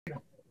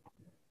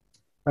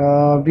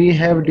We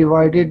have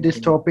divided this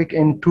topic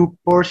in two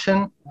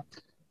portions.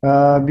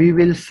 We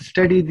will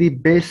study the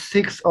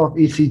basics of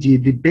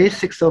ECG, the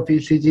basics of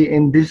ECG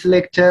in this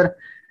lecture,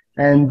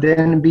 and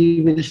then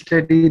we will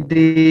study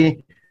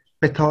the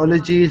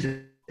pathologies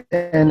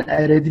and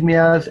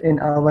arrhythmias in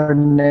our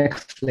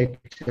next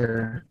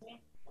lecture.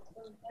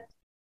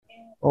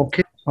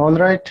 Okay, all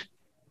right.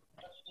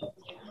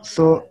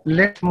 So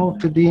let's move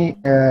to the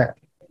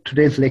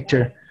today's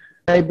lecture.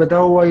 I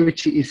बताओ वायु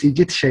ची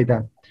ECG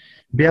शेदा.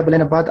 بیا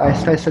بلنه بعد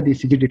آهسته آهسته د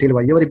ECG ډیټیل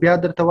وایي. یو بیا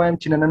درته وایم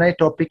چې نننی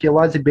ټاپک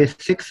یوازې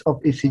بیسکس اف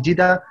ECG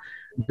ده.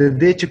 د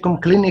دې چې کوم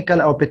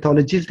کلینیکل او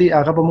پیثولوژیز دي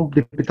هغه به موږ د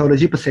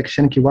پیثولوژي په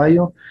سیکشن کې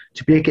وایو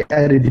چې په کې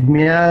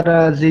اریدمیا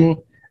راځي،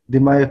 د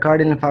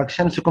مایوکارډیل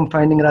انفارکشن چې کوم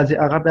فایندینګ راځي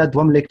هغه بیا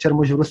دوم لیکچر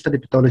موږ وروسته د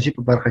پیثولوژي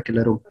په برخه کې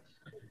لرو.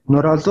 نو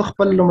راځو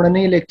خپل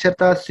لومړنی لیکچر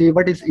ته سی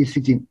what is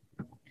ECG.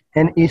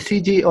 An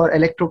ECG or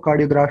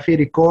electrocardiography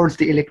records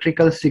the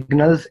electrical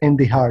signals in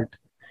the heart.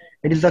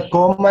 It is a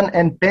common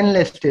and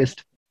painless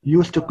test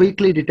used to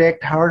quickly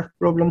detect heart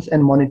problems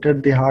and monitor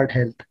the heart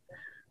health.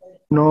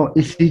 No,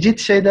 ECG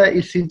شایده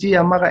ECG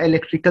همغه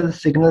electrical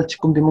signal چې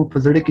کوم د موږ په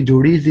زړه کې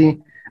جوړیږي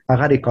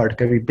هغه ریکارډ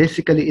کوي.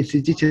 بیسیکلی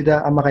ECG چې دا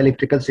همغه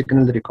electrical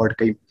signal ریکارډ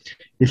کوي.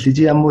 ECG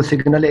همو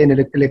سیگنال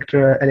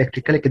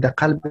الکتریکال که در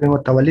قلب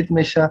متولد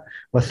میشه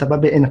و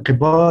سبب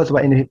انقباض و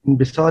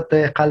انبساط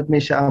قلب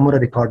میشه امور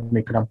ریکارد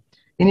میکنم.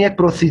 این یک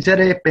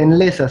پروسیجر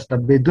پینلیس است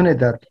بدون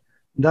درد.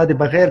 دا د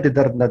بغیر د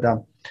درد نه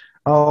ده.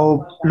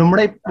 او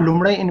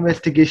لومړی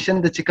انویسټیګیشن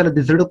د چې کله د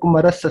زړه کوم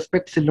مرض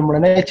سسپیکټ سي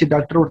لومړنی چې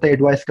ډاکټر ورته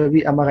ایډوایس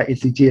کوي هغه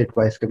ECG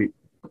ایډوایس کوي.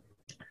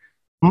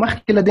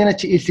 مخکې له دې نه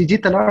چې ECG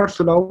ته لاړ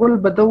سو اول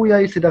به دا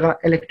ووایي چې دغه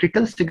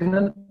الکتریکل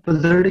سیګنل په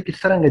زړه کې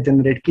څرنګه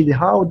جنریټ کیږي.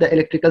 how the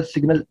electrical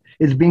signal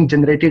is being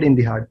generated in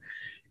the heart.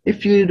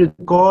 If you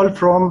recall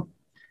from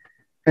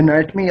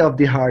anatomy of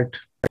the heart,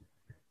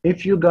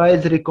 if you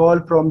guys recall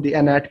from the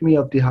anatomy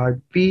of the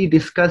heart, we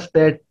discussed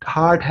that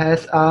heart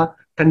has a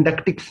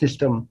conducting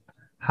system.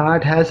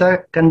 Heart has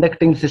a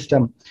conducting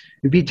system.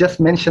 We just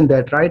mentioned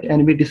that, right?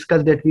 And we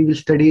discussed that we will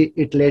study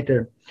it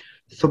later.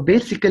 So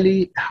basically,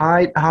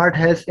 heart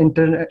has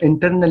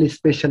internally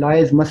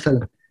specialized muscle.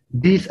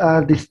 These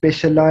are the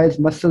specialized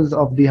muscles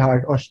of the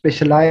heart or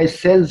specialized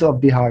cells of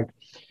the heart,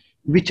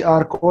 which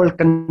are called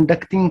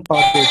conducting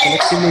pathway.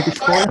 Collectively, it is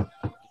called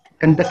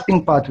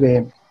conducting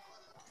pathway.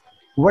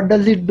 What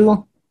does it do?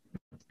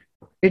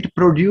 It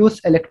produces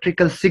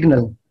electrical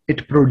signal.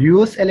 It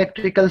produces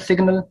electrical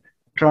signal,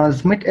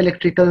 transmit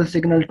electrical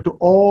signal to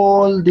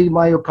all the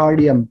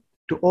myocardium,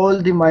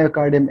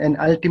 and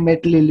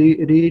ultimately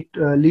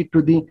lead to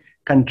the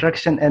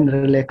contraction and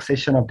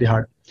relaxation of the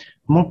heart.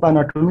 موږ په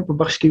اناتومي په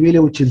بخش کې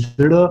ویلو چې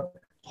زړه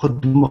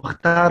خود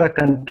مختاره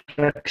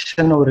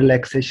contraction او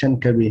relaxation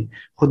کوي،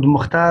 خود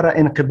مختاره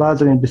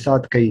انقباض او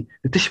انبساط کوي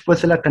د تش په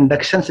وسیله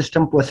conduction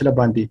system په وسیله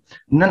باندې.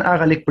 نن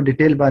هغه لیک په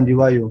ډیټیل باندې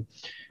وایو.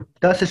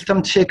 دا سیستم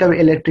څه کوي؟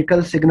 electrical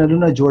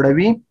signalونه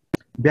جوړوي،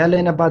 بیا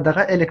لینه بعد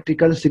دغه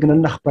الکتریکال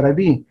سیگنال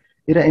خبروي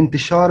الى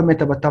انتشار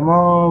میته به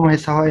تمام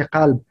حصه های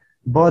قلب.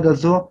 بعد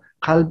از او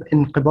قلب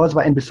انقباض و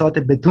انبساط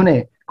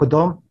بدون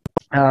کدام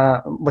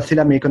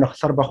وسیله میکنه،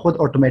 سر به خود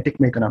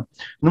اتوماتیک میکنه.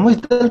 نو موږ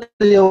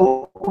دلته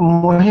یو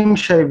مهم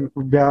شی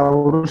بیا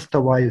وروسته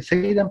وایو.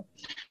 صحیح ده.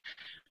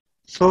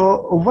 So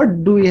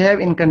what do we have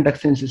in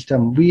conduction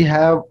system? We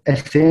have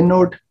SA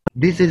node.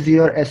 This is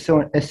your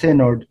SA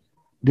node,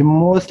 the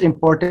most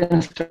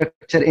important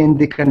structure in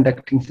the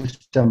conducting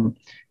system.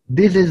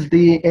 This is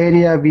the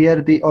area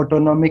where the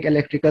autonomic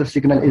electrical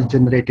signal is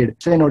generated.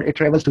 SA node, it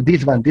travels to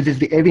this one. This is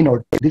the AV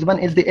node. This one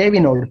is the AV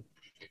node.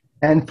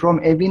 And from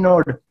AV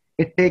node,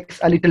 it takes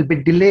a little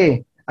bit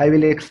delay. I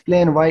will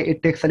explain why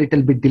it takes a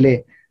little bit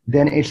delay.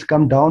 Then it's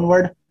come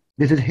downward.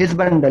 This is his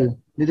bundle.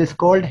 This is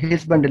called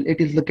his bundle. It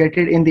is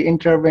located in the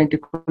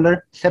interventricular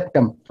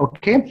septum.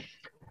 Okay.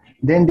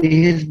 Then the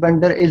his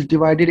bundle is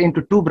divided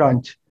into two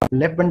branches.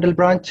 Left bundle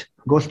branch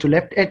goes to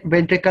left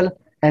ventricle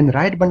and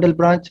right bundle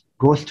branch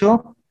goes to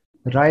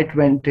right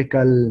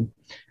ventricle.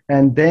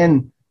 And then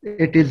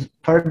it is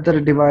further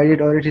divided,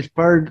 or it is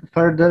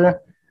further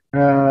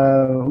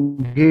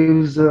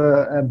gives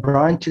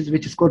branches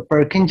which is called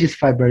Purkinje's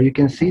fiber. You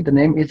can see the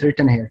name is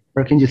written here,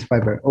 Purkinje's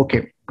fiber.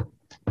 Okay.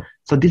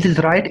 So this is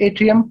right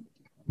atrium.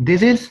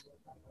 This is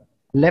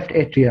left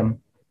atrium.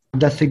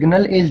 The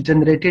signal is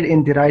generated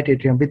in the right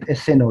atrium with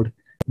SA node.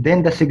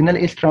 Then the signal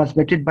is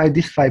transmitted by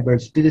these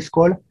fibers. This is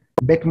called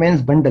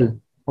Beckman's bundle.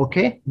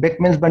 Okay,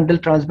 Beckman's bundle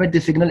transmit the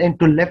signal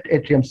into left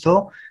atrium.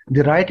 So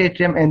the right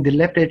atrium and the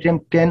left atrium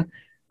can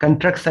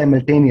contract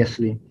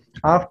simultaneously.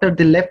 After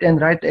the left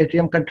and right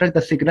atrium contract,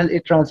 the signal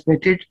is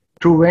transmitted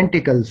through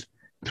ventricles,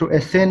 through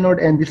SA node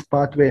and this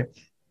pathway.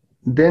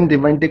 Then the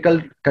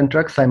ventricle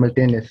contracts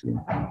simultaneously.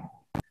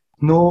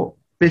 No,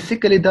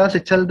 basically دا څه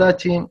چل دا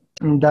چې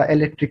دا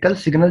electrical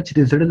signal چې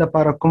د زړه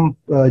لپاره کوم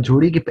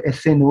جوړیږي په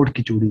SA node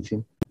کې جوړیږي.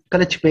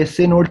 کله چې په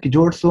SA node کې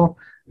جوړ سو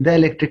د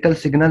electrical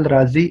signal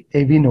راځي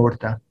AV node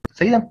ته.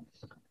 صحیح ده.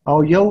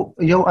 او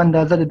یو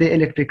اندازه د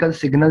الکتریکل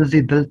سیګنل زی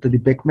دلته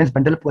د بیکمنز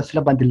بندل په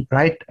وسیله باندې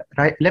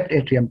رائټ لیفت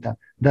اټریوم ته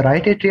د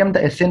رائټ اټریوم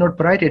د اس نوډ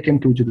پر رائټ اټریوم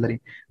کې وجود لري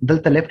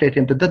دلته لیفت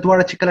اټریوم ته د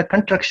دواړه چې کله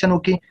کنټراکشن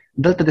وکي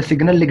دلته د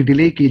سیګنل لیک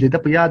ډیلی کیږي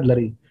د په یاد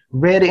لري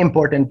very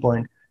important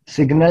point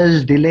signals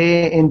delay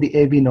in the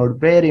AV node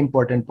very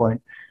important point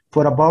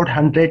for about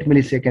 100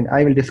 millisecond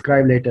I will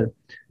describe later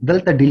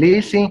دلته ډیلی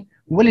سي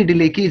ولې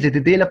ډیلی کیږي د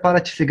دې لپاره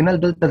چې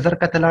سیګنل دلته زر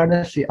کته لاړ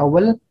نه سي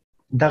اول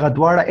دغه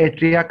دواړه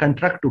اټریا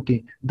کنټراکټ وکي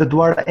د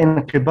دواړه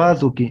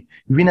انقباض وکي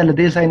وینه له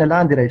دې ځای نه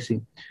لاندې راشي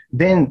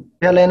دین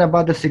بیا له نه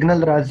بعد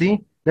سیګنل راځي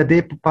د دې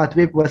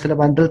پاتوي په وسیله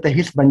باندې ته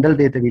هیڅ بندل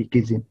دی ته ویل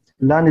کیږي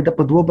لاندې د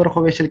په دوه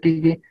برخو ویشل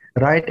کیږي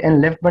رائټ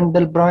اینڈ لیفت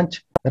بندل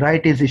برانچ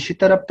رائټ از شي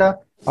طرف ته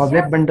او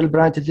لیفت بندل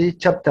برانچ از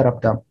چپ طرف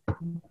ته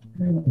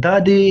دا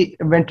دی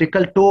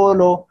وینټریکل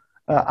ټولو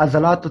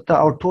عضلات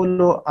ته او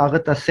ټولو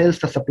هغه ته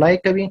سیلز ته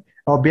سپلای کوي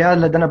او بیا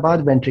لدنه بعد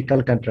وینټریکل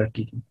کنټرول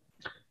کیږي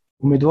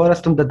امیدوار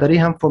هستم در دری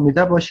هم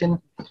فهمیده باشین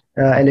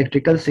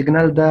الکتریکل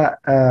سیگنال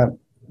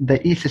در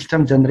ای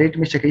سیستم جنریت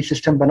میشه که ای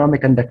سیستم به نام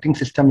کندکتینگ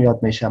سیستم یاد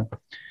میشه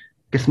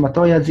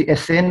قسمت‌های از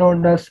اس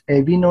نود است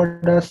ای وی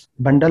نود است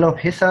بندل آف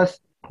حس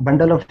است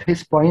بندل آف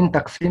حس پایین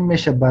تقسیم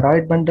میشه به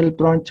رایت بندل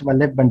برانچ و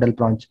لیفت بندل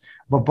برانچ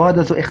و بعد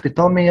از او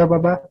اختتام مییابه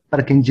به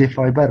پرکینجی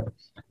فایبر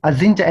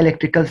از اینجا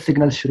الکتریکل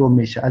سیگنال شروع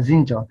میشه از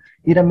اینجا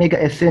ایرا میگه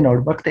اس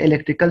نود وقت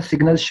الکتریکل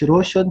سیگنال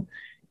شروع شد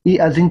ای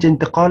از اینجا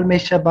انتقال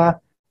میشه به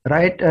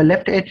رایت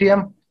لیفت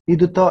اتریوم ای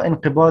دو تا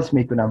انقباض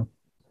میکنم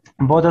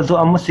بعد از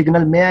او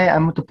سیگنال میای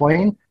امو تو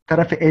پایین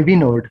طرف ای وی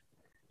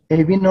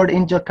نود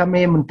اینجا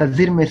کمی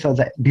منتظر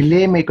میسازه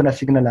دیلی میکنه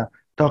سیگنال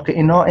تا که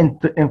اینا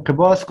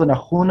انقباض کنه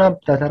خونه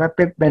در طرف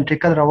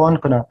ونتریکل روان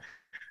کنه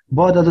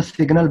بعد از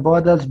سیگنال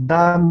بعد از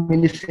 10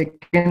 میلی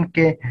سکند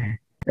که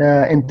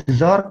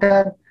انتظار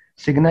کرد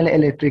سیگنال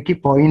الکتریکی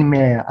پایین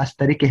میاد از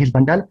طریق هیچ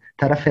بندل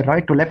طرف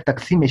رایت و لیفت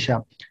تقسیم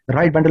میشه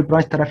رایت بندل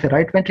برانچ طرف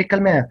رایت ونتریکل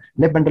میاد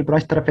لیفت بندل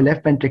برانچ طرف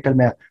لیفت ونتریکل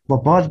میاد و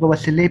باز به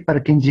وسیله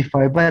پرکینجی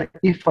فایبر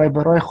این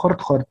فایبرهای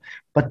خرد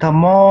به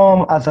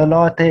تمام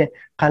عضلات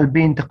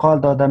قلبی انتقال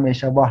داده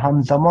میشه و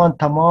همزمان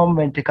تمام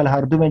ونتریکل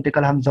هر دو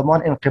ونتریکل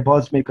همزمان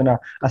انقباض میکنه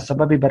از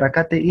سبب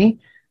برکت این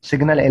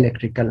سیگنال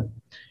الکتریکل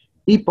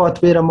این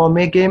پاتوی را ما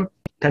میگیم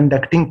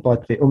کندکتینگ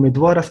پاتوی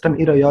امیدوار هستم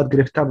این را یاد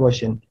گرفته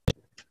باشین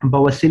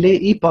با وسیله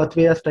ای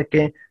پاتوی است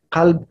که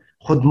قلب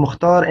خود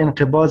مختار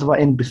انقباض و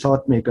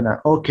انبساط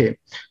میکنه. Okay,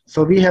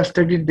 so we have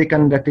studied the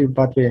conductive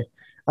pathway.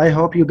 I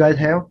hope you guys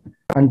have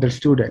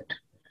understood it.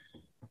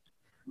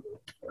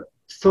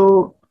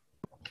 So,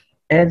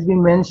 as we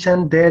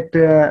mentioned that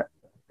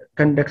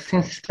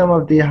conduction system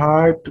of the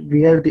heart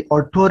where the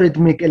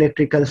autorhythmic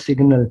electrical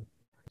signal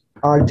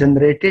are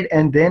generated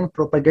and then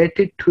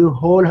propagated to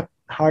whole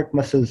heart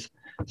muscles.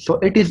 So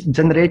it is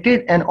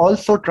generated and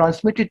also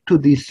transmitted to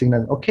these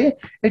signals. Okay,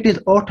 it is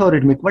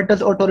autorhythmic. What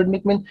does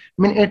autorhythmic mean?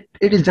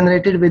 It is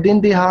generated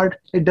within the heart.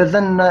 It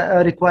doesn't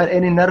require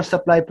any nerve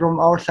supply from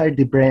outside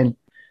the brain.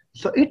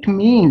 So it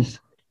means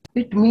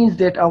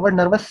that our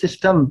nervous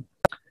system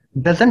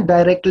doesn't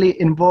directly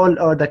involve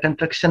the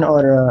contraction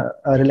or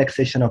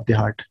relaxation of the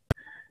heart.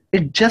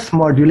 It just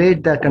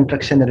modulates the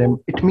contraction rhythm.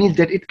 It means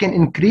that it can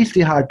increase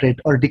the heart rate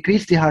or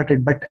decrease the heart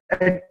rate, but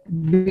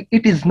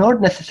it is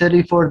not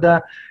necessary for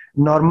the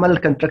normal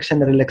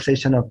contraction and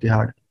relaxation of the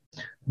heart.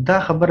 دا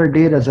خبر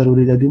ډیره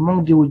ضروری ده د موږ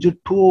د وجود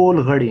ټول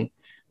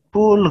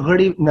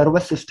غړي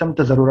نروس سیستم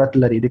ته ضرورت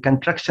لري د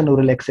کنټراکشن او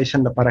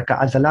ریلیکسیشن لپاره که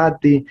عضلات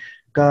دي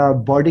که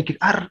باډي کې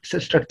هر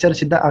سټرکچر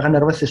چې د هغه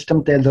نروس سیستم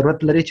ته ضرورت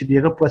لري چې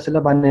دغه په وسیله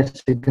باندې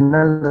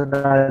سیګنل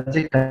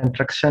راځي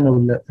کنټراکشن او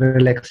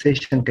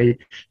ریلیکسیشن کوي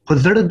خو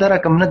زړه د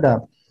رقم نه ده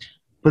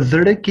په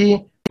زړه کې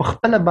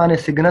خپل باندې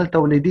سیګنل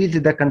تولیدي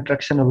د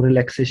کنټراکشن او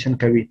ریلیکسیشن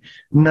کوي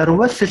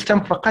نروس سیستم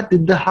فقط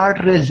د هارت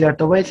ریټ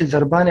زیاتوي چې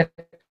ضربان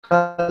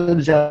قلب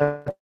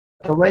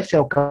زیاتوي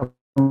او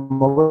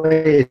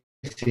کموي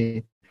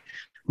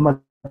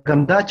مګم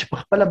دا چې په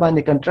خپل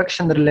باندې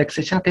کنټراکشن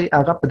ریلیکسیشن کوي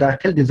هغه په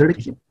داخل د زړه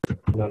کې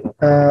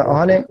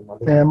حالا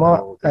ما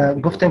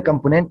گفتم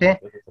کمپوننت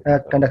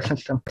کنډکشن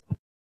سیستم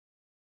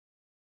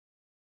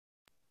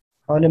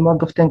حالا ما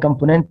گفتیم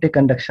کمپوننت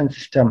کندکشن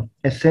سیستم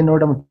اس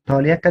نود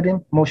مطالعه کردیم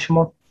ما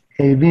شما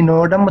ای وی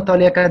نود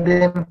مطالعه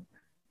کردیم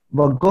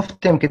و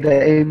گفتیم که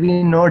در ای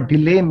وی نود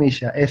دیلی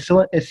میشه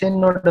اس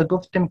نود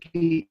گفتیم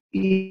که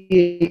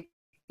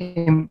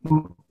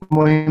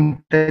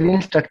مهمترین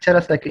استراکچر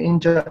است که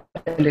اینجا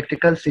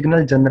الکتریکال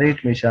سیگنال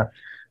جنریت میشه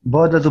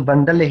بعد از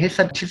بندل هی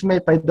سب چیز میں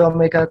پیدا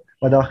میکرد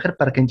و در آخر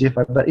پرکنجی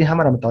فایبر این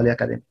همه را مطالعه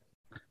کردیم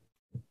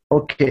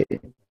okay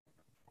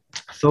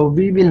so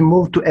we will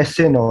move to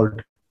SA node.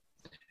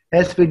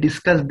 As we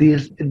discussed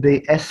this, the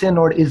SA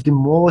node is the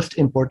most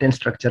important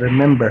structure.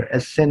 Remember,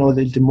 SA node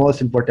is the most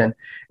important.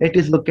 It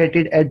is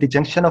located at the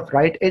junction of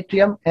right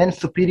atrium and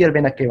superior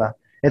vena cava.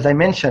 As I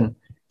mentioned,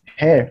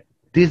 here,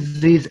 this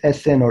is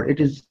SA node.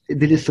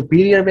 This is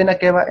superior vena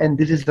cava and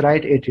this is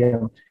right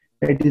atrium.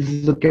 It is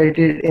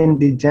located in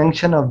the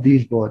junction of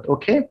these both,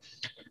 okay?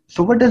 So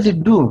what does it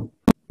do?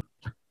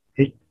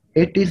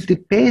 It is the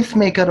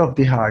pacemaker of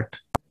the heart.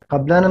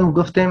 قبلا هم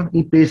گفتم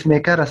این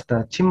pacemaker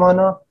است. چی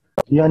مانا؟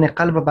 یعنی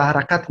قلب به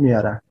حرکت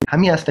میاره،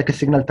 همین است که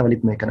سیگنال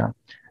تولید میکنه.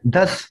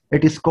 thus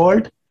it is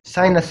called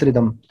sinus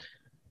rhythm.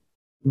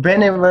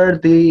 Whenever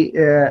the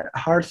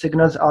heart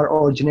signals are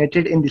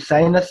originated in the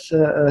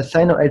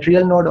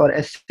sinoatrial node or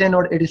SA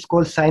node, it is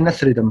called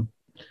sinus rhythm.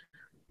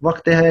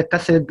 وقت ہے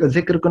کسی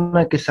ذکر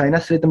کنه که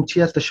ساینس ریتم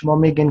چی است، شما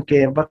میگین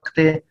که وقت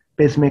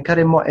پیس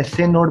میکر ما اس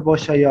نود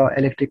باشه یا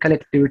الکتریکال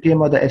اکتیویتی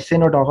ما در اس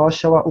نود آغاز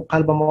شوه او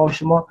قلب ما و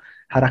شما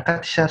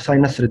حرکتش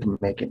ساینس ریتم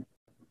میگین.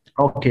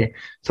 Okay,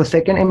 so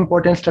second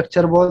important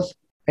structure was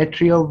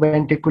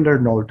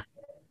atrioventricular node.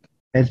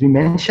 As we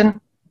mentioned,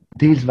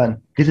 this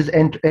is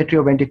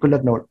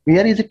atrioventricular node.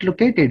 Where is it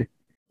located?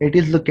 It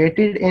is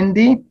located in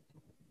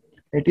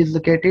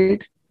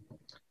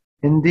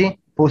the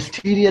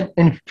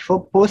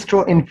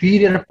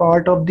posterior-inferior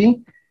part of the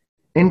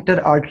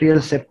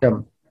interarterial septum.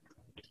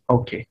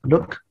 Okay,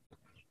 look,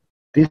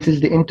 this is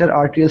the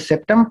interarterial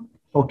septum.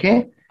 Okay,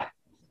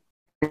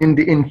 in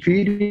the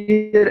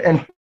inferior and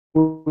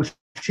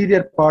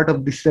posterior part of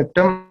the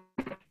septum,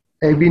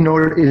 AV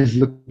node is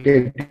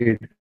located.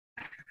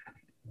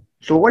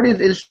 So what is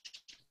its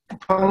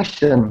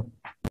function?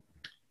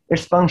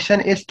 Its function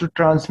is to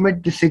transmit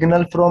the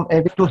signal from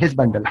AV to his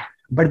bundle.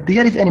 But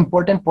there is an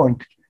important point.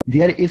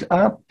 There is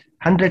a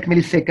 100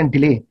 millisecond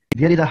delay.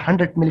 There is a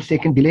 100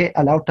 millisecond delay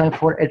allowed time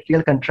for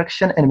atrial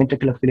contraction and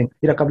ventricular filling.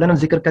 إذا قبلنا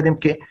ذكر قدم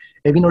ك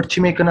AV node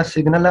چی میکنه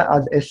سیگنال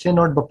از SA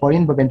node به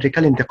پایین به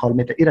ventricle انتقال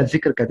میده. إذا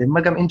ذکر قدم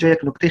مگم اینجا یک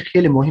نکته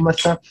خیلی مهم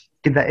است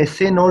که در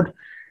SA node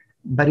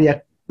برای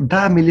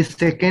 10 میلی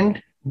سکند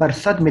بر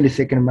 100 میلی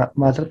سکند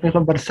معذرت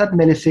میخوام بر 100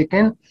 میلی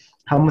سکند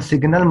هم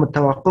سیگنال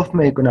متوقف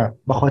میکنه.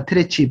 به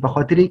خاطر چی؟ به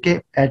خاطری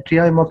که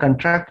اتریای ما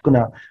کنترکت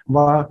کنه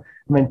و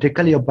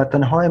ventricle یا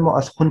بطن های ما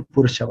از خون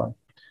پر شوند.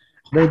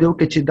 خدای دیو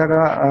که چی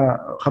دغه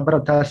خبره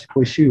تاسو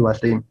پوه شوي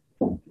واسطه.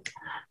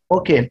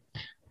 Okay,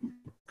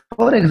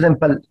 for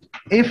example,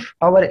 if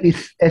our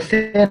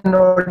SA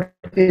node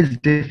is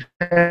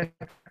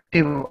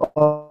defective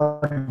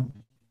or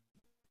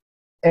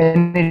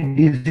any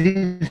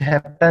disease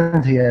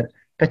happens here,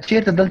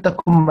 کچیر دلته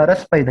کوم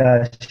مرض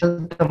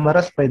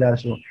پیدا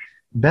شو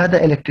بیا د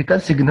electrical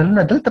signal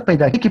نه دلته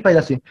پیدا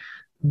شي.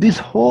 This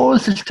whole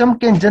system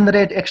can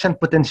generate action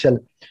potential,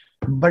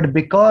 but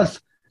because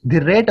the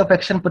rate of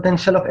action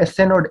potential of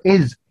SA node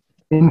is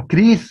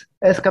increased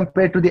as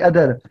compared to the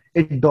other,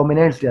 it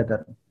dominates the other.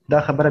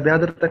 دا خبره بیا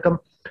درته کوم.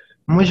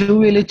 موږ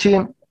ویلي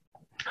چې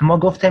ما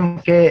گفتم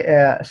که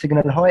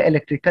سیگنال های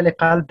الکتریکال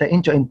قلب در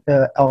اینجا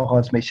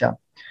آغاز میشه.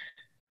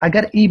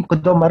 اگر این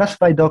کدام مرض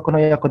پیدا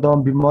کنه یا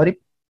کدام بیماری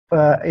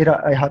ایرا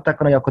احاطه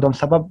کنه یا کدام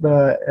سبب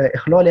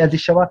اخلال ازی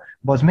شوه،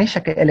 باز میشه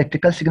که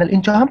الکتریکال سیگنال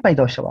اینجا هم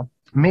پیدا شوه،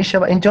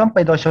 میشه اینجا هم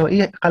پیدا شوه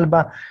این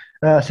قلب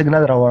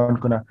سیگنال روان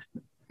کنه.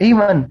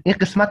 ایون این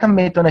قسمت هم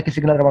میتونه که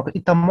سیگنال روان کنه،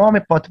 این تمام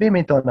پاتوی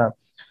میتونه.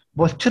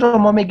 باز چرا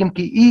ما میگیم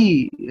که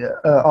این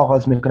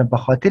آغاز میکنه؟ به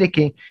خاطر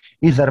که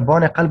این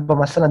ضربان قلب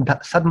مثلا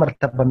 100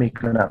 مرتبه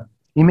میکنه،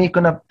 این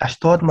میکنه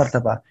 80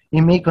 مرتبه،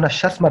 این میکنه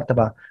 60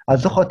 مرتبه.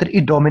 از خاطر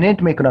این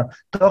دومیننت میکنه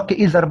تا که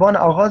این ضربان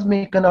آغاز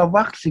میکنه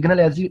وقت سیگنال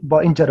ازی با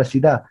اینجا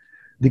رسیده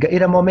دیگه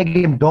اینا ما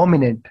میگیم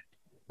دومیننت.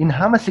 این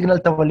همه سیگنال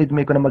تولید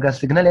میکنه مگر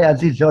سیگنال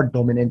ازی زیاد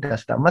دومیننت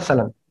است.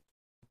 مثلا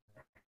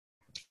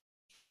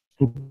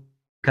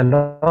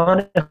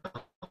کلان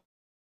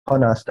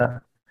خانه است،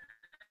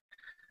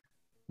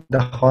 در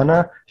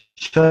خانه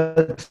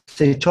شاید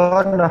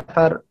 3-4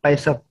 نفر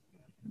پیسه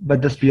به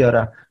دست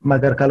بیاره،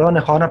 مگر کلان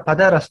خانه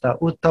پدر است،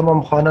 او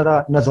تمام خانه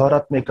را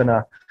نظارت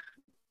میکنه،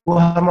 او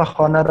همه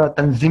خانه را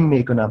تنظیم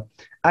میکنه.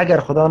 اگر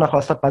خدا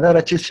نخواسته پدر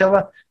را چیز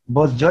شوه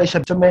باز جایش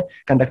به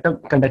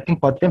کندکتینگ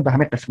پاتوی به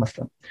همه قسم است.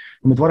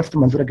 امیدوار است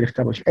منظور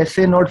گرفته باشه.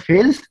 SA node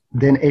fails,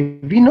 then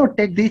AV node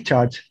take the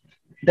charge.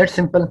 That's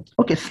simple.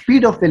 Okay,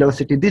 speed of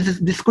velocity.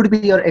 This could be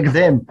your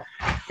exam.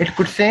 It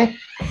could say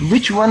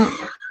which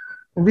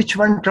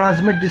one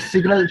transmit this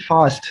signal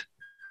fast.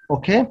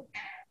 Okay,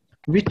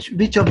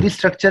 which of these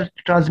structure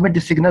transmit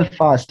the signal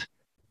fast?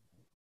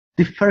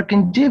 The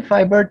Purkinje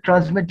fiber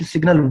transmit the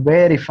signal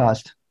very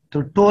fast. So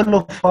total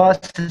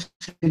fast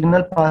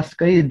signal pass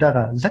kari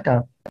daga zaka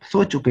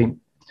soch ukai.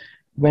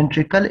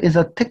 Ventricle is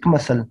a thick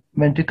muscle.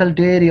 Ventricle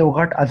ډیر یو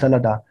غټ عضله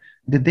ده.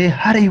 د دې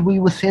هر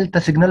یو سیل ته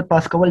سیګنل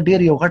پاس کول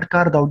ډیر یو غټ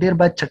کار ده او ډیر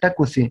باید چټک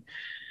وسی.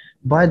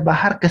 باید به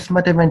هر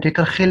قسمت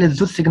ventricle خیلی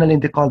زود سیگنال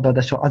انتقال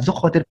داده شو. از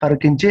خاطر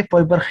پرکینجی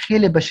فایبر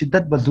خیلی به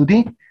شدت به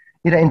زودی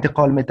ایرا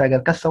انتقال میده. اگر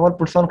کس سوال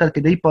پرسان کرد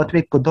که دی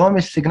پاتوی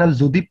کدامش سیگنال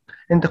زودی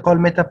انتقال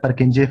میده،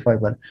 پرکینجی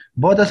فایبر.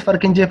 بعد از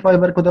پرکینجی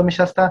فایبر کدامش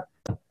هسته؟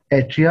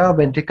 اتریا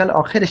ventricle،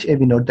 آخرش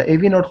AV node. در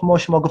AV node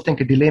شما گفتن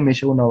که دیلی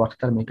میشه و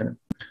ناوقتر میکنن.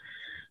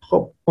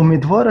 خب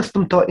امیدوار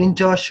هستم تا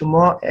اینجا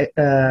شما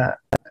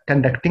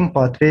کندکتینگ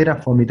پاتوی را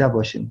فهمیده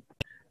باشین.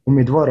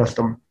 امیدوار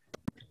هستم.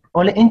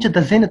 حالا اینجا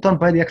در ذهنتون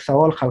باید یک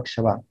سوال خلق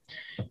شود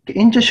که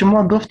اینجا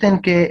شما گفتین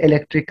که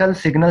الکتریکال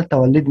سیگنال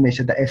تولید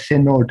میشه در SA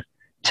نود.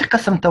 چه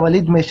قسم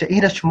تولید میشه؟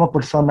 این را شما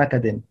پرسان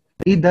نکردین.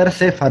 این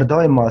درس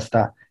فردای ماست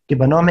که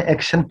به نام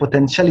اکشن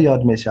پتانسیل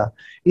یاد میشه.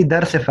 این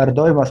درس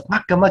فردای ماست. من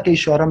کمک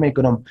اشاره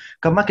میکنم،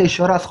 کمک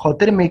اشاره از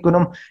خاطر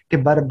میکنم که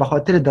به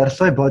خاطر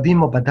درسای بعدی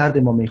ما به درد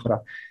ما میخوره.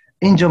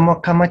 اینجا ما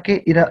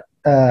کمک ایرا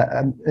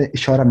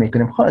اشاره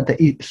میکنیم. خب در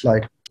این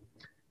سلاید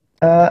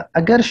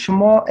اگر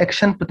شما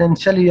اکشن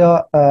پتانسیل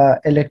یا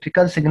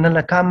الکتریکال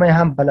سیگنال کم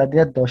هم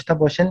بلدیت داشته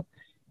باشین،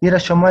 ایرا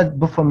شما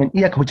بفهمین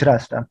این یک حجره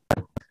است،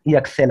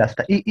 یک سل است.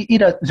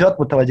 ایرا زیاد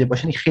متوجه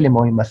باشین، این خیلی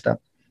مهم است.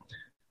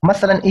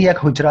 مثلا این یک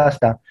حجره است،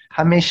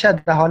 همیشه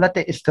در حالت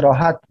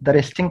استراحت در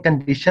رستینگ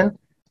کندیشن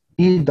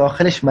این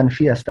داخلش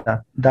منفی است.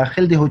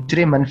 داخل دی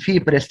حجره منفی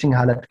پر رستینگ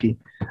حالت کی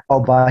او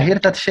باهر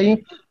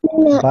تشی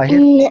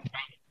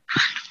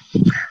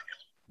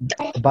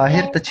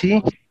باهر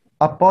تشی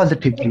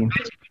پوزیټیو کی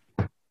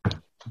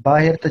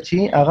باهر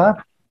تشي هغه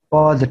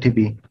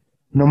پوزیټیو.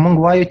 نو موږ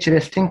وایو چې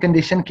resting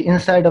condition کې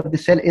inside of the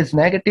cell is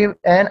negative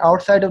and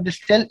outside of the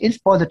cell is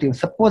positive.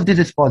 Suppose this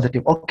is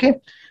positive, okay?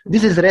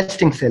 This is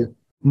resting cell.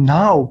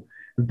 Now,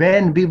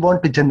 when we want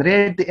to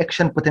generate the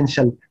action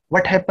potential,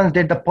 what happens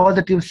that the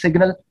positive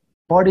signal,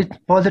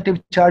 positive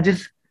charges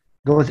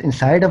goes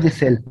inside of the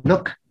cell.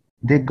 Look,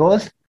 they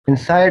goes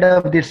inside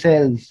of the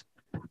cells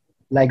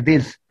like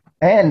this,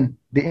 and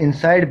the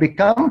inside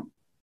become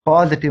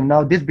positive.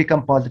 Now this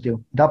become positive.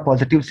 The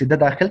positive सीधा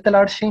दाखिल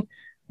तलाड़ she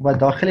व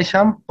दाखिल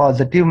शाम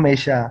positive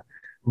मेशा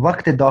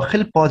वक्त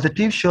दाखिल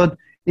positive शोध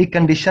ये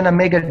condition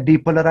अमेगा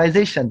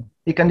depolarization.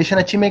 ये condition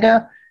अच्छी मेगा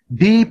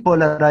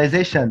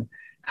depolarization.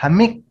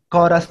 हमें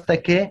कौरस्ता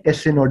के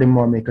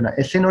एसिनोडिमो में कुना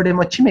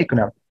एसिनोडिमो अच्छी में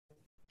कुना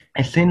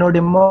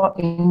एसिनोडिमो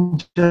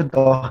इंजो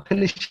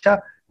दाखिल शा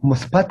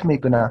मुस्बत में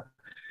कुना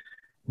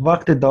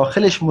वक्त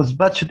दाखिलश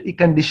मुस्बत शुद ई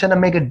कंडीशन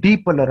में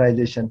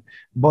डीपोलराइजेशन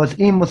बाज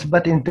ई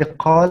मुस्बत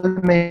इंतकाल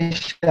में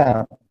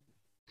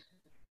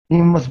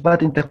ई मुस्बत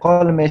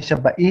इंतकाल में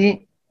बई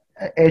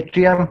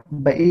एट्रियम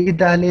बई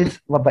दहलीज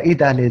व बई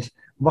दहलीज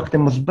वक्त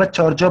मुस्बत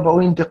चार्ज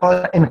बो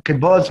इंतकाल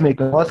इनकबाज में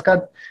कबाज का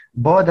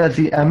बाद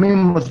अजी अमीन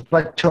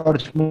मुस्बत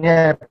चार्ज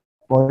में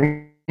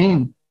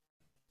पॉइंट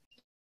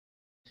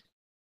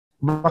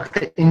वक्त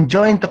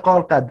इंजो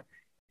इंतकाल का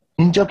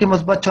इंजो की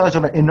मुस्बत चार्ज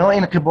में इनो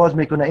इनकबाज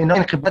में कुना इनो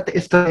इनकबत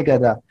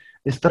इस्तेगदा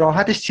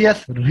استراحت الشيس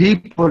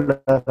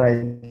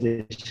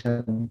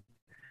repolarization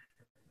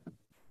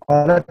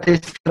حالت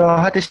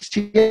استراحت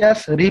الشيس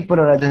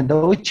repolarization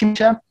دو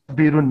چیمشه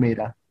بیرون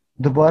میره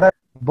دوباره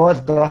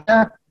باز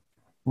داخل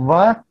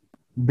و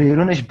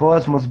بیرونش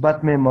باز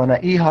مثبت میمانه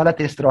این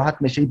حالت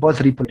استراحت میشه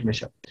باز ریپول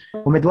میشه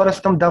امیدوار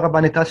هستم دغه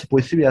باندې تاسو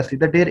پوښتنه هستي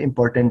دا ډیر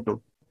امپورټنت تو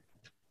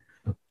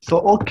so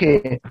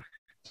okay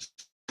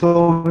so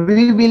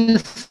we will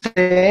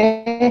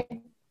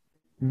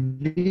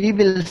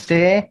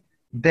say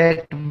that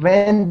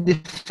when the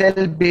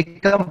cell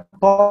become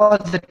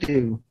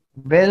positive,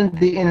 when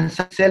the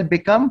inside cell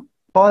become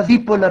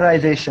positive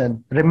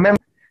polarization,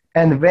 remember,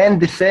 and when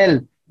the cell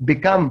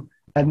become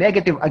a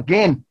negative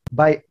again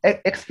by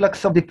exflux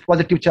of the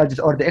positive charges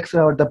or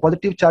the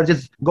positive charges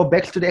go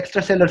back to the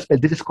extracellular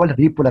space. This is called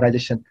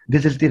repolarization.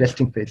 This is the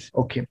resting phase.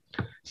 Okay.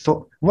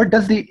 So what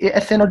does the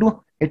SNO do?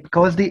 It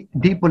causes the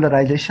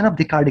depolarization of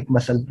the cardiac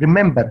muscle.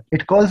 Remember,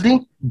 it causes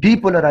the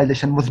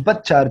depolarization,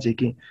 musbat charge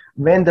ki.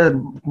 When the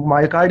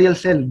myocardial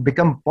cell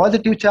become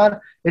positive charge,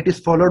 it is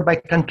followed by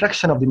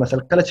contraction of the muscle.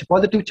 Kala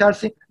positive charge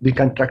se we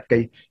contract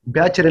kai.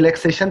 Bya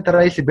relaxation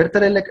tarai se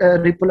birtar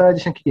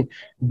repolarization ki.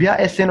 Bya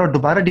SNO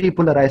dobara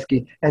depolarize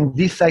ki. And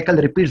this cycle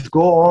repeats,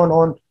 go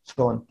on,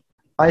 so on.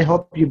 I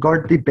hope you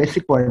got the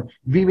basic point.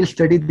 We will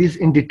study this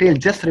in detail.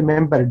 Just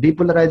remember,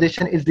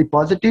 depolarization is the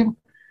positive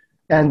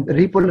and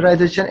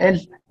repolarization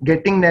is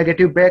getting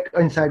negative back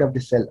inside of the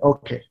cell.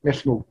 Okay,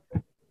 let's move.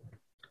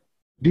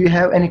 Do you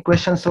have any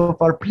questions so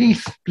far?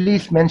 Please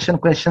mention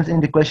questions in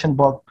the question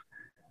box.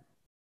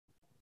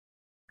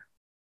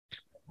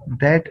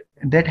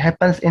 That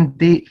happens in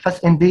the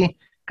first in the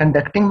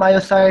conducting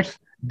myocytes,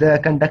 the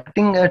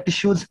conducting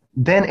tissues,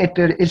 then it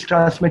is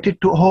transmitted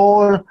to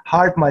whole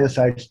heart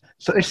myocytes.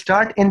 So it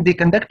starts in the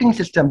conducting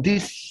system.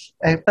 This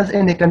happens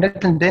in the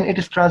conducting, then it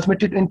is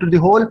transmitted into the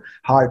whole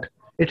heart.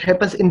 It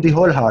happens in the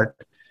whole heart.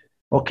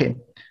 Okay.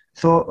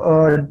 So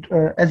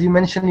as you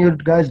mentioned, you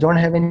guys don't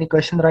have any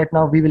question right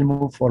now. We will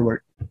move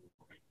forward.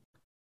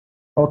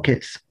 Okay.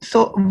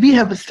 So we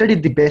have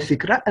studied the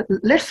basic.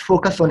 Let's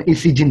focus on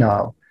ECG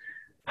now.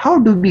 How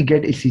do we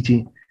get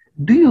ECG?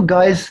 Do you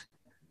guys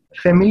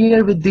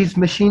familiar with this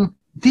machine?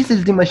 This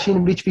is the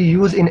machine which we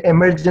use in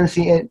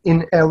emergency and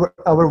in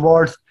our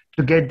wards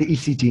to get the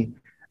ECG.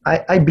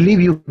 I believe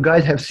you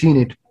guys have seen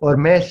it or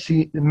may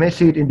see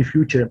it in the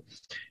future.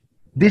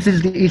 This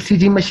is the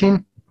ECG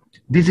machine.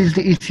 This is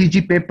the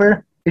ECG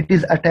paper. It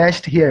is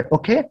attached here,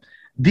 okay?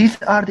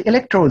 These are the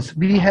electrodes.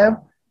 We have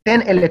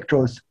 10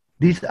 electrodes.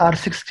 These are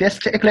 6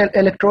 chest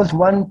electrodes,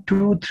 1,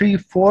 2, 3,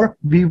 4,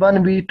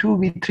 V1, V2,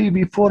 V3,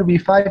 V4,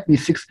 V5,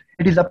 V6.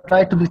 It is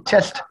applied to the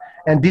chest.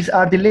 And these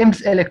are the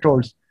limbs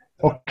electrodes,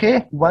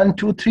 okay? 1,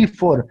 2, 3,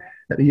 4,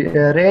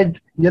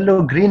 red,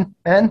 yellow, green,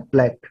 and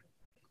black.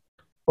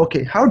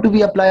 Okay, how do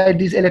we apply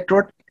these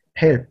electrodes?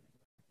 Here,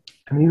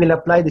 we will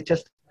apply the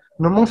chest.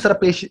 نو موږ سره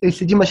په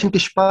ECG ماشين کې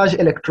شپږ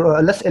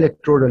لس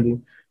الکترود لري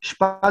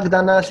شپږ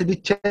دانه چې د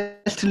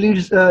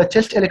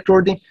چست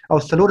الکترود دي او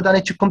څلور دانه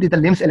چې کوم دي د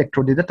لیمز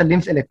الکترود دي د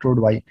لیمز الکترود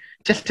وایي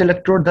چست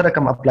الکترود د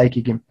رقم اپلای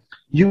کیږي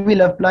you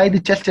will apply the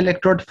chest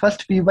electrode, first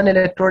V1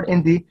 electrode in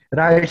the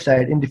right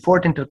side, in the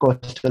fourth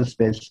intercostal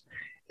space,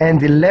 and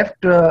the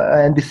left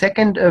and the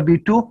second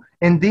V2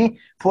 in the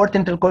fourth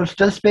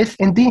intercostal space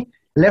in the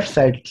left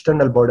side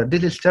sternal border.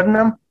 This is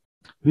sternum.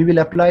 We will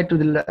apply to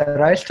the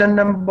right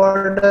sternum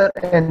border,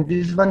 and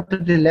this one to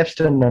the left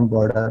sternum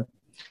border.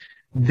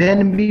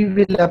 Then we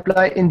will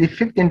apply in the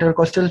fifth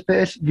intercostal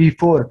space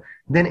V4.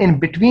 Then in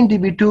between the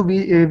V2,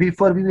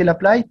 V4, we will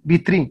apply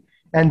V3.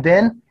 And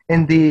then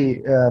in the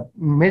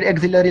mid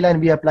axillary line,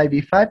 we apply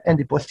V5, and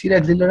the posterior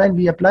axillary line,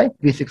 we apply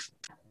V6.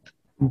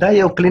 دا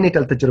یو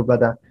کلینیکل تجربه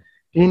ده.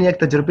 این یک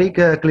تجربه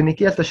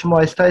کلینیکی است. شما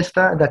آهسته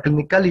آهسته در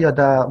کلینیکال یا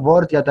در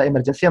وارد یا در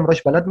امرجنسی هم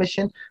روش بلد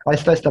میشین.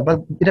 آهسته آهسته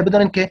اینو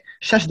بدونین که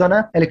 6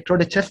 دانه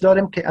الکترود چست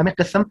داریم که همین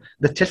قسم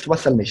در چست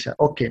وصل میشه.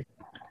 اوکی.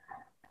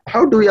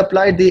 How do we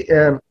apply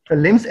the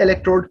limbs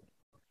electrode?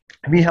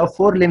 We have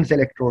 4 limbs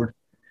electrode.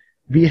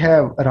 We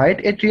have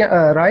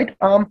right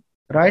arm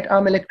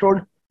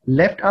electrode,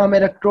 left arm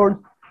electrode,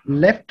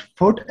 left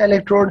foot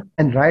electrode,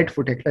 and right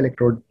foot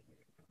electrode.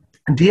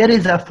 There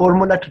is a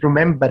formula to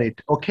remember it.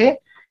 Okay,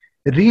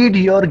 read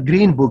your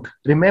green book.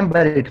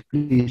 Remember it,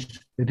 please.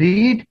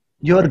 Read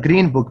your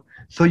green book.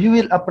 So you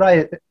will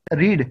apply,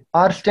 read,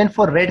 R stand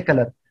for red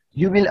color.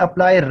 You will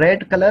apply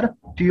red color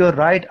to your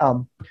right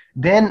arm.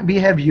 Then we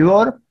have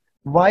your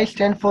Y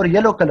stand for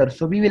yellow color.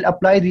 So we will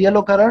apply the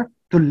yellow color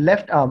to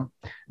left arm.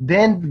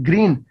 Then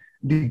green,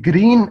 the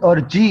green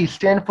or G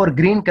stand for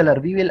green color.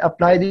 We will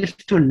apply this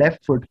to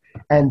left foot.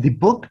 And the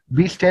book,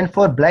 we stand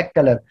for black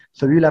color.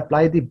 So we will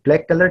apply the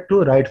black color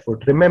to right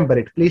foot. Remember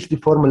it, please, the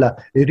formula.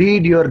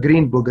 Read your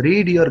green book.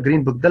 Read your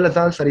green book.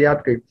 Dalazan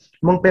sariyat ke.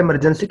 Mung pe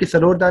emergency ki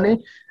salor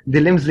dane, the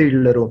limbs lead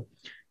laro.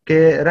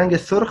 Ke rang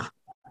surkh,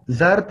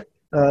 zard,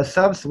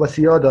 سبز و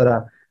سیاه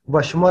داره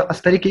و شما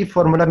از طریق این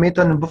فرمولا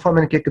میتونن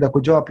بفهمین که در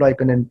کجا اپلای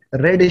کنین.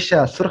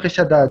 ردش سرخش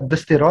در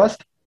دست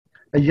راست،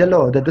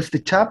 یلو در دست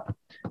چپ،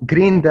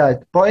 گرین در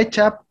پای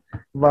چپ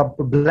و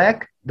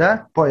بلک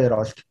در پای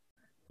راست.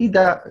 این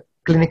در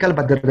کلینیکال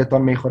به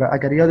دردتان میخوره.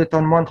 اگر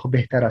یادتان ماند خب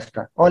بهتر است.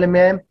 حالا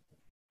میم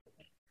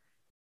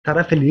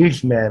طرف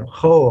لیدز میم.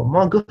 خب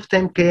ما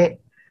گفتیم که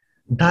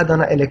ده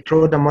دانه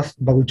الکترود ما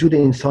به وجود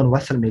انسان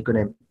وصل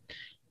میکنیم.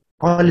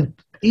 حالا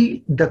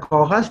the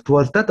کاغذ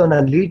 12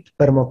 دانه لید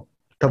بر ما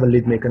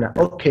تولید میکنه.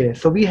 Okay,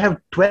 so we have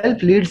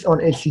 12 leads on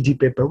ECG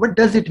paper. What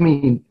does it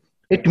mean?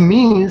 It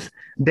means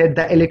that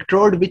the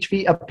electrode which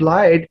we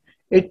applied,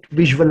 it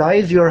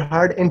visualize your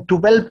heart in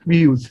 12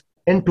 views.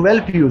 In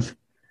 12 views.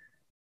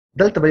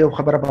 دلته به یو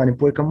خبره باندې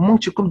پوه کوم. موږ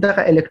چې کوم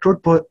دغه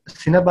الکترود په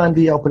سینه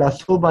باندې او په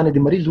لاسو باندې د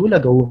مریض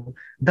ولګوو،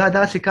 دا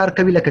داسې کار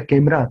کوي لکه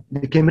کیمرا،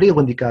 د کیمرې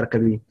غوندې کار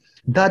کوي.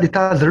 دا د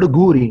تا زړه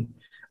ګوري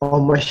او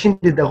ماشین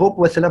د دغه په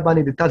وسیله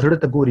باندې د تا زړه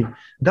ته ګوري.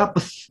 دا په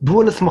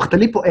 12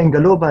 مختلفو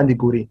انګلو باندې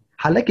ګوري.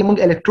 حالکه موږ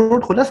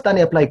الکترود خلاص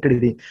دانه اپلای کړی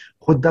دي،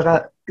 خو دغه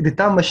د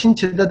تا ماشین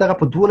چې دغه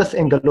په 12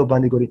 انګلو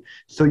باندې ګوري.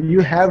 So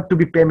you have to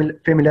be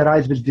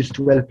familiarized with these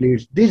 12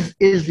 leads. This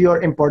is your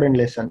important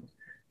lesson.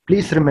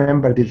 Please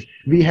remember this.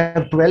 We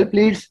have 12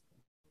 leads.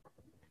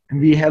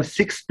 We have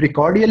 6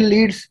 precordial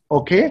leads,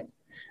 okay?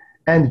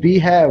 And we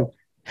have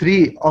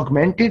 3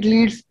 augmented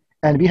leads,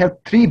 and we have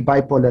 3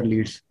 bipolar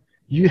leads.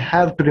 You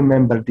have to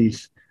remember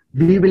these.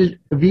 We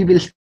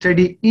will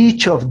study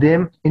each of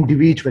them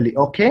individually,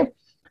 okay?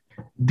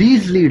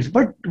 These leads,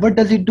 what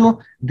does it do?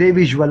 They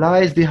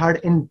visualize the heart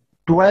in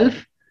 12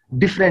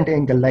 different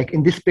angles, like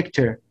in this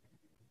picture.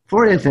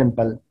 For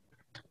example,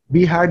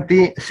 we had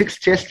the 6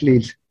 chest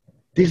leads.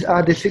 These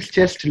are the 6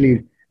 chest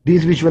leads.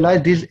 These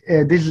visualize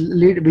this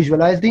lead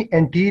visualize the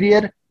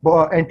anterior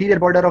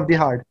border of the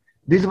heart.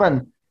 This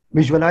one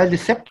visualize the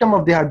septum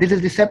of the heart. This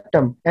is the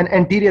septum and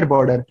anterior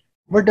border.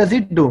 What does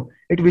it do?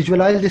 It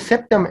visualizes the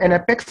septum and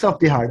apex of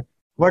the heart.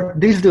 What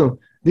these do?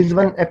 This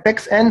one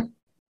apex and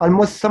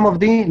almost some of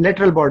the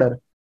lateral border.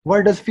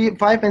 What does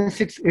 5 and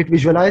 6? It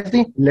visualizes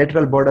the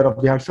lateral border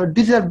of the heart. So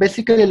these are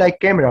basically like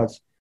cameras.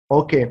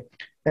 Okay.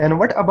 And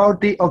what about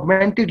the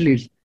augmented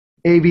leads?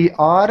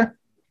 AVR,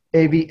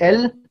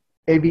 AVL,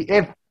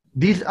 AVF.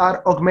 These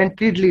are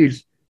augmented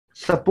leads.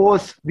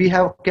 Suppose we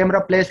have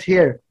camera placed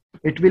here.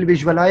 It will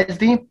visualize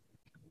the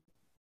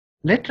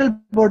lateral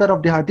border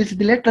of the heart. This is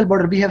the lateral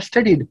border we have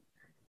studied.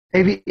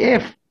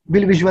 AVF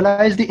will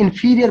visualize the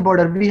inferior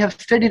border. We have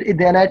studied in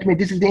the anatomy.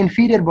 This is the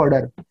inferior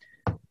border.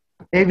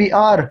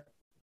 AVR,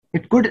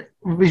 it could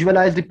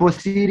visualize the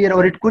posterior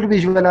or it could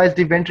visualize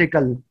the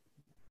ventricle,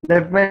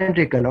 left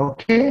ventricle,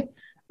 okay?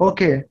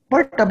 Okay,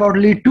 what about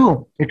lead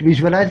 2? It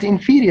visualizes the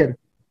inferior.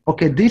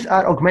 Okay, these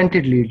are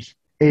augmented leads.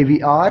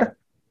 AVR,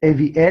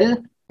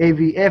 AVL,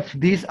 AVF,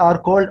 these are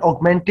called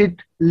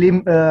augmented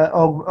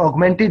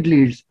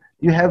leads.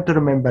 You have to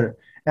remember.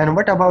 And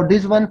what about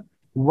this one?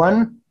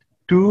 1,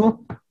 2,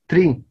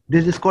 3.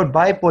 This is called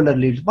bipolar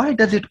leads. Why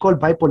does it called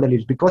bipolar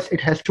leads? Because it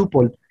has 2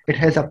 poles. It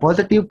has a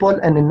positive pole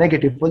and a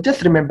negative pole.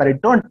 Just remember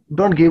it. Don't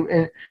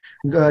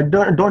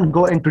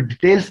go into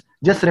details.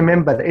 Just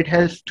remember it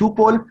has 2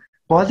 poles,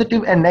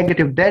 positive and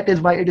negative. That is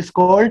why it is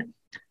called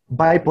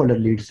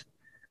bipolar leads.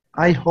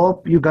 I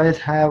hope you guys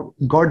have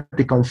got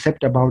the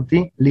concept about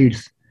the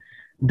leads.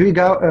 Do you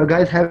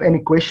guys have any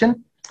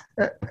question?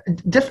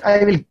 Just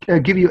I will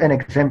give you an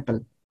example.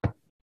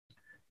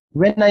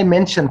 When I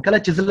mention کله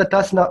چې زه له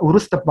تاسو نه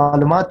وروسته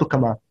معلومات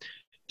وکړم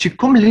چې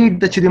کوم لیډ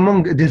د چې موږ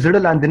د زړه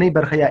لاندنۍ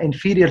برخه یا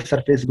انفیریور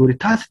سرفیس ګوري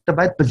تاسو ته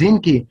باید په ذهن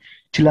کې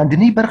چې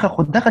لاندنۍ برخه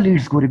خو دغه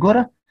لیډز ګوري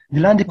ګوره د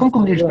لاندې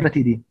کوم لیډز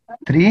پرتې دي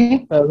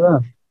 3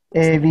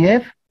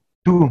 AVF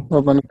 2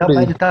 دا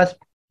باید تاسو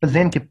په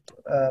ذهن کې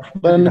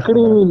باندې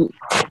کړو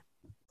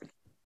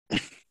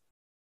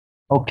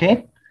اوکې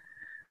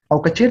او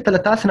کچیر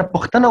ته تاسو نه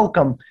پوښتنه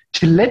وکم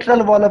چې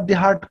لیټرل وال اف دی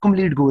هارت کوم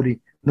لیډ ګوري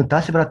نو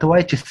تاسو راته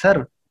وایي چې سر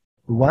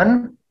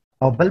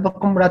 1 او بل به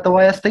کوم راته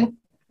وایاستئ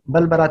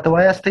بل به راته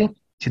وایاستئ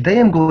چې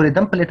دیم ګوري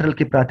دم په لیټرل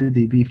کې پراته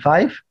دي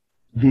V5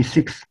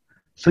 V6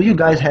 so you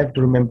guys have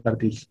to remember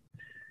this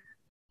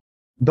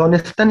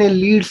دانستن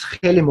لیدز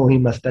خیلی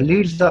مهم است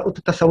لیدز او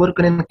تصور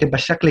کنین که به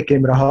شکل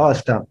کامera ها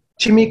است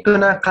چی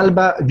میکنه قلب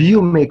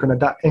ویو میکنه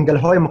در انگل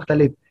های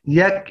مختلف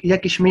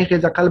یکیش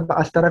میخیزه قلب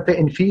از طرف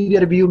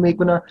انفیریر ویو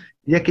میکنه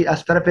یکی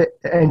از طرف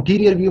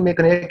انتیریر ویو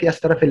میکنه یکی از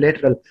طرف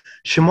لیترال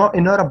شما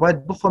اینا را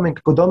باید بفهمین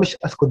که کدامش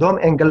از کدام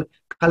انگل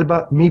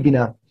قلب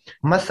میبینه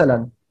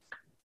مثلا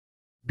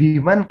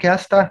V1 که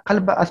است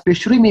قلب از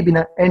پیش روی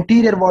میبینه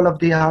anterior wall of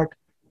the heart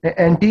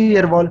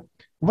anterior wall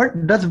what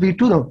does V2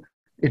 do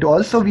it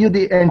also view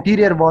the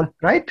anterior wall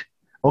right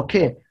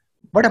okay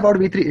what about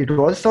V3 it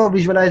also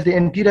visualize the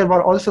anterior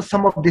wall also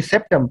some of the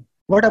septum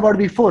what about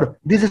V4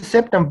 this is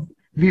septum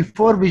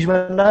V4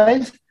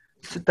 visualize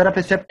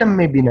طرف septum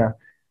میبینه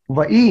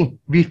و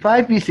V5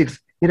 V6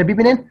 اینا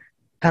ببینین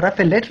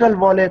طرف lateral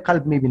wall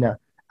قلب میبینه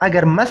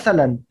اگر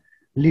مثلا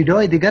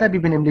لیدای دیگر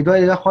ببینیم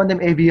لیدای دیگر خواندیم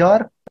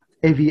AVR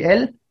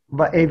AVL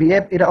و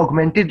AVF اینا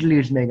augmented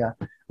leads میگه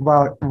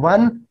و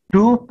 1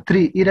 2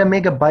 3 اینا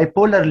میگه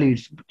بایپولر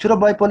لیدز چرا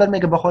بایپولر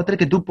میگه به خاطر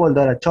که دو پول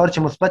داره چارج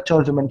مثبت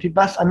چارج منفی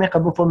بس عمیق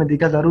بفهمید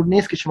دیگه ضرور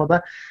نیست که شما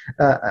به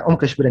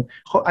عمقش برین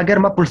خب اگر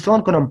ما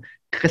پرسان کنم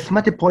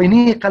قسمت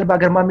پایینی قلب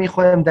اگر ما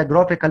میخوایم در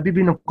گراف قلبی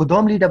ببینم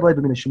کدام لید باید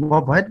ببینیم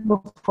شما باید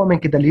بفهمین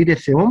که در لید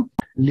سوم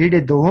لید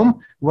دوم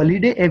و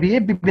لید ای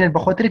ببینید به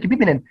خاطر که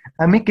ببینید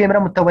امی کامera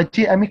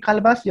متوجه امی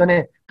قلب است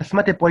یعنی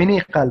قسمت پایینی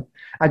قلب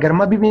اگر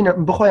ما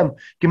ببینیم بخوایم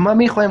که ما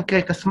میخوایم که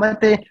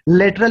قسمت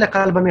لیترال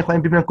قلب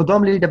میخوایم ببینیم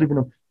کدام لید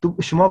ببینیم تو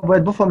شما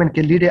باید بفهمین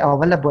که لید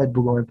اول باید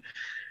بگویم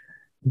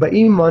به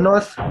این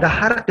معناست در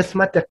هر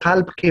قسمت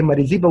قلب که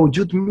مریضی به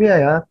وجود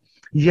میآید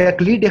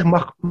یک لید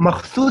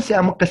مخصوص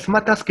اما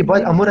قسمت است که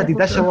باید امور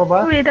دیده شما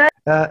با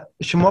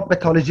شما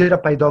پاتولوژی را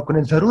پیدا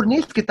کنین ضرور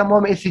نیست که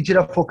تمام ECG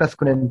را فوکس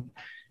کنین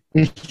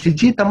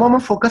ECG تمام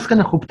فوکس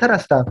کنین خوبتر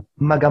است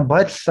مگر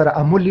باید سر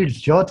امو لید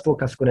زیاد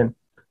فوکس کنین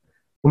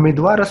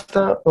امیدوار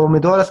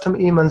هستم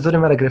این منظور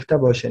مرا گرفته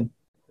باشین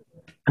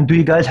Do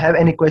you guys have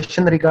any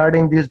question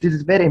regarding this? This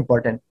is very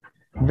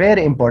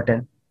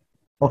important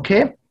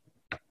okay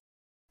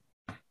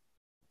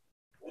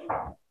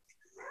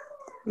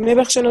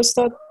میبخشن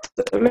استاد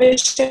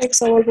میشه یک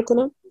سوال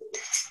بکنم؟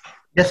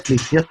 Yes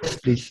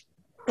please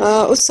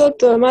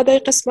استاد ما در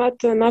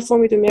قسمت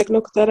نفهمیدم یک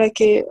نکته را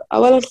که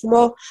اولا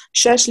ما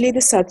 6 لید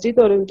صدری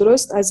داریم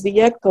درست از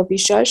V1 تا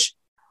V6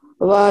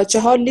 و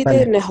 4 لید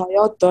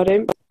نهایات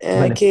داریم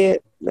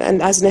که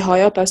از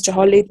نهایات از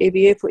 4 لید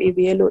AVF و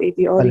AVL و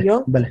AVR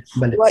یا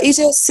و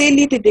اینجا 3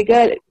 لید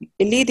دیگر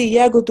لید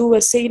 1 و 2 و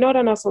 3 اینا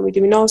را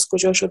نفهمیدیم اینا از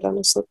کجا شدن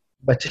استاد؟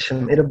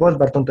 بچه‌شم ایره باز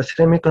براتون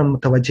تشریح میکنم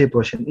متوجه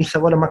باشین این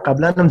سوال ما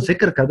قبلا هم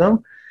ذکر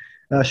کردم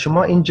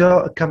شما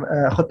اینجا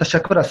خود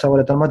تشکر از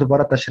سوالتان ما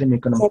دوباره تشریح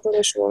میکنم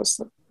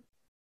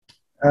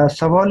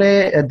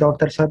سوال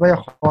دکتر صاحب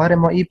خواهر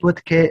ما ای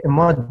بود که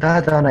ما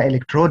 10 دانه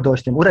الکترود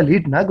داشتیم او را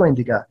لید نگوین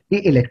دیگه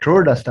این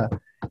الکترود است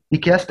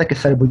یکی است که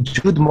سر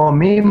وجود ما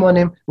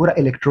میمانیم او را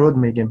الکترود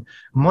میگیم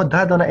ما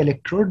 10 دانه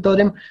الکترود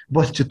داریم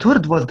باز چطور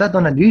 12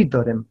 دانه لید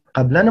داریم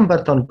قبلا هم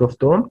براتون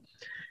گفتم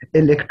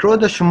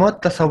الکترود شما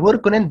تصور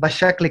کنین به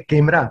شکل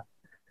کامera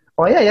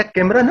آیا یک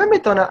کامera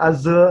نمیتونه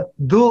از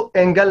دو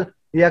انگل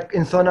یک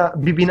انسان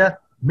ببینه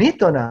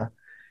میتونه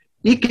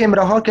این کامera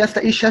ها که است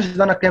این 6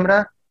 دانه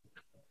کامera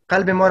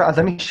قلب ما را از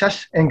این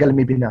 6 انگل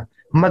میبینه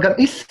مگر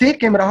این 3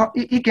 کامera ها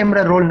این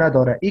کامera رول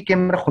نداره این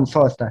کامera خنثی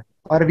است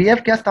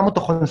RVF که است اما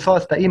تو خنثی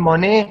است این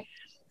معنی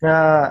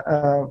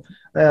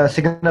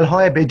سیگنال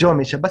های بجا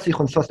میشه بس این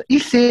خنثی است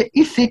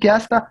این 3 که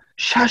است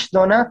 6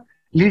 دانه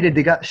لید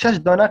دیگه 6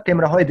 دانه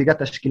کامera های دیگه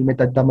تشکیل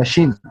میده در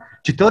ماشین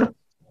چطور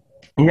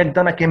یک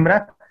دانه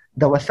کامera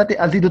در وسط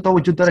از این دو تا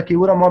وجود داره که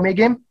او را ما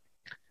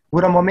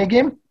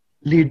میگیم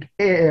لید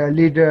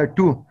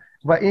 2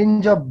 و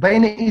اینجا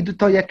بین این دو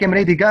تا یک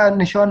کامera دیگه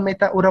نشان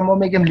میده او را ما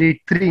میگیم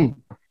لید 3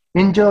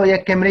 اینجا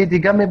یک کامera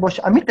دیگه می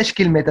باشه امی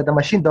تشکیل میده در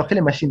ماشین داخل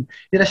ماشین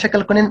این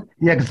شکل کنین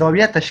یک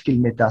زاویه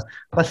تشکیل میده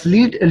پس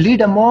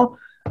لید ما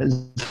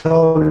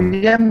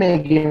زاویه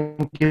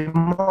میگیم که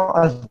ما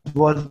از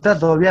 12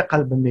 زاویه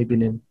قلب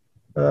میبینیم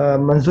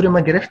منظور ما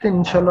گرفتین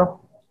انشالله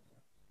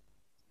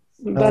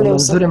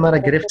منظور ما را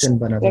گرفتین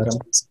بنظرم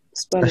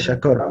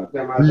تشکر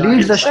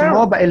لیدز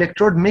شما با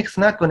الکترود میکس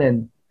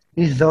نکنین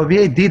این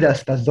زاویه دید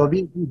است.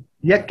 زاویه دید.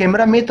 یک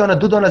کامera میتونه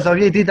 2 دانه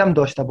زاویه دید هم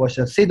داشته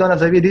باشه، 3 دانه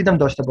زاویه دید هم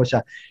داشته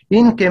باشه.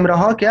 این کامera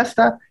ها که است،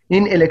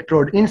 این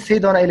الکترود، این 3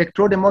 دانه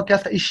الکترود ما که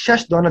است، این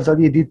 6 دانه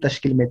زاویه دید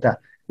تشکیل میده.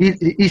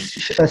 این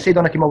 3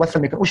 دانه که ما وصل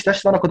میکنیم، اون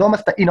 6 دانه کدام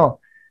است؟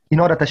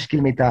 اینا را تشکیل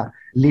میده.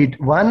 لید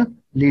 1،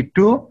 لید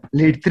 2،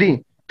 لید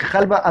 3 که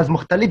قلب از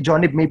مختلف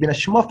جانب میبینه.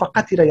 شما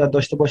فقط این را یاد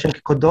داشته باشین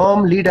که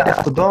کدام لید از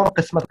کدام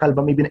قسمت قلب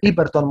میبینه. این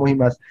برتون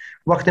مهم است.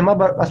 وقتی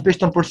ما از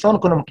پیشتون پرسان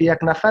کنم که یک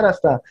نفر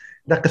است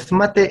در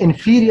قسمت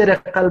انفیریر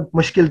قلب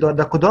مشکل داره،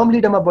 در کدام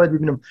لید ما باید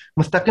ببینم،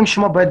 مستقیم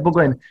شما باید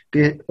بگوین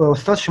که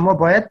استاد شما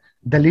باید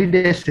در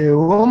لید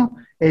سوم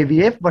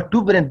AVF و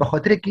 2 برین، به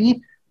خاطر که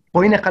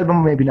پایین قلب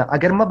ما میبینه.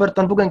 اگر ما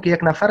برتون بگوین که یک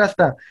نفر است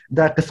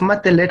در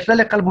قسمت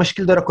لترال قلب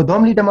مشکل داره،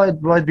 کدام لید ما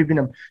باید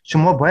ببینم،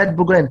 شما باید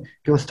بگوین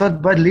که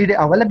استاد باید لید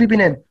اول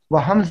ببینن و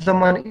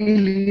همزمان این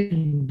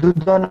لید 2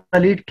 دانه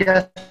لید که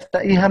است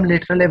این هم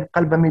لترال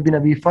قلب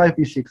میبینه V5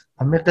 V6.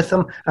 همه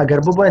قسم اگر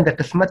بگوین در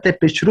قسمت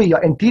پیشروی یا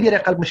انتیریر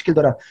قلب مشکل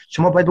داره،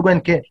 شما باید بگوین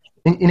که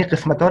این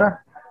قسمت ها را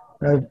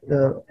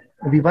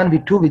V1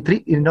 V2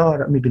 V3 اینا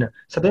را میبینه.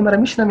 صدای مرا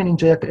میشنوین؟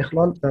 اینجا یک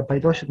اخلال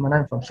پیدا شد، من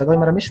نمیفهم. صدای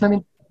مرا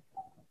میشنوین؟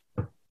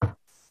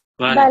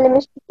 بله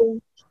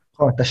میشنویم.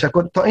 خب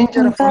تشکر. تا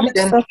اینجا را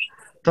فهمیدین؟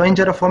 تا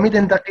اینجا را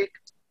فهمیدین دقیق؟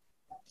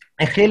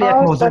 خیلی یک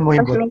موضوع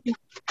مهم بود.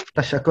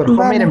 تشکر.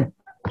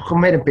 خب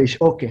میریم پیش.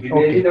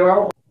 Okay.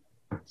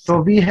 So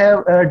we have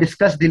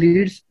discussed the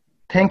leads.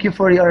 Thank you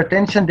for your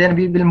attention. Then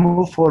we will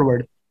move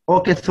forward.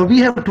 Okay, so we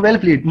have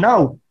 12 leads. Now,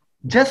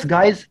 just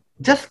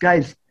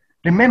guys,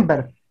 remember,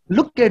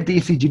 look at the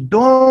ECG.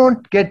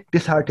 Don't get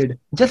disheartened.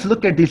 Just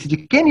look at the ECG.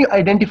 Can you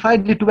identify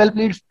the 12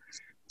 leads?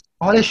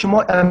 حالا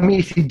شما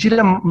ECG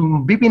را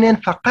ببینین،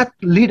 فقط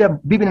لید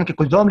ببینین که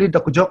کدام لید در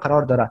کجا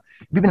قرار داره.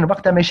 ببینین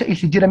وقت همیشه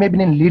ECG را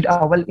میبینین لید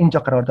اول اینجا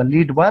قرار داره،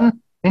 لید 1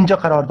 اینجا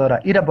قرار داره،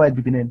 این را باید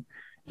ببینین.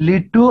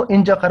 لید 2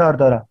 اینجا قرار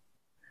داره،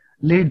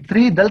 لید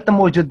 3 دلته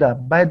موجود ده،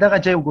 باید دغه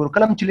جای وګورو.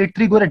 کله چې لید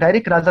 3 ګوره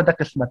ډایرکټ راځه د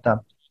قسمت ته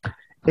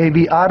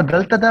AVR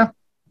دلته ده،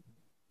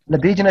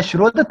 لدې جنه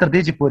شروع ده تر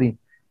دې پوری.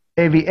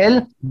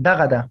 AVL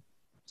دغه ده،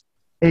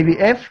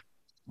 AVF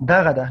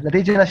دغه ده،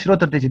 لدې جنه شروع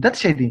تر دې دت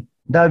شي دي.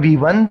 دا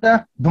V1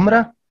 ده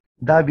دومره،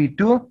 دا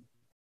V2،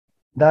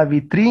 دا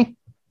V3،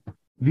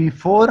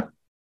 V4،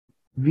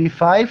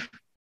 V5،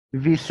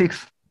 V6.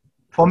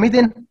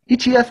 فهمیدین؟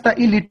 هیچی است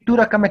این لیتو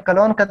را کم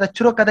کلان کده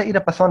چرا کده ایره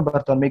پسان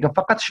برتون میگم.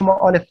 فقط شما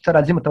آلف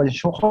سرازی متوجه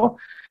شو. خو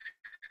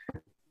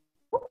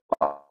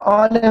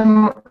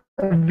آلم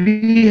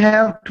we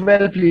have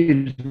 12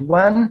 leads.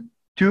 1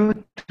 2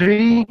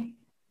 3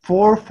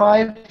 4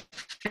 5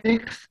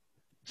 6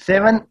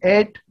 7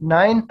 8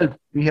 9 12.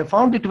 We have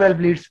found the 12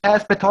 leads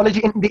as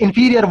pathology in the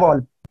inferior wall.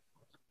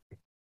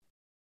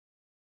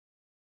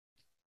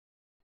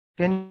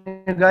 Can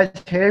you guys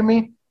hear me?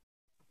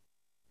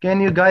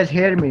 Can you guys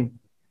hear me?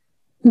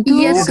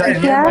 Yes, you guys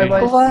hear my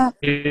voice?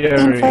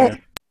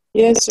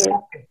 Yes, sir.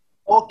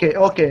 Okay.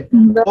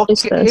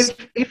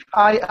 If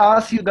I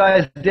ask you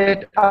guys that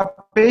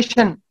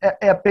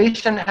a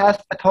patient has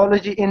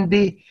pathology in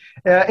the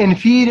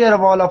inferior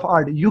wall of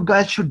heart, you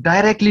guys should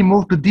directly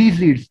move to these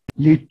leads: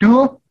 lead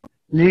 2,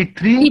 lead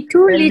 3,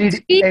 and lead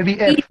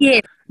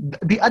AVF.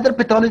 The other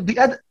pathology,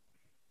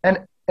 and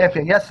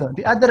FA, yes sir.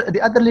 The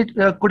other lead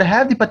could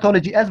have the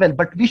pathology as well,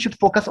 but we should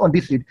focus on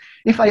this lead.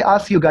 If I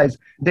ask you guys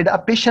that a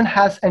patient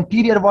has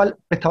anterior wall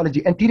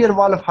pathology, anterior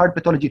wall of heart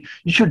pathology,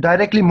 you should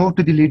directly move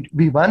to the lead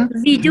V1,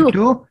 V2,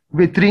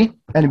 V3,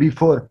 and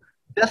V4.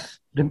 Just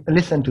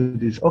listen to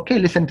this. Okay,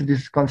 listen to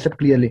this concept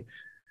clearly.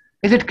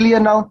 Is it clear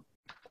now?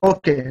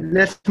 Okay,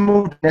 let's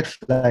move to the next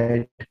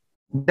slide.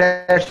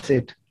 That's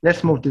it.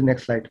 Let's move to the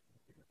next slide.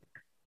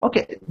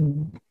 Okay.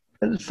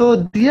 So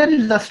there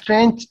is a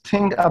strange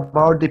thing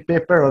about the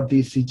paper of the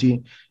ECG.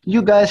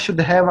 You guys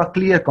should have a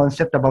clear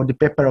concept about the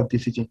paper of the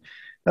ECG.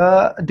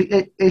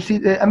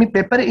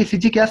 paper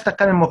ECG که است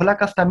کمی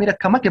مغلق است. میره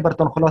کمک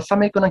براتون خلاصه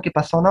میکنن که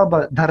پسانا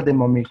به درد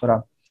ما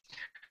میخوره.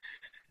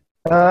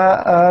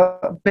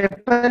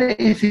 پیپر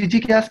ECG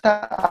که است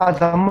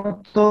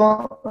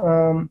عظمتو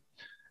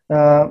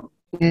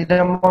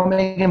ما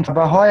میگیم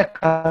مربع‌های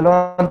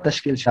کلان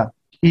تشکیل شد.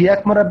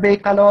 یک مربع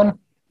کلان،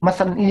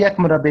 مثلا یک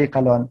مربع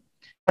کلان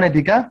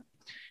دیگه،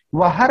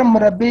 و هر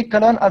مربع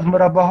کلان از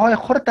مربع‌های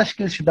خرد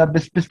تشکیل شده.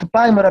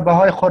 25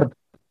 مربع‌های خرد.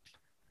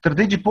 تر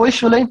دې پوه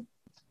شولئ.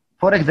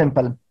 For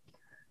example,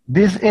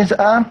 this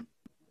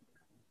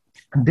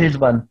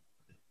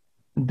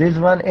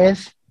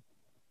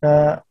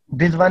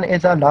one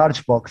is a large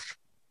box.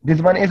 This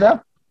one is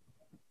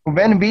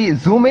when we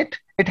zoom it,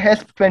 it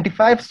has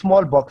 25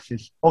 small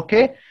boxes.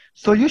 Okay,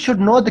 so you should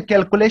know the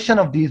calculation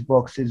of these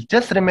boxes.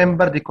 Just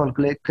remember the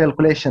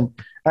calculation.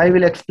 I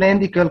will explain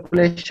the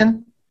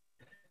calculation.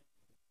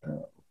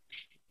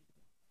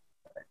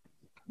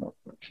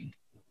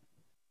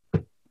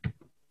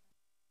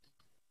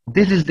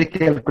 This is the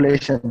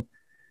calculation.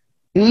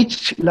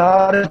 Each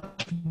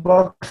large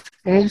box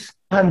is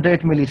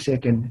 100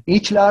 millisecond.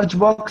 Each large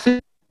box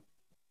is,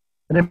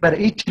 remember,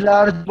 each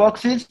large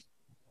box is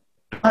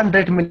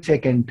 200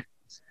 millisecond.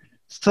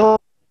 So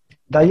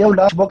دا یو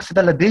لارج باکس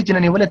د لدې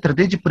جن نیول تر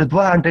دې چې پر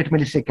 200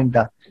 ملي سیکنډ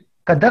دا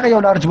کدا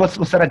یو لارج باکس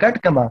سره ګټ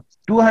کما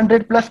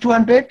 200 پلس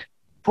 200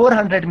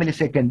 400 ملي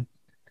سیکنډ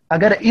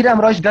اگر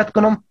ایرام راج ګټ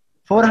کنم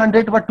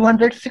 400 و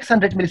 200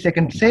 600 ملي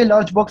سیکنड से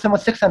large box में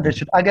 600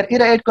 should अगर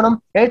इरा add करूं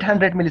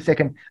 800 मिली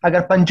second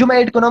अगर पंजुम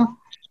add करूं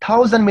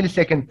 1000 मिली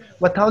second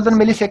व 1000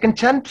 मिली second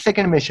चंद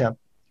second में शा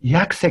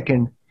एक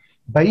सेकंड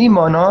भाई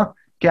मानो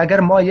कि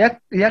अगर मैं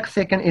एक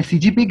सेकंड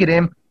एसीजी पी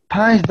ग्राम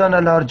 5 दाना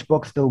लार्ज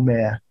बॉक्स दो में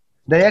आया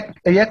द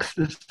एक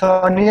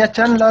सोनिया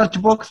चंद लार्ज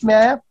बॉक्स में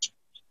आया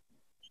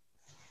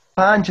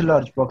 5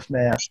 लार्ज बॉक्स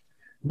में आया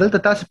دلته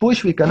تاسو پوه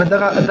شئ کنه دا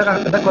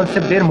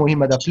کانسپټ ډیر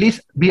مهمه ده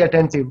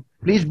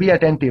پلیز بی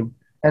اټینټیو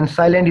and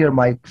silent your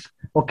mics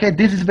okay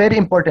this is very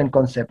important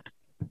concept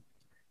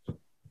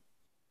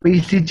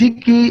PCG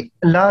की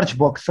large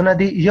box सुना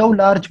दी यो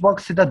large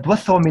box دا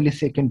 200 मिली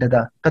सेकंड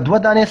दा कदवा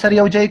दाने सर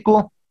यो जाय को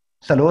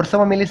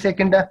 300 मिली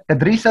सेकंड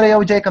कदरी सर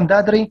यो जाय कम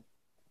दादरी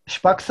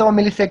 500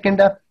 मिली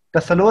सेकंड का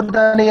सलोर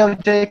दाने यो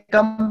जाय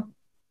कम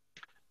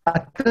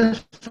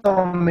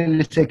 800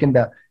 मिली सेकंड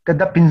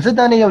कदा 15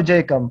 दाने यो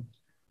जाय कम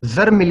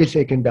 0 मिली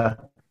सेकंड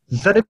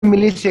 0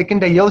 मिली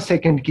सेकंड یو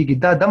سیکنډ کیږي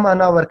دا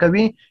معنا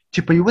ورکوي چې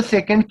په یو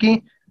سیکنډ کې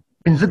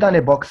 15 دانه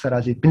باکس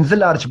راځي 15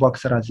 لارج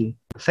باکس راځي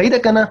صحیح ده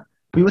کنه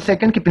په یو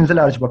سیکنډ کې 15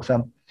 لارج باکس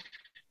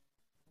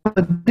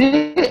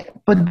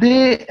په دې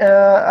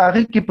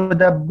هغه کې په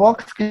دا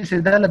باکس کې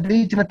سیده لدی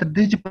چې تر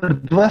دې چې پر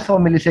 200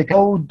 ملي سیکنډ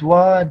او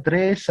 2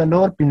 3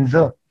 4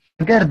 15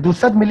 اگر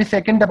 200 ملي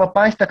سیکنډ په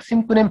 5 تقسیم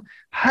کنیم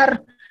هر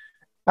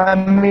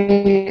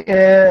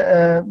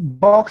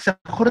باکس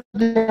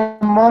خورد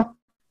ما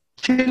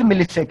 40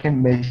 ملي سیکنड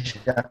में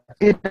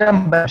इरम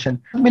बर्शन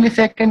मिली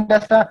सेकंड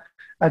ऐसा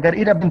अगर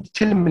इरम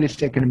 40 मिली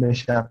सेकंड में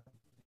शा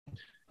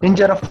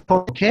इंजर of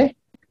okay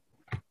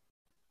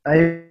I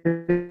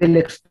will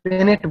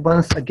explain it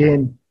once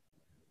again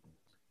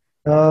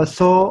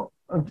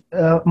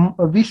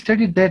we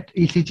studied that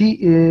ECG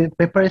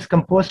paper is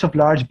composed of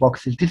large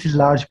boxes. This is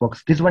large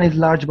box, this one is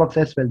large box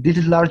as well, this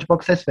is large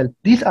box as well,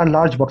 these are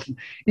large boxes.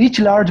 Each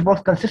large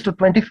box consists of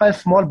 25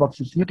 small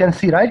boxes. You can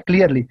see right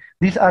clearly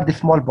these are the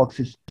small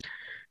boxes.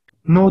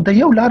 نو د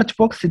یو لارج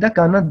باکس دا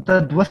کنه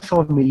د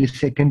 200 ملي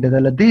سیکنډ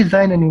د لدې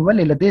ځای نه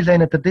نیولې لدې ځای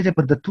نه تر دې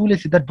پر د طول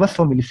سي د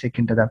 200 ملي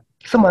سیکنډ دا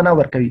څه معنا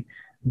ورکوي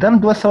دم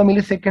 200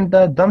 ملي سیکنډ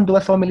دا دم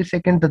 200 ملي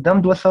سیکنډ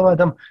دم 200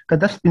 دم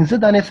کدا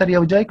 15 دانه سره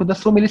یو ځای کو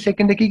 200 ملي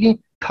سیکنډ کېږي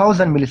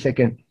 1000 ملي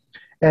سیکنډ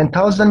and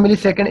 1000 ملي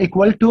سیکنډ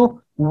equal to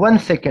 1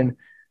 second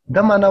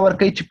دا معنا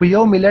ورکوي چې په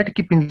یو منټ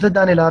کې 15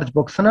 دانه لارج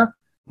باکس نه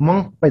مونږ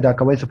پیدا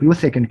کوي په یو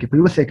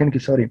سیکنډ کې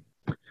sorry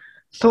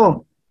so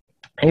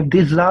if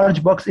this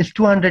large box is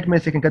 200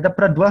 millisecond kada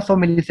pra 200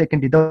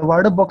 millisecond the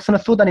word box na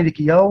so dani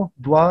diki yaw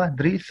 2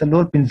 3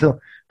 4 5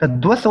 ta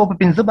 200 pe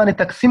 5 bane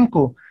taksim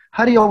ko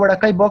har yaw wada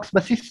kai box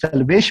basi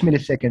 40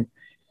 millisecond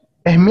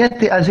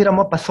اهمیت ازیر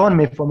ما پسان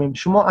میفهمیم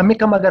شما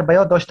امیکم اگر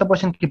بیاد داشته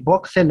باشین که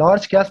باکس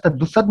لارج که است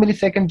 200 میلی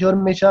سکند جور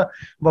میشه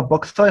و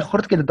باکس های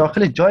خرد که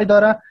داخل جای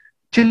داره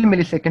 40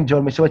 میلی سکند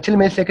جور میشه و 40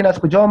 میلی سکند از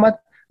کجا آمد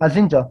از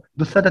اینجا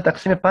 200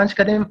 تقسیم 5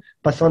 کردیم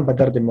پسان به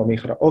درد ما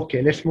میخوره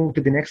okay let's move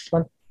to the next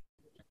one.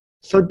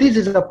 So this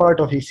is a part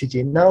of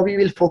ECG. Now we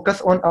will focus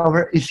on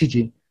our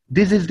ECG.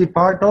 This is the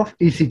part of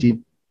ECG.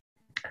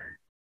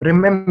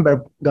 Remember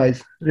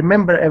guys,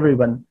 remember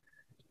everyone,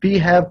 we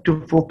have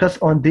to focus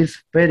on this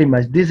very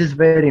much. This is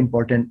very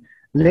important.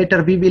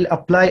 Later we will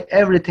apply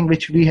everything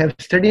which we have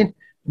studied.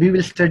 We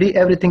will study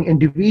everything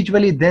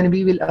individually, then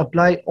we will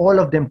apply all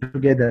of them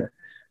together.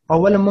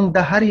 اول موږ د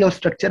هر یو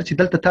سټرکچر چې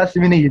دلته تاسو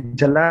وینئ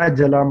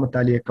جلا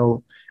مطالعه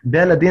کوو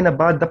بیا له دې نه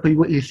بعد د په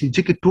یو ECG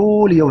کې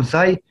ټول یو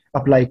ځای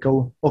apply ko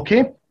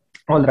okay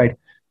all right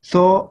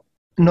so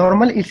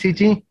normal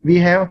ECG we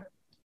have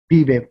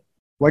P wave.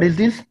 What is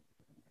this?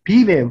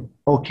 P wave.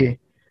 Okay,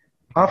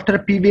 after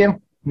P wave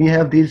we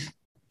have this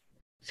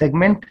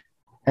segment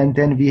and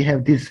then we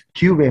have this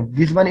Q wave.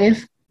 This one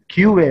is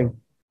Q wave.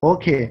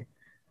 Okay,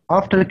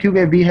 after Q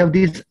wave we have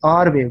this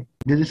R wave.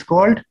 This is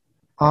called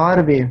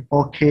R wave.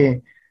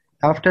 Okay,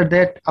 after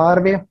that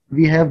R wave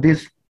we have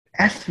this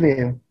S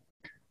wave.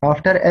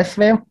 After S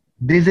wave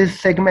this is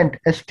segment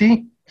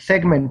ST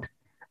segment.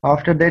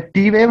 After that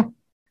T wave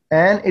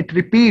and it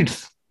repeats.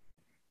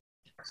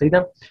 صحیح ده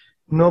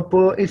نو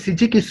په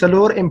ECG کې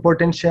څلور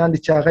امپورټنت شیان دي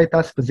چې هغه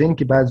تاسو په ذهن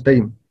کې باید دی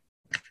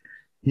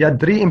یا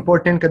درې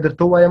امپورټنت که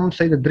درته وایم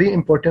صحیح ده درې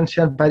امپورټنت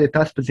شیان باید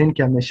تاسو په ذهن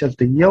کې همیشه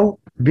زده یو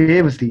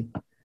ویوز دي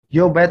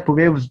یو باید په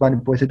ویوز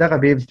باندې پوه شئ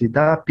دغه ویوز دي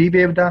دا P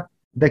ویو ده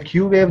د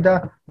Q ویو ده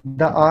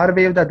د R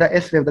ویو ده د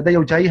S ویو ده د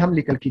یو ځای هم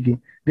لیکل کېږي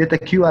دې ته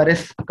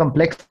QRS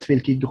کمپلیکس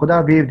ویل کېږي خو دا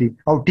ویو دي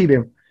او T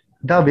ویو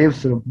دا ویو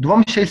سره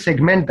دوم شی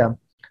سیګمنټ ده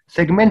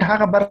سیګمنټ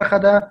هغه برخه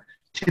ده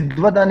چې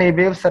دوه دانې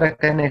ویو سره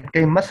کنیکټ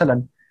کوي مثلا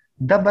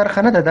دا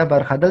برخه نه ده دا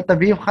برخه دلته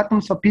ویو ختم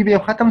سو پی ویو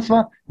ختم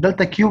سو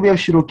دلته کیو ویو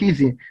شروع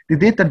کیږي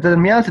د دې تر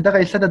درمیان څخه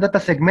دغه حصہ دته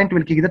سیګمنټ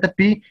ویل کیږي دته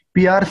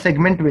پی آر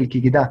سیګمنټ ویل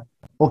کیږي دا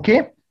اوکې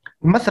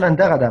مثلا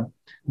دغه ده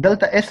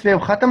دلته اس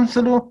ویو ختم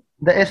سلو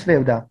د اس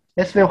ویو ده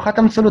اس ویو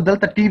ختم سلو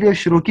دلته ټي ویو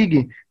شروع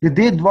کیږي د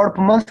دې دوړ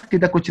په منځ کې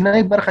د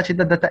کوچنۍ برخه چې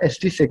دته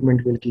اس ټي سیګمنټ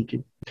ویل کیږي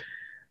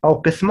او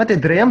قسمت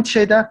دریم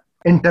څه ده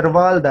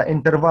انټروال ده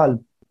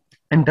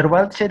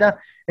انټروال څه ده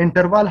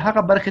انټروال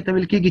هغه برخه ته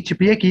ویل کېږي چې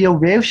په کې یو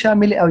ویو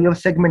شامل او یو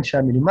سیګمنټ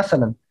شامل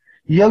مثلا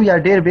یو یا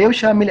ډیر ویو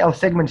شامل او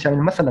سیګمنټ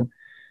شامل مثلا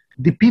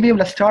د پی ویو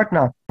لا سٹارټ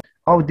نه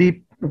او د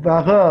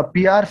هغه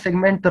پی آر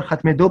سیګمنټ تر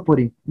ختمېدو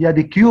پورې یا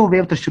د کیو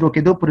ویو تر شروع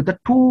کېدو پورې د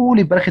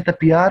ټولې برخې ته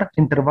پی آر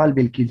انټروال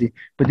ویل کېږي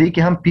په دې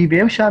کې هم پی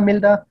ویو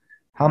شامل ده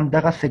هم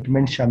دغه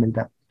سیګمنټ شامل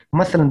ده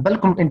مثلا بل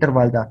کوم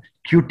انټروال ده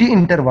کیو ټي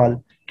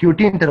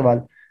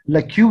انټروال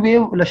ل کیو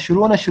ویو ل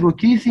شروع نه شروع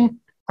کیږي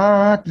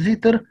زی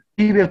تر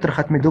پی ویو تر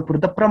ختمېدو پورې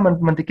د پر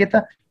منطقې ته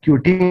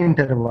کیو ټي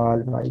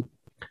انټروال وایي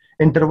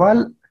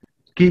انټروال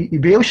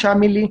کې ویو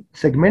شاملی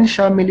سیگمنٹ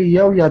شاملی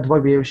یو یا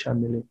دو ویو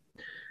شاملی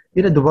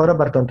اینو دوباره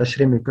براتون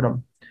تشریح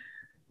میکنم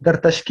در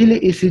تشکیل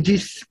ECG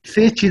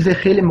سه چیز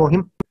خیلی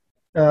مهم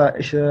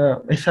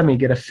حصه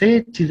میگیره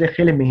سه چیز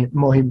خیلی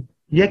مهم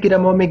یکی را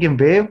ما میگیم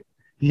ویو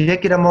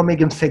یکی را ما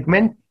میگیم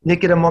سیگمنت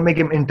یکی را ما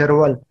میگیم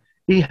انتروال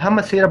این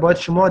همه سه را باید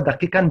شما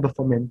دقیقاً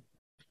بفهمید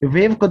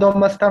ویو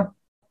کدام است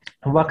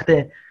وقت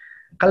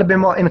قلب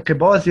ما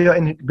انقباض یا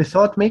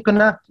انبساط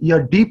میکنه یا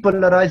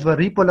دیپولارایز و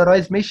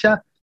ریپولارایز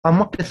میشه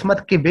اما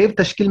قسمت که ویو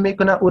تشکیل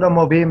میکنه او را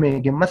ما ویو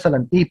میگیم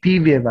مثلا ای پی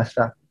ویو است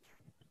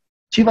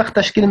چی وقت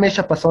تشکیل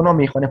میشه پس آنها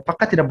میخوانیم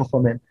فقط را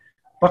بفهمین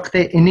وقت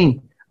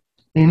اینی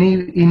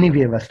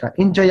ویو است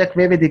اینجا یک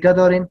ویو دیگه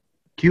داریم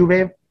کیو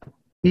ویو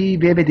ای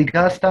ویو دیگه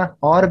است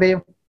آر ویو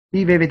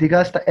ای ویو دیگه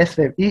است اس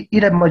ویو ای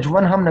را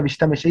مجموعاً هم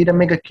نوشته میشه ای را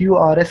میگه کیو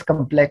آر اس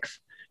کمپلکس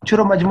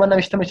چرا مجموعاً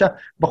نوشته میشه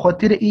به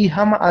خاطر ای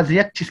هم از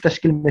یک چیز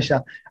تشکیل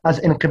میشه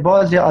از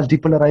انقباض یا از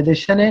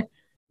دیپولارایزیشن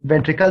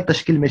ونتریکل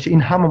تشکیل میشه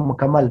این هم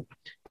مکمل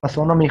پس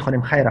آنها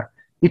میخوانیم خیره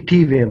ای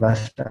تی ویو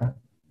است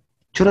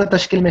چرا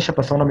تشکیل میشه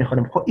پس آنها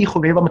میخوانیم خب این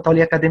خوب ویو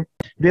مطالعه کردیم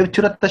ویو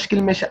چرا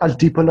تشکیل میشه از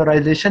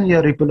دیپولارایزیشن یا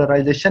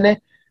ریپولارایزیشن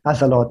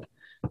عضلات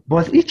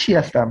باز این چی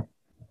هستم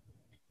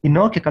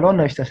اینا که کلان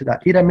نوشته شده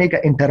ایرا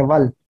میگه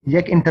انتروال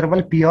یک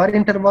انتروال پی آر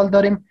انتروال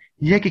داریم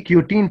یک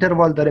کیو تی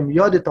انتروال داریم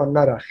یادتان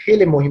نره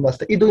خیلی مهم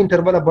است این دو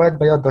انتروال باید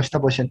به یاد داشته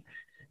باشین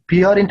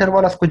پی آر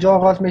انتروال از کجا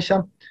آغاز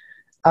میشه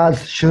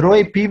از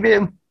شروع پی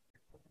ویو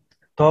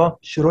تا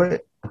شروع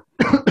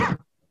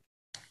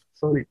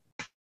سوری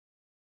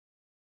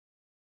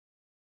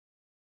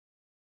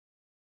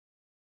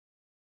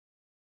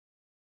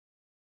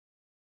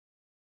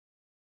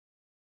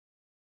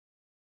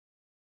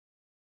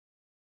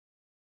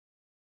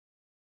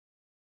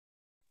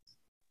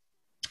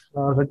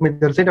غږ مې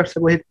درځي ډاکټر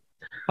صاحب وحید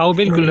او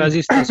بالکل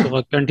راځي تاسو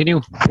غږ کنټینیو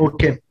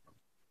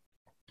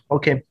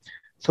اوکی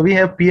so we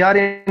have PR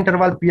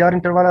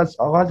interval از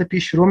آغاز پی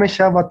شروع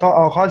میشه و تا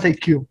آغاز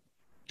کیو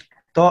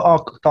تا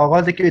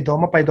آغاز کیو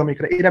ادامه پیدا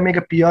میکنه این را میگه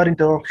پی آر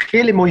اینتروال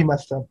خیلی مهم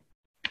است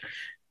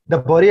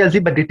درباره از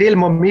این به دیتیل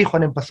ما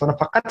میخوانیم پس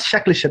فقط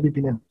شکلش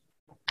ببینیم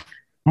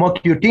ما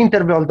کیو تی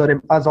اینتروال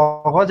داریم از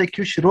آغاز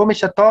کیو شروع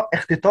میشه تا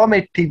اختتام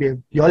تی ویو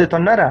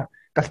یادتان نره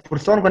کس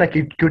پرسان کنه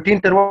که کیو تی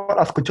اینتروال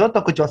از کجا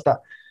تا کجاست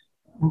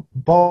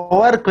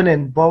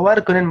باور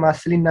کنین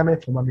مسئله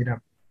نمیفهمم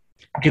میرم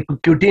که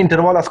کیو تی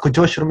اینتروال از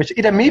کجا شروع میشه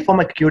اینا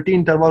میفهمه که کیو تی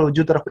اینتروال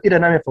وجود داره اینا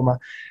نمیفهمه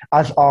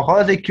از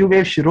آغاز کیو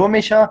ویو شروع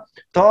میشه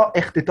تا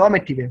اختتام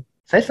تی ویو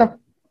صحیح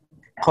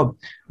خب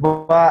و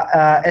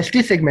اس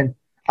تی سگمنت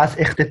از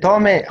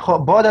اختتام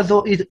خب بعد از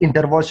او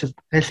اینتروال شد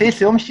حصه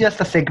سوم چی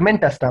است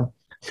سگمنت است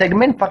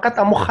سگمنت فقط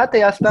امو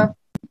خطی است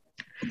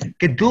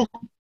که دو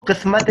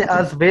قسمت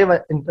از ویو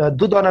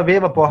دو دانه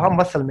ویو با هم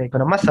وصل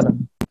میکنه مثلا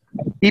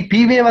ای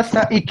پی ویو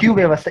است ای کیو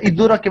ویو است ای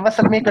دو را که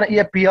وصل میکنه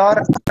ای پی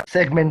آر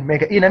سگمنت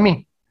میگه این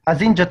نمی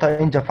از اینجا تا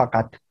اینجا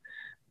فقط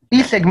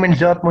این سگمنت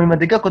زیاد مهمه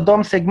دیگه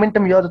کدام سگمنت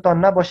هم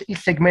یادتان نباشه این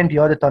سگمنت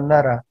یادتان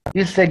نره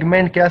این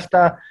سگمنت که است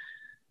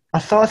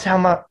اساس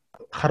همه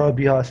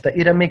خرابی ها است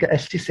این را میگه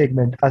اس تی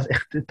سگمنت از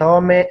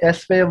اختتام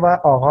اس و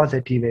آغاز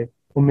تی ویو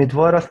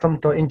امیدوار هستم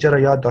تا اینجا را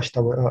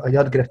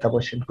یاد گرفته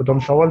باشین کدام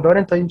سوال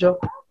دارین تا اینجا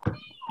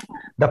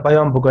در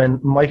پیام بگوین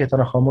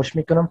مایکتون خاموش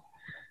میکنم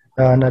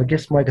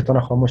نرگس مایکتون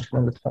خاموش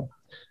کنم لطفا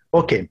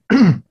okay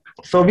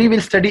so we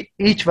will study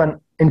each one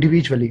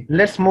individually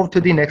let's move to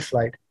the next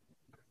slide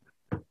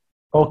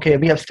okay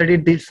we have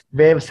studied this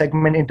wave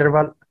segment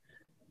interval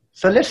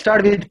so let's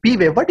start with p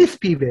wave what is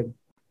p wave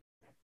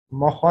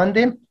ما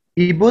خواندیم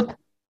ای بود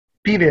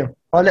p wave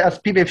حالا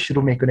از p wave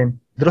شروع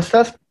میکنیم درست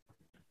است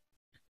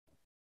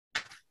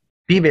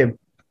p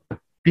wave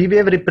P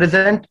wave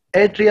represent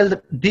atrial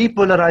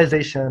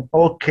depolarization.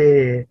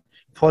 Okay.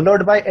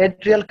 Followed by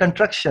atrial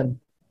contraction.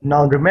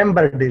 Now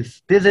remember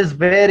this. This is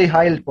very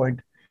high point.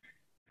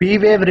 P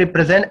wave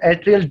represent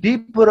atrial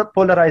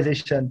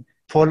depolarization.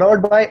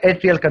 Followed by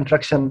atrial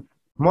contraction.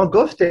 ما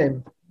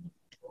گفتیم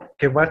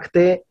که وقت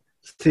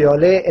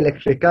سیاله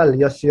الکتریکال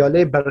یا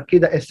سیاله برقی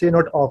در اسی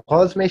نود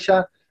آغاز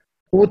میشه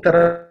او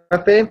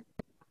طرف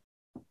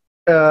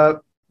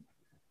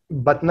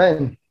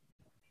بطنین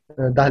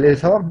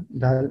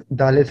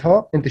دهلیز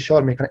ها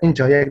انتشار میکنه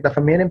اینجا یک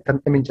دفعه میریم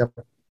اینجا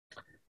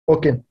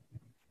okay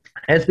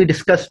as we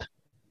discussed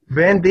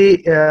when the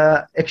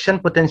action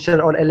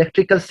potential or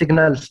electrical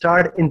signal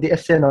start in the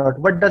SA node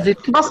what does it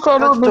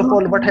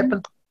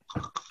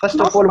first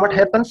of all what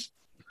happens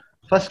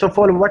First of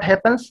all, what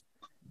happens?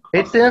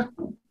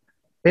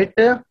 It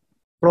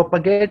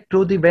propagate to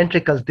the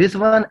ventricles, this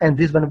one and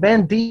this one.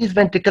 When these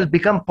ventricles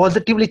become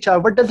positively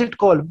charged, what does it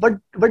call?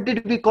 What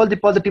did we call the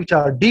positive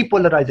charge?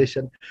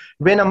 Depolarization.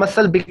 When a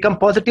muscle become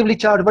positively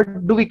charged,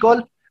 what do we call?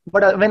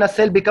 When a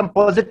cell become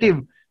positive,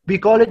 we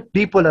call it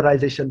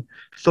depolarization.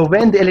 So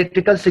when the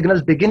electrical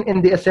signals begin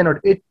in the SA node,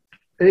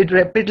 it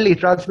rapidly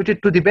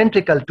transmitted to the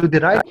ventricle, to the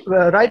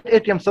right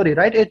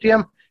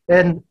atrium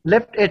and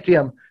left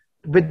atrium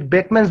with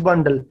Beckman's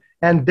bundle,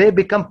 and they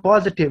become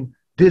positive.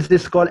 This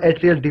is called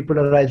atrial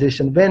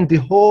depolarization. When the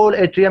whole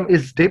atrium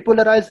is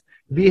depolarized,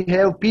 we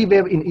have P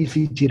wave in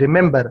ECG.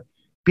 Remember,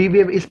 P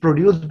wave is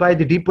produced by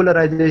the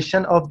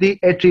depolarization of the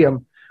atrium.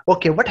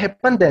 Okay, what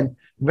happened then?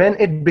 When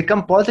it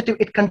becomes positive,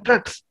 it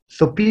contracts.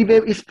 So P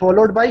wave is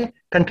followed by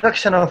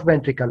contraction of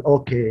ventricle.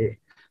 Okay,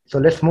 so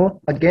let's move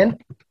again.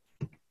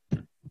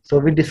 So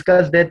we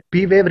discussed that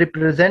P wave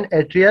represent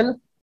atrial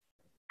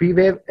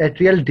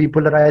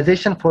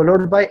depolarization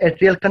followed by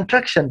atrial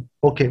contraction.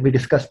 Okay, we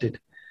discussed it.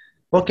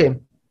 Okay,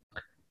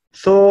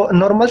 so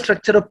normal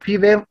structure of P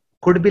wave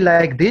could be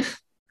like this,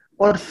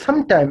 or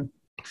sometime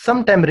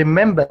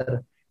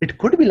remember, it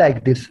could be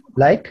like this,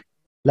 like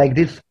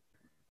this.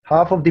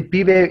 Half of the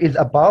P wave is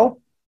above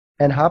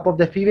and half of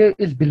the P wave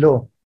is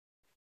below.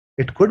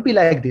 It could be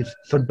like this.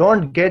 So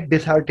don't get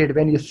disheartened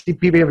when you see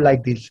P wave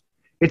like this.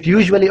 It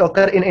usually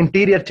occur in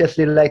anterior chest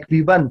like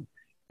V1.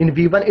 In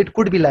V1, it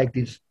could be like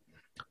this.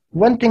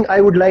 One thing I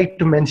would like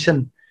to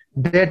mention,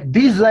 that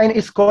this line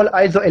is called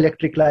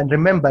isoelectric line.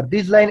 Remember,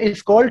 this line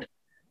is called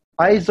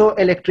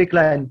isoelectric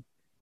line.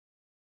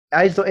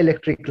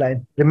 Isoelectric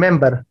line.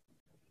 Remember,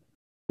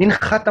 این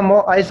خط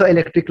ما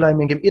isoelectric line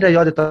میگیم. این را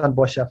یادتان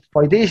باشه.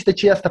 فایده ایش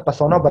چی است؟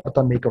 پسانا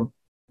براتون میگم.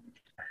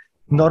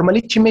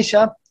 نورمالی چی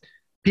میشه؟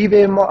 پی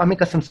وی ما همین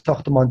قسم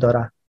ساختمان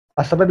داره.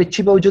 از سبب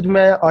چی به وجود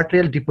میاد؟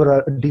 آرتریال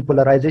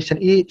دیپولارایزیشن.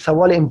 این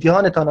سوال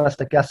امتحانتان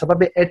است که از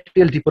سبب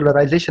اتریال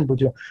دیپولارایزیشن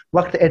وجود.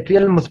 وقت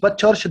اتریال مثبت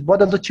چارج شد،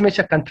 بعد از چی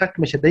میشه؟ کانترکت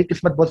میشه. در این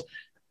قسمت باز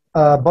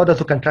بعد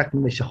از کانترکت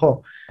میشه.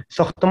 خب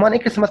ساختمان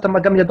این قسمت ما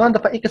گم یادان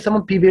دفعه این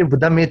قسم پی وی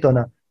بوده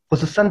میتونه،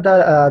 خصوصا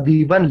در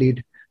وی 1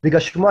 لید دیگه.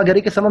 شما اگر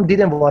این قسم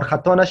دیدیم وار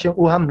خطا نشه،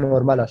 او هم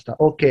نرمال است.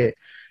 اوکی،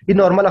 این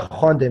نرمال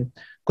خواندیم.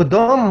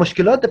 کدام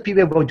مشکلات پی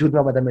وی وجود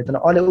آمده میتونه،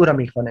 حال او را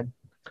میخوانیم.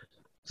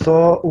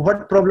 So what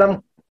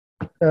problem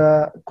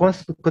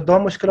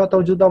کدام مشکلات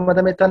وجود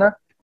آمده میتونه؟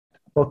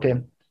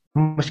 اوکی،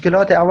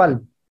 مشکلات اول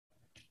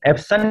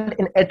absent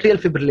in atrial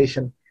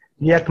fibrillation.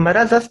 یک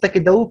مرض است که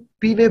دو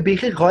پی وی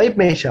بیخی غایب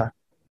میشه،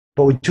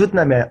 با وجود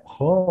نمیه.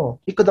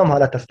 این کدام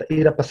حالت است؟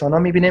 این را پسانا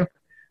میبینیم.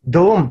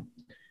 دوم،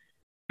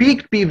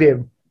 پیک پی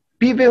ویو.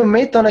 پی ویو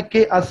میتونه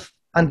که از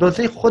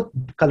اندازه خود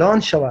کلان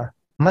شوه.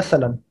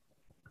 مثلا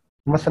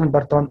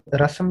براتون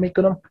رسم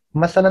میکنم.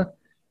 مثلا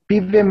پی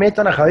وی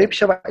میتونه غایب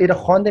شوه. این را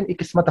خواندیم، این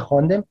قسمت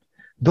خواندیم.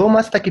 دوم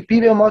است که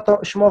پی وی ما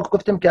شما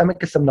گفتیم که همین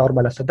قسم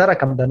نورمال است. در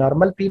رقم ده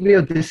نورمال پی وی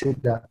و دیسی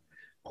ده.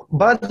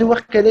 بعضی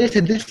وقت که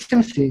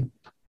دیسی سی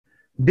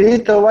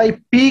data why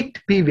peaked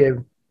P wave.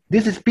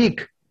 This is peak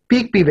P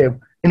wave.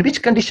 In which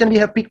condition we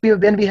have peak P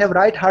wave? When we have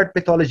right heart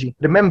pathology.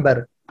 Remember,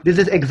 this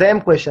is exam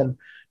question.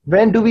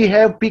 When do we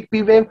have peak P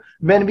wave?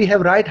 When we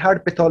have right heart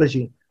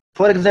pathology.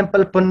 For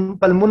example,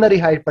 pulmonary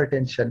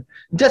hypertension.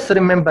 Just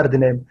remember the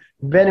name.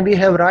 When we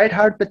have right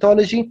heart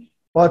pathology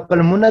or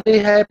pulmonary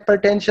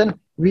hypertension,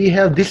 we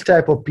have this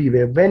type of P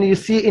wave. When you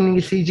see in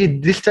ECG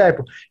this type,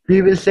 we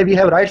will say we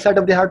have right side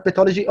of the heart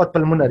pathology or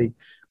pulmonary.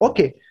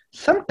 Okay,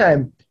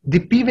 sometimes the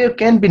P wave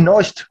can be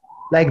notched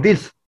like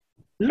this.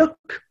 Look,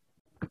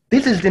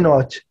 this is the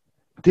notch.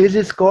 This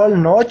is called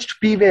notched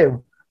P wave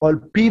or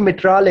P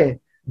mitrale.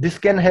 This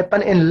can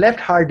happen in left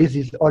heart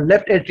disease or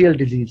left atrial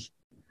disease.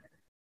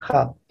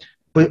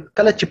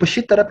 کله چې په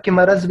شي طرف کې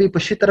مرض وي، په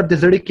شي طرف د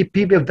زړه کې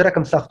پی ویو د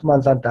رقم ساختمان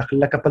ځان داخل،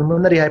 لکه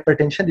پلمونري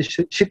هایپرټنشن د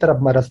شي طرف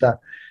مرض ده.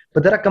 په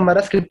د رقم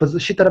مرض کې په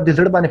شي طرف د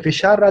زړه باندې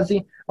فشار راځي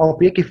او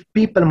په کې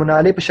پی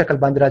پلمونالي په شکل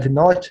باندې راځي.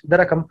 نوچ د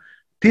رقم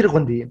تیر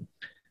غوندي.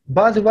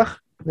 بعض وخت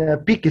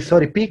پیک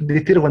د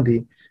تیر غوندي.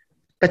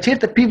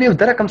 کچیرته پی ویو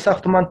د رقم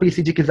ساختمان په ای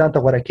سی جی کې ځان ته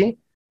غوړه کې،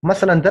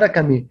 مثلا د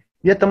رقمي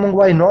یا ته مونږ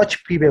وای نوچ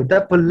پی ویو د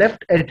په لیفټ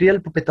اټریل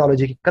په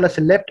پیتالوجي کې کله چې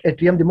لیفټ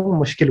اټریم د مونږ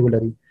مشکل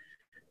ولري.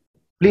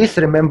 Please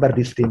remember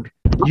this thing.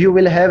 You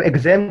will have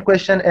exam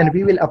question and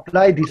we will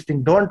apply this thing.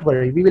 Don't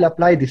worry, we will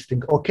apply this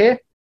thing. Okay?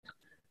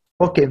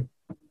 Okay.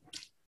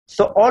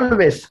 So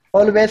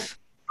always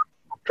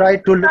try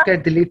to look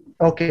at the lead.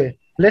 Okay.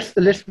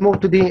 Let's move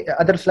to the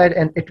other slide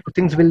and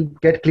things will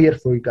get clear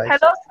for you guys.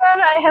 Hello, sir.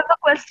 I have a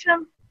question.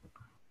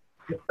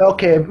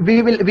 Okay. We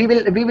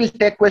will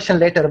take question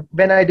later.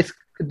 When I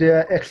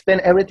explain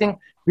everything,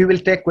 we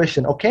will take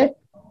question. Okay?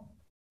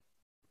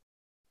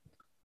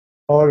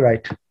 All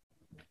right.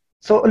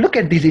 So look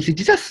at this ECG.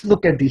 Just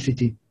look at the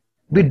ECG.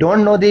 We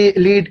don't know the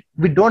lead.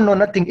 We don't know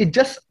nothing. It's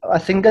just a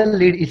single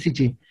lead ECG.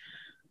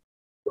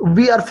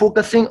 We are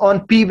focusing on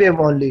P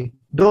wave only.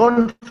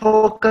 Don't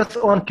focus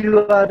on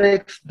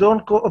QRX.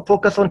 Don't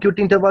focus on QT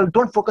interval.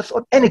 Don't focus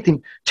on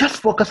anything. Just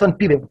focus on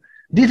P wave.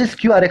 This is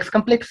QRX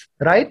complex,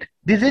 right?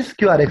 This is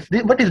QRX.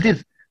 What is this?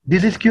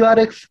 This is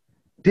QRX.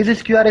 This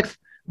is QRX.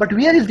 But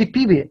where is the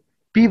P wave?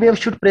 P wave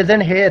should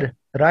present here,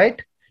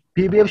 right?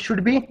 P wave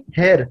should be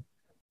here,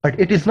 but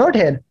it is not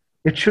here.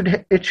 It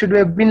should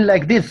have been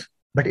like this,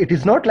 but it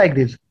is not like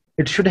this.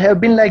 It should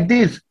have been like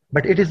this,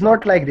 but it is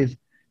not like this.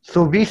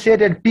 So we say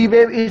that P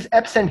wave is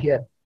absent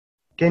here.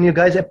 Can you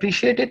guys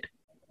appreciate it?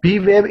 P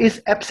wave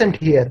is absent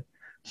here.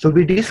 So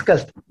we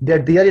discussed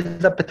that there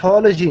is a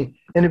pathology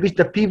in which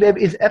the P wave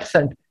is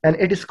absent, and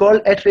it is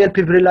called atrial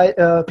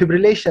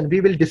fibrillation.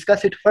 We will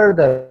discuss it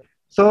further.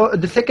 So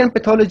the second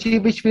pathology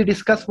which we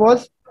discussed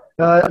was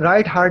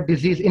right heart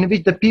disease, in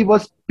which the P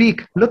was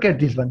peak. Look at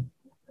this one.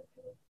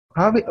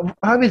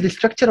 How is the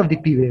structure of the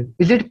P wave?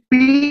 Is it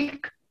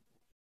peak?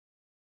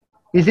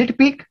 Is it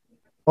peak?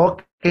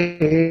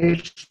 Okay,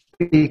 it's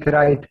peak,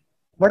 right?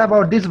 What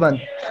about this one?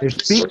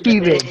 It's peak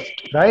P wave,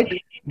 right?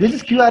 This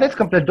is QRS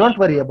complex. Don't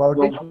worry about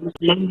it.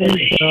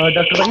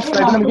 Dr. Wahid,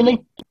 slide number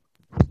beginning.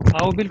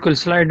 हाँ बिल्कुल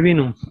slide भी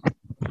no.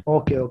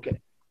 Okay.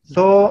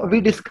 So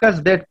we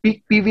discussed that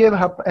peak P wave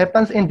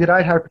happens in the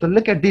right heart. So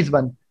look at this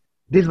one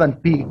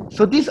P.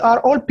 So these are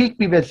all peak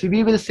P waves.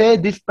 We will say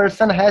this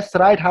person has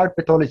right heart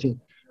pathology.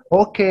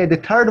 Okay, the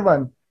third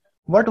one.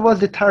 What was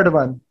the third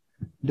one?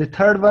 The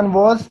third one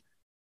was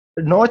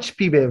notch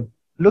P wave.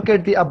 Look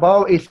at the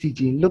above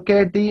ECG. Look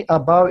at the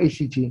above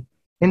ECG.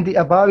 In the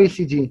above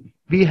ECG,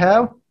 we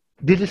have,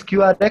 this is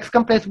QRX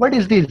complex. What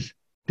is this?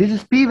 This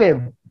is P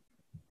wave.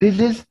 This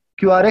is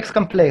QRX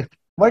complex.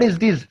 What is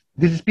this?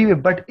 This is P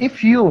wave. But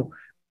if you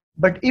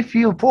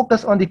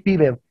focus on the P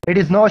wave, it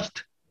is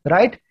notched,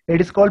 right? It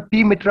is called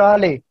P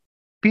mitrale.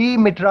 P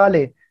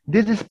mitrale.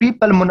 This is P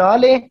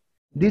pulmonale.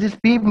 This is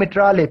P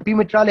mitrale. P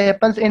mitrale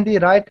happens in the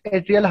right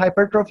atrial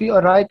hypertrophy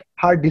or right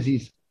heart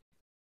disease.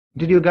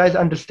 Did you guys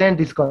understand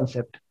this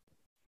concept?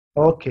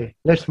 Okay,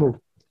 let's move.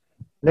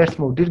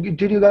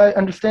 Did you guys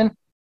understand?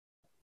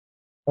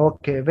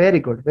 Okay, very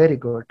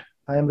good.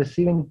 I am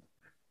receiving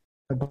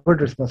a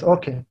good response.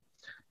 Okay,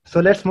 so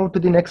let's move to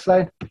the next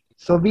slide.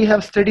 So we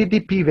have studied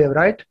the P wave,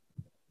 right?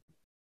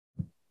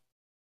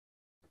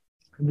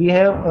 We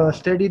have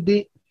studied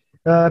the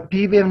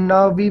P wave.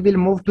 Now we will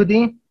move to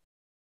the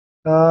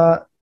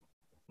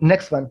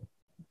next one.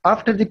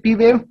 After the P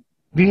wave,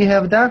 we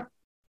have the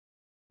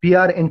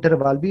PR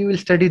interval. We will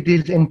study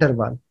this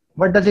interval.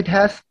 What does it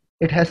has?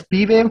 It has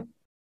P wave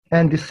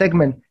and the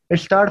segment. It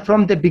starts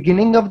from the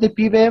beginning of the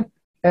P wave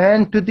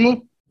and to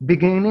the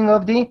beginning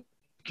of the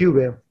Q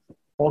wave.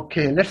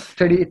 Okay, let's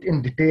study it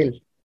in detail.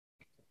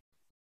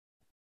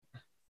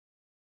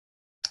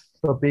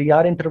 So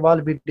PR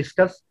interval, we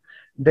discussed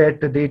that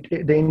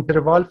the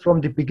interval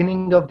from the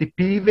beginning of the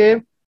P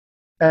wave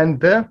and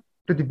to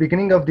the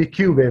beginning of the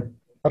Q wave,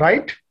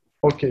 right?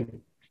 Okay.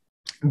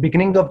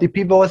 Beginning of the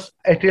P was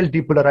atrial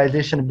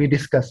depolarization, we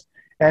discussed,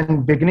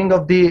 and beginning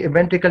of the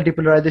ventricle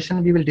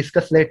depolarization we will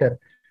discuss later.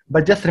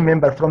 But just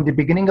remember, from the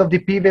beginning of the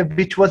P wave,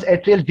 which was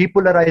atrial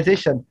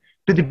depolarization,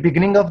 to the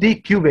beginning of the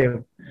Q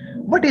wave,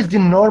 what is the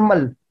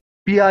normal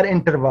PR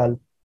interval?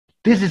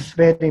 This is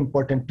very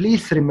important.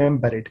 Please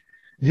remember it.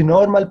 The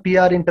normal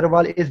PR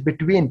interval is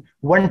between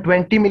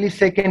 120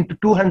 millisecond to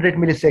 200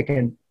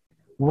 millisecond.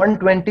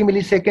 120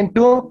 millisecond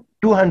to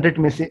 200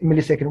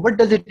 millisecond. What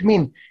does it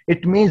mean?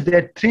 It means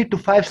that 3 to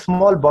 5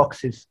 small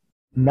boxes.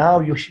 Now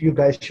you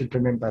guys should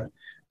remember.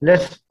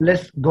 Let's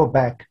go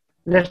back.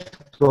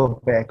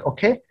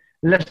 Okay,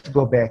 let's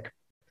go back.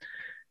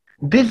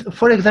 This,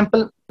 for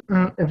example,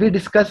 we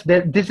discussed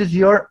that this is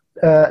your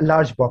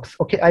large box.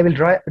 Okay, I will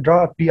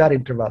draw a PR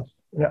interval.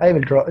 I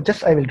will draw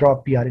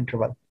a PR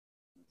interval.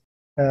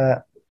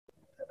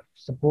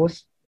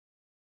 Suppose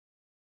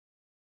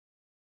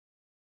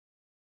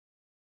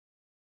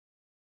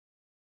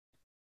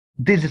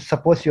this is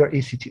suppose your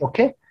ECG.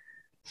 Okay,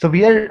 so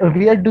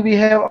where do we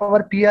have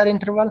our PR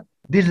interval?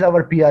 This is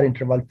our PR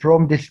interval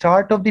from the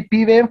start of the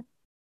P wave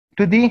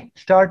to the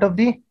start of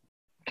the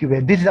Q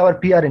wave. This is our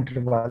PR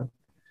interval.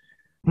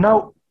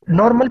 Now,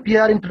 normal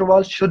PR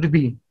interval should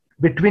be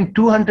between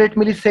 200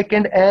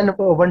 millisecond and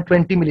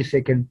 120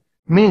 millisecond.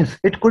 Means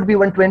it could be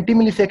 120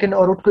 millisecond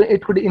or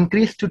it could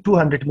increase to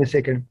 200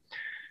 millisecond.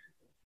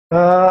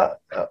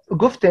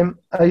 گفتم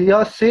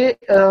یا 3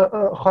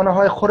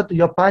 خانه‌های خرد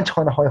یا 5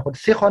 خانه‌های خرد.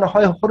 3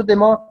 خانه‌های خرد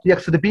ما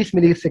 120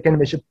 میلی سکند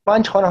میشه.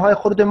 5 خانه‌های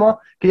خرد ما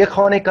که یک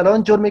خانه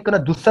کلان جور میکنه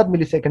 200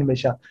 میلی سکند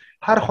میشه.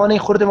 هر خانه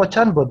خرد ما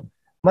چند بود؟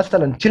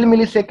 مثلا 40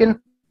 میلی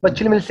سکند با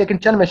 40 میلی سکند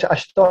چند میشه؟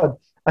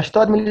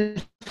 80 میلی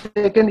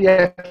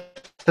سکند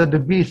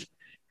 120.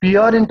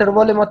 PR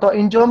اینترول ما تا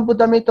اینجا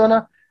بوده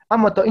میتونه،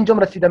 اما تا اینجا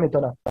رسیده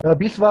میتونه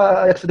 20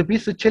 و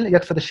 120 و 40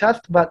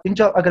 160 و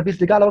اینجا اگر 20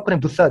 دیگه علاوه کنیم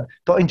 200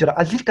 تا اینجا.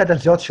 از این قدر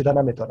زیاد شده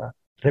نمیتونه.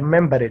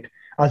 Remember it.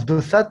 از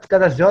 200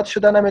 قدر زیاد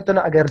شده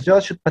نمیتونه. اگر زیاد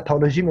شد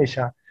پاتولوژی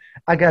میشه.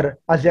 اگر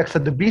از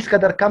 120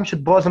 قدر کم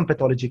شد بازم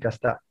پاتولوژیک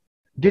است.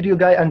 Did you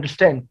guys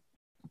understand?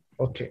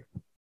 Okay.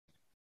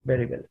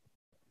 Very well.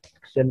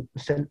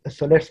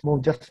 So let's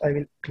move. Just I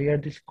will clear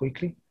this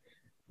quickly.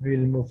 We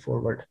will move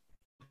forward.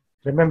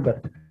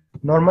 Remember,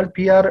 normal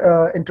PR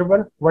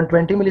interval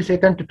 120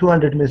 millisecond to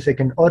 200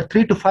 millisecond or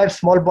 3 to 5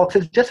 small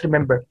boxes. Just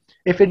remember,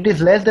 If it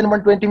is less than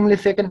 120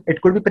 millisecond,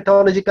 it could be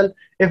pathological.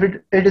 If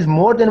it is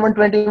more than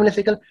 120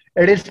 millisecond,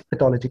 it is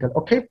pathological.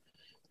 Okay.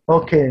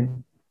 Okay.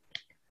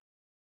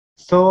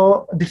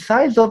 So the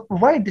size of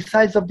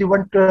the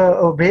one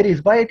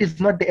varies. Why it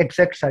is not the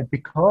exact size?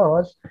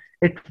 Because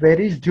it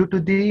varies due to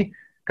the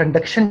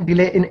conduction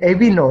delay in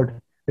AV node.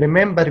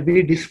 Remember,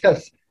 we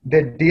discussed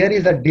that there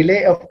is a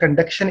delay of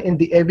conduction in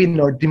the AV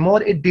node. The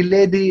more it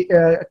delay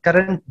the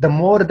current, the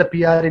more the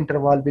PR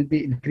interval will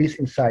be increased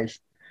in size.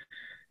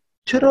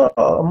 چرا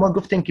ما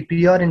گفتیم که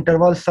پی آر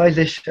اینتروال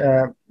سایزش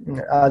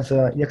از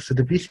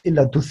 120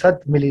 الی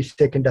 200 میلی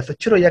سکند است؟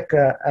 چرا یک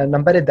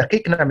نمبر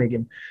دقیق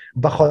نمیگیم؟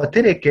 به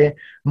خاطر که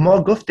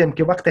ما گفتیم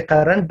که وقت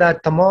کرنت در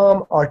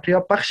تمام آرتریا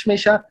پخش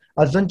میشه،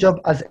 از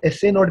اونجا از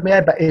اس نود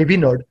میاد به ای وی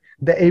نود.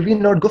 در ای وی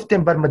نود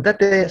گفتیم بر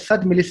مدت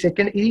 100 میلی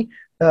سکند ای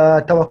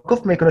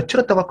توقف میکنه.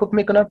 چرا توقف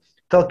میکنه؟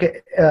 تا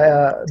که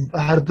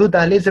هر دو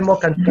دهلیز ما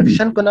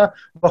کنترکشن کنه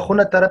و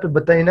خونه طرف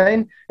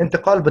بطینین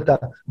انتقال بده.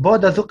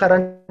 بعد از او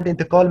کرنت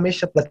انتقال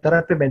میشه به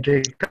طرف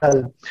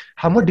ventricle.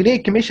 همون دیلی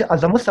که میشه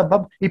از همون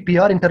سبب ای پی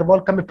آر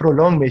اینتروال کمی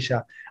پرولونگ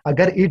میشه.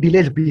 اگر ای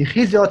دیلی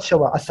بیخی زیاد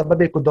شوه از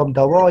سبب کدام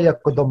دوا یا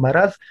کدام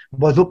مرض،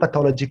 بازو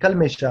پاتولوژیکال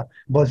میشه،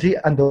 بازی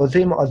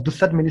اندازه ما از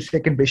 200 میلی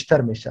سکند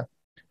بیشتر میشه.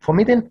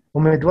 فهمیدین؟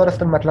 امیدوار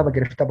هستم مطلب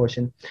گرفته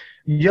باشین.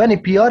 یعنی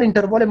پی آر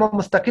اینتروال ما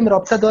مستقیم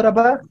رابطه داره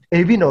با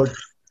ای وی نود.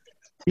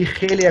 این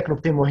خیلی یک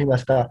نکته مهم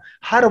است.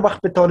 هر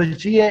وقت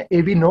پاتولوژی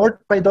ای وی نود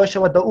پیدا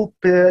شود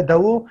در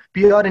او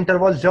پی آر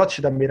اینتروال زیاد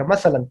شده میره.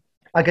 مثلا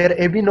اگر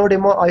ای وی نود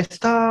ما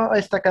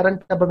آیسته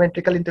کرنت به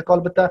ventricle انتقال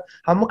بده،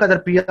 همون قدر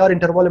پی آر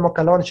اینتروال ما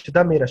کلان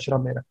شده میره شروع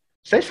میره.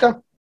 صحیح؟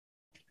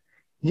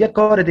 یک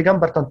کار دیگه هم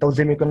براتون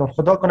توضیح میکنم،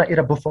 خدا کنه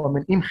ایرا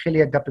بفهمین. این خیلی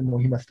یک گپ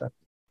مهم است.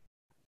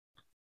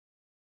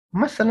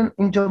 مثلا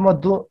اینجا ما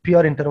دو پی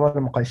آر اینتروال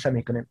مقایسه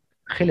میکنیم.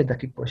 خیلی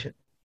دقیق باشید.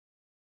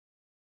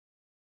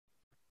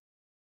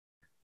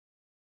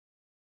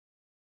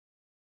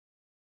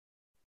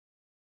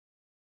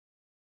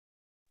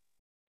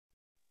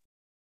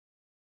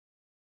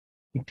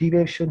 تی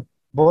ویو شد،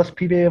 باز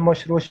پی ویو ما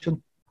شروع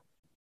شد،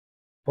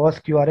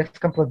 باز کیو آر اکس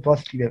کم،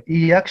 باز تی ویو.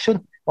 این یک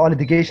شد. حال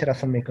دیگه ایش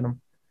رسم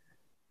میکنم،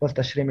 باز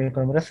تشریح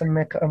میکنم.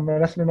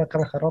 رسم ما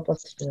کم خراب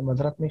است،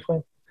 معذرت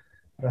میخوایم،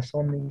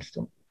 رسام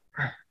نیستم.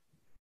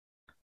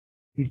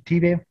 این تی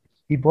ویو،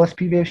 این باز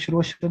پی ویو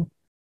شروع شد،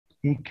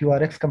 این کیو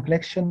آر اکس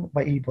کمپلکشن و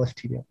این باز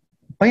تی ویو.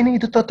 بین این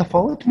دو تا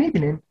تفاوت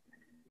میبینیم.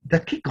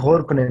 دقیق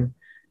غور کنین.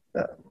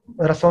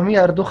 رسامی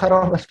هر دو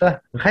خراب است.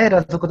 غیر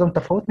از کدام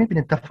تفاوت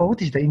میبینید؟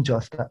 تفاوتش در اینجا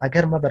است.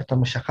 اگر ما براتون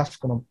مشخص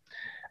کنم،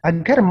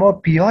 اگر ما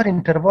پی آر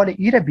اینتروال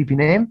ای را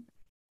ببینیم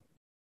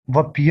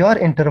و پی آر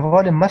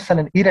اینتروال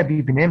مثلا ای را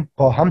ببینیم،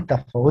 با هم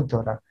تفاوت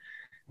داره.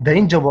 در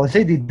اینجا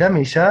واضح دیده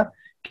میشه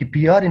که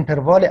پی آر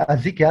اینتروال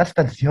از اینکه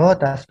است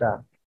زیاد است.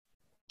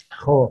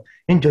 خب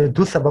اینجا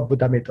دو سبب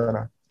بوده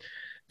میتونه.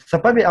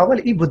 سبب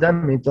اول ای بوده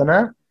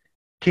میتونه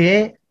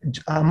که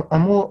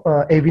امو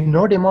ای وی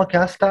نود ما که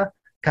است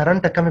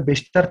کرنت کمی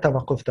بیشتر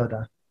توقف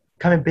داده،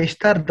 کمی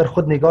بیشتر در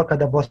خود نگاه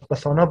کرده، باز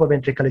پسانا با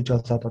ventricle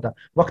اجازه داده.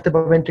 وقتی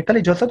با ventricle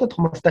اجازه داد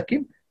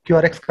مستقیم کیو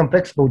آر اکس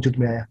کمپلکس به وجود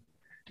می آید.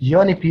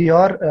 یعنی پی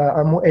آر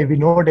امو ای وی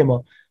نود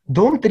ما.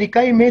 دوم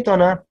طریقه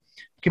میتونه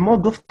که ما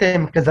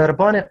گفتیم که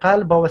ضربان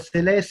قلب با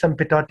وسیله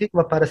سمپاتیک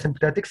و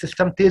پاراسمپاتیک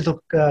سیستم تیز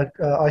و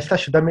آهسته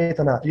شده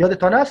میتونه.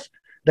 یادتون است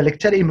در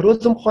لکچر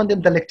امروز هم خواندیم،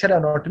 در لکچر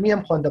اناتومی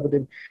هم خوانده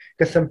بودیم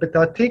که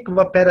سمپاتیک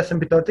و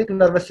پاراسمپاتیک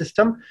نروس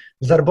سیستم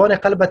ضربان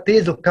قلب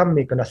تیز و کم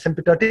میکنه.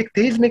 سمپاتیک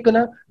تیز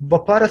میکنه و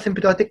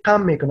پاراسمپاتیک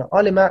کم میکنه.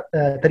 حالا ما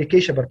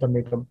طریقش براتون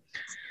میگم.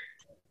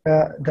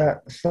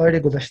 در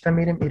سلاید گذشته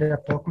میریم، اینا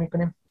پاک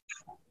میکنیم.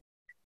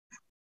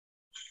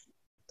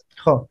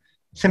 خب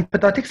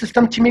سمپاتیک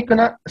سیستم چی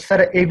میکنه؟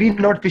 سر ای وی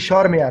نود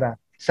فشار میاره،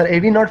 سر ای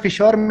وی نود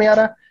فشار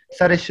میاره،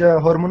 سرش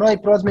هورمونای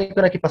افراز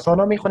میکنه که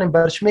پسانا میخونیم،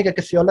 برش میگه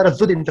که سیاله را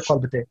زود انتقال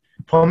بده.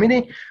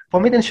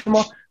 فهمیدین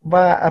شما؟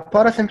 و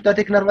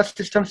پاراسمپاتیک نروس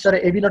سیستم سر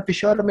ای وی نود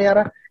فشار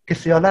میاره که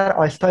سیاله را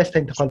آهسته آهسته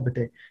انتقال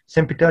بده.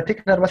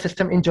 سمپاتیک نروس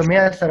سیستم اینجا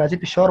میاد، سر از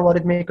فشار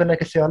وارد میکنه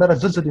که سیاله را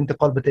زود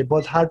انتقال بده.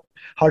 باز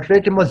هارت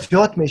ریت ما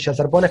زیاد میشه،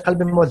 ضربان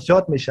قلب ما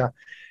زیاد میشه.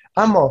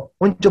 اما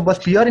اونجا باز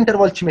پی آر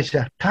اینتروال چی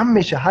میشه؟ کم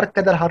میشه. هر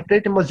قدر هارت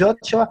ریت ما زیاد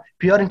شوه،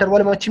 پی آر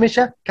اینتروال ما چی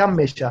میشه؟ کم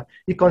میشه.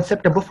 این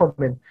کانسپت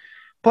بفهمین.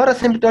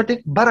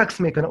 پاراسمپاتیک برعکس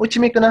میکنه. او چی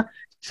میکنه؟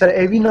 سر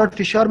ای وی نود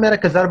فشار میاره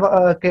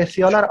که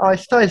سیاله را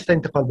آهسته آهسته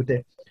انتقال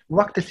بده.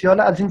 وقت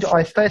سیاله از اینجا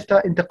آهسته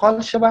آهسته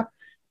انتقال شوه،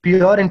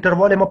 پی آر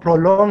اینتروال ما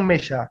پرولونگ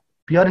میشه.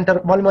 پی آر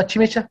اینتروال ما چی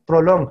میشه؟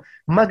 پرولونگ.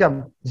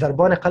 مگم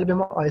ضربان قلب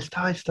ما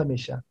آهسته آهسته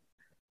میشه.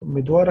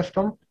 امیدوار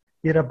هستم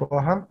ایرا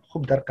با هم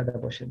خوب در قدر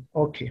باشین.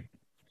 اوکی.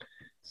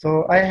 So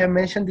I have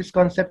mentioned this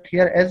concept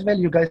here as well.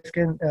 You guys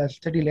can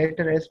study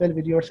later as well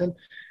with yourself.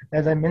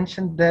 As I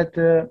mentioned that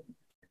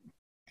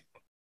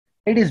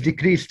it is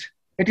decreased.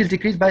 It is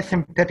decreased by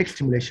sympathetic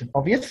stimulation,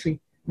 obviously,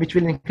 which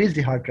will increase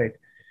the heart rate.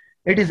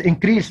 It is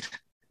increased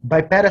by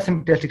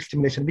parasympathetic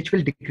stimulation, which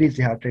will decrease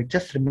the heart rate.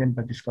 Just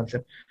remember this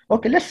concept.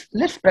 Okay,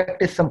 let's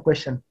practice some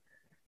question.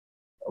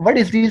 What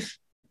is this?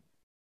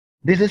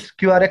 This is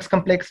QRX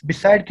complex.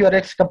 Beside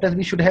QRX complex,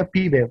 we should have P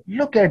wave.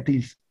 Look at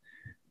these.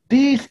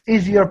 This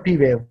is your P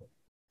wave.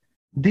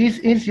 This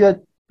is your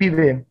P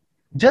wave.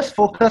 Just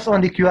focus on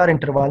the QR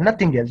interval,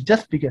 nothing else.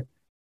 Just figure.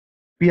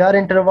 PR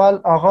interval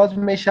آغاز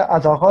میشه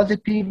از آغاز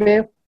P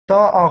wave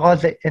تا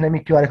آغاز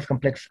انمی QRX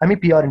کمپلکس. امی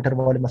PR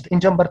interval است.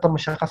 اینجا براتون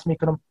مشخص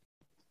میکنم.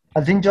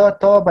 از اینجا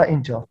تا به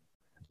اینجا.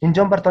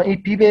 اینجا براتون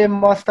این P wave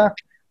ماست.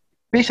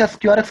 پیش از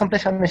QRX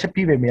کمپلکس همیشه P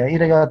wave میاد. این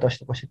را یاد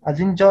داشته باشید. از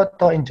اینجا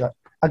تا اینجا.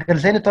 اگر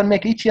ذهنتون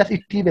میگه هیچی از این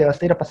P wave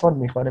است، این را پسند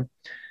میخوانیم.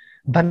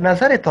 به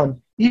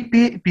نظرتون این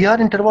PR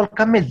interval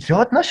کم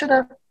زیاد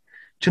نشده؟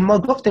 چون ما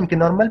گفتیم که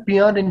نورمال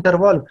پیان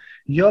اینتروال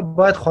یا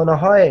باید خانه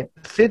های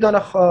 3 دانه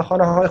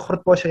خانه های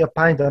خرد باشه یا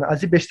 5 دانه،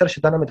 از این بیشتر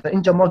شده نمیتونه.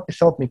 اینجا ما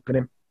حساب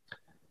میکنیم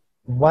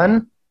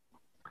 1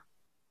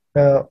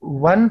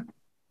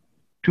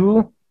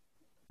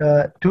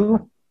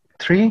 2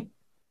 3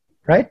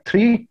 right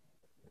 3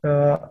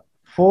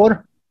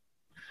 4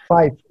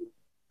 5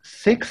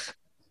 6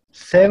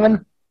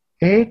 7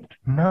 8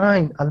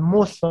 9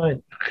 almost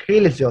 9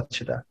 خیلی زیاد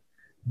شده.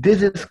 This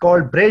is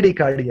called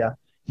bradycardia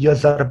یا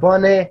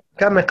ضربان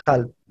کم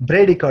قلب.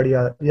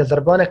 بریدیکاردیا یا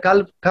ضربان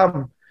قلب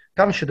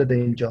کم شده در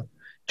اینجا.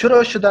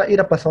 چرا شده؟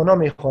 ایره پسانا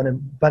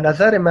میخوانیم. به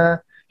نظر من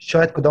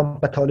شاید کدام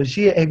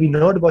پاتولوژی ایوی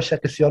نود باشه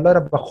که سیالا را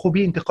به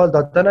خوبی انتقال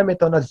داده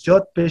نمیتونه،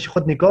 زیاد پیش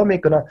خود نگاه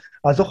میکنه،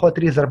 از او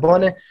خاطری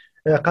ضربان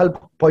قلب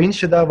پایین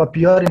شده و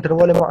پیار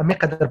اینتروال ما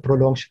همینقدر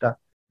پرولونگ شده.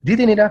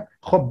 دیدین ایره؟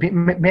 خب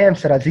میم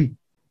سرازی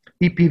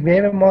ای پی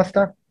ویو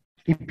ماستا،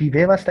 ای پی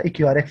ویو است، ای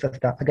کیو آر اکس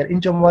است. اگر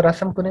اینجا ما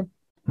رسم کنیم،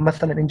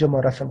 مثلا اینجا ما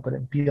رسم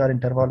کنیم پی آر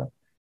اینتروال،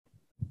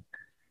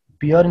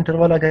 پی آر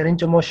اینتروال اگر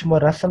اینجا ما شما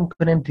رسم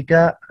کنیم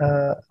دیگه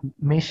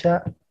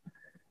میشه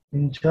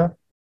اینجا.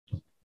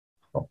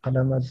 خب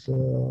قلم از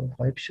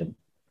غایب شد.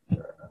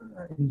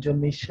 اینجا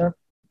میشه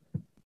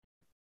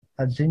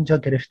از اینجا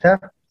گرفته،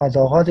 از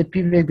آغاز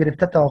پی وی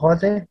گرفته تا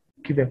آغاز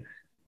کی وی،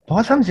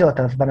 باز هم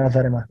زیاد است به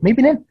نظر من.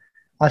 میبینین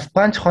از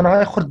 5 خانه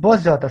های خرد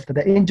باز زیاد است.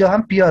 در اینجا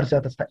هم پی آر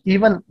زیاد است،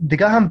 ایون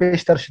دیگه هم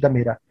بیشتر شده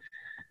میره.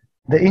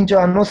 در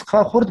اینجا هنوز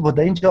خرد بود،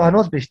 در اینجا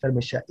هنوز بیشتر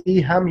میشه.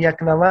 این هم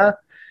یک نوع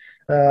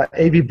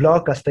ایوی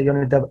بلاک است،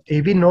 یعنی در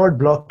ایوی نود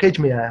بلاکیج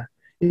میاد.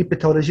 این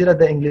پاتولوژی را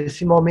در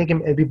انگلیسی ما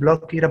میگیم ایوی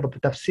بلاک. را به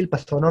تفصیل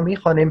پسانا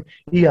میخوانیم.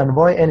 این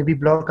انواع ایوی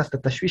بلاک است،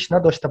 تشویش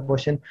نداشته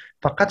باشین.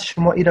 فقط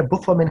شما این را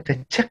بفهمین که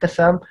چه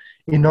قسم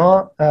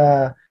اینا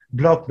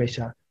بلاک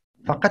میشه.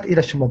 فقط این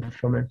را شما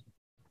بفهمین.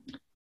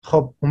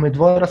 خب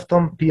امیدوار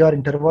هستم پی آر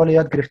اینتروال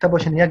یاد گرفته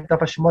باشین. یک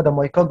دفعه شما در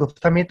مایکا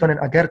گفته میتونین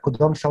اگر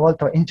کدام سوال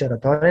تا اینجا را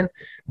دارین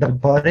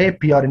درباره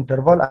پی آر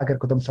اینتروال، اگر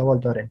کدام سوال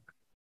دارین.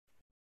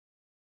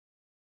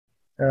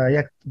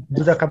 یک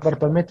دو دقیقه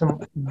براتون میتونم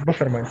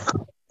بفرمایید.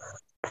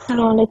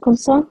 سلام علیکم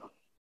سر.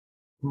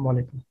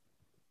 علیکم.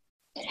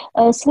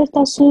 سر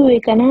تاسو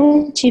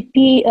وکنه چې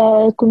پی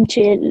کوم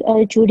چې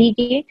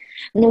جوړیږي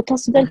نو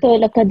تاسو دلته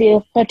لکه د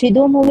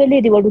غټېدو مو ویلې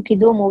د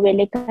وړوکېدو مو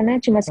ویلې کنه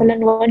چې مثلا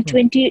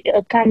 120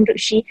 کم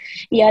شي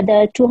یا د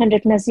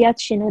 200 نه زیات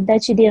شي نو دا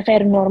چې د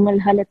غیر نورمال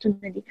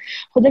حالتونه دي.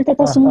 خو دلته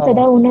تاسو مونږ ته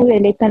دا ونه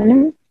ویلې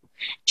کنه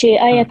چې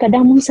آیا کدا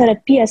مونږ سره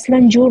پی اصلا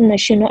جوړ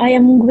نشي نو آیا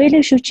مونږ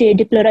ویلې شو چې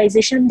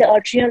ډیپولرایزیشن د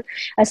ارټریال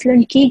اصلا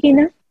کیږي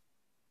نه؟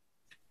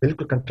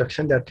 بالکل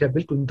کنټراکشن د ارټریا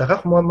بالکل دغه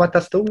ما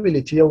تاسو ته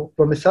ویلې چې یو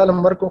په مثال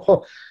مرکو خو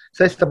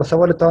سیسته په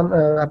سوالتان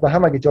به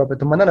همغه جواب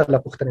ته مننه لا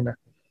پوښتنه نه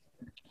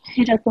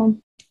هیڅ کوم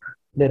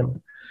ډیرم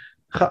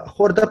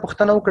خور دا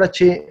پوښتنه وکړه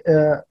چې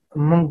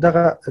مونږ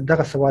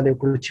دغه سوال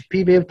وکړو چې پی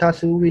ویو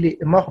تاسو ویلې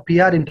ما خو پی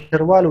آر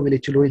انټروال ویلې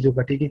چې لوی زو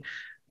غټیږي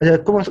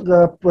کوم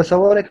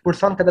سوال کې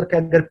پرسان قدر که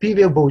اگر پی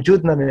ویو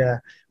موجود نمیه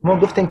ما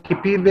گفتیم که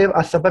پی ویو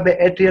از سبب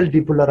اتریال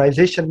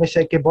دیپولارایزیشن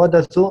میشه که بعد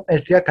از او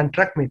اتریا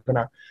کانترکت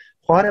میکنه.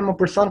 خواهر ما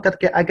پرسان کرد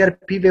که اگر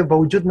پی وی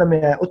وجود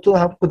نمیه او تو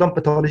هم کدام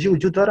پاتولوژی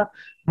وجود داره.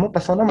 ما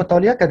پسانا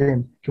مطالعه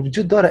کردیم که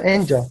وجود داره.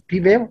 اینجا پی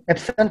وی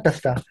ابسنت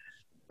است،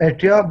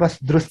 ارتریا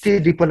بس درستی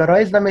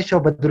دیپولارایز نمیشه و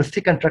به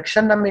درستی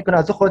کنترکشن نمیکنه.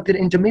 از خاطر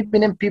اینجا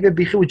میبینیم پی وی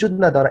بیخی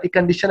وجود نداره. این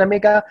کندیشن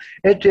میگه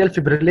اتریال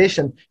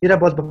فیبریلیشن. این را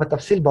باز به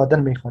تفصیل بعداً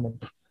میخوانیم.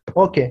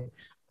 اوکی،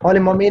 حالا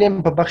ما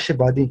میریم به بخش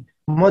بعدی.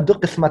 ما دو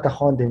قسمت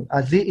خواندیم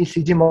از ای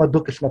سی جی. ما دو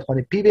قسمت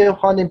خواندیم، پی وی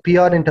خواندیم، پی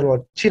آر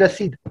اینتروال. چی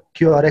رسید؟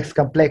 کیو آر ایکس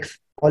کمپلکس.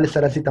 حالا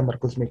سر از این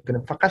تمرکز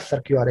میکنیم، فقط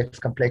سر QRX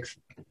complex.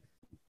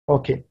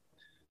 اوکی.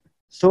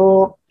 So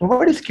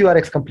what is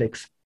QRX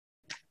complex؟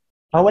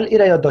 اول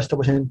ایره یاد داشته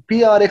باشین.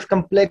 PRX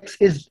complex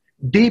is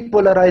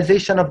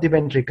depolarization of the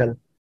ventricle.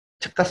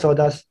 چقدر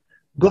ساده است.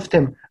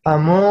 گفتیم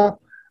اما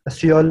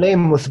سیاله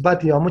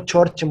مثبت یا امو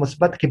چارج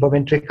مثبت که با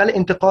ventricle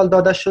انتقال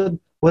داده شد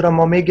او را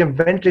ما میگیم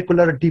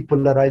ventricular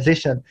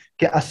depolarization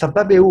که از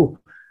سبب او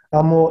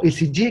امو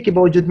ECG که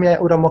با وجود میاد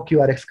او را ما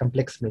QRX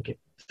complex میگیم.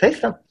 صحیح؟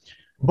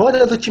 بعد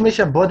از او چی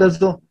میشه؟ بعد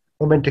از او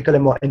ونتریکل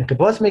ما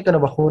انقباض میکنه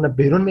و خون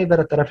بیرون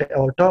میبره طرف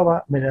اورتا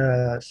و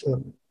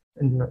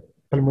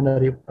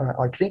پلمونری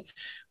آرتری.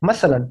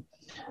 مثلا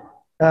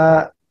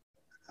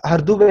هر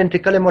دو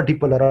ونتریکل ما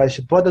دیپولارایز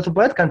شد، بعد از او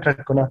باید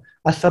کانترکت کنه.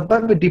 از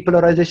سبب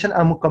دیپولارایزیشن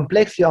امو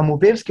کمپلکس یا امو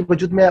ویوز که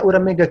وجود میاد او را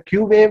میگه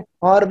کیو ویو،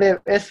 آر ویو،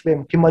 اس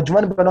ویو که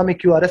مجموعاً به نام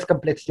کیو آر اس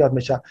کمپلکس یاد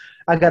میشه.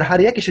 اگر هر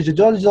یکیش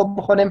جدا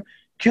بخونیم،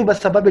 کیو به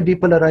سبب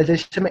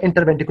دیپولارایزیشن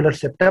انترونتریکولار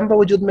سپتم به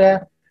وجود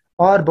میاد،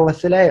 R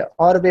بوسيلة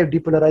R wave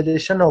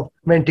depolarization of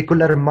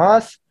ventricular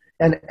mass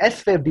and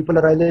S wave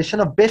depolarization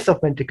of base of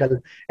ventricle,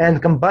 and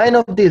combine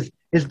of these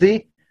is the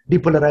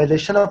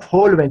depolarization of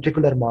whole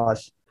ventricular mass.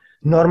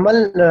 Normal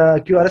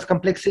QRS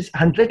complex is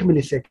 100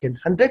 millisecond.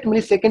 100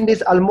 millisecond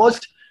is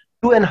almost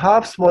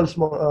 2.5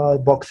 small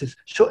boxes.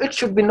 So it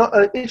should be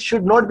it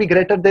should not be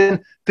greater than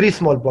 3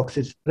 small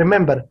boxes.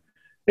 Remember,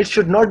 it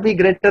should not be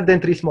greater than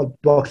 3 small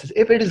boxes.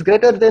 If it is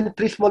greater than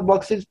 3 small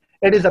boxes,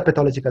 it is a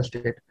pathological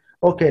state.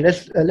 Okay,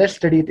 let's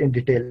study it in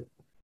detail.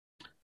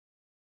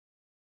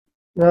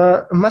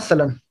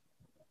 مثلا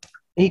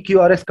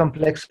EQRS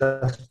complex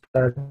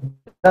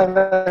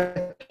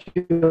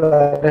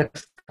QRX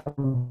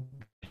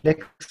complex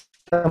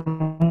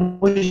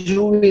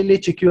usually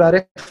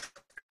QRX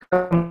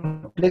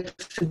complex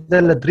د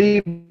درې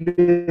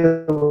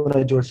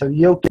نه جوړ شوی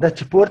یو د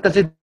چې پورته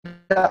زی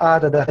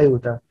د د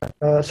هیوته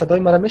صدای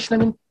مرا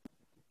میشنوین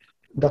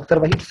دکتر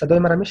وحید صدای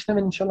مرا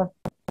میشنوین ان شاء الله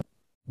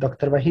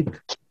دکتر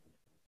وحید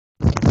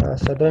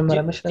صدای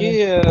مرا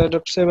میشنوین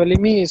دکتر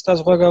سوالمی استاد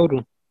غوږ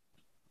اورو.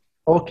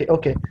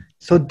 Okay.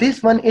 So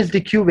this one is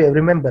the Q wave.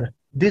 Remember,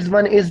 this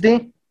one is the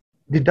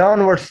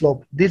downward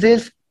slope. This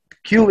is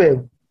Q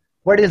wave.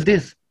 What is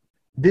this?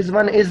 This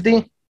one is the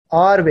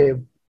R wave.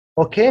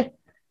 Okay.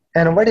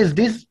 And what is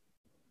this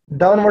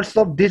downward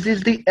slope? This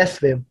is the S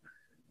wave.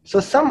 So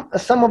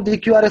some of the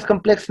QRS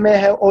complex may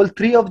have all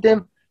 3 of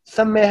them.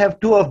 Some may have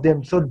 2 of them.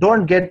 So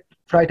don't get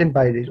frightened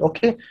by this.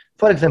 Okay.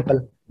 For example,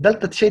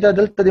 delta shayda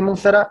delta di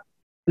munsara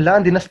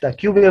land nasta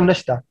Q wave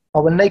nasta.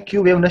 Awal nay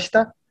Q wave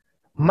nasta.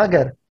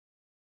 Magar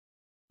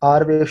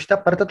R wave shta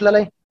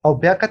partatlalai aw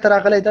bya ka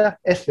taragalai da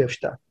S wave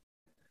shta.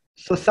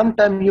 So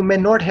sometimes you may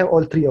not have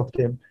all 3 of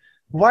them.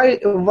 Why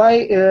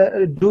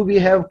do we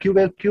have Q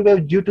wave? Q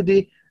wave due to the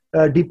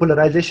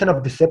depolarization of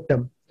the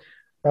septum.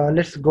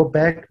 Let's go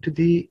back to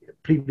the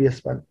previous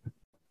one.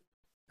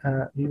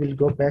 We will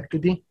go back to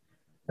the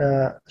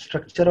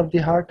structure of the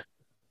heart.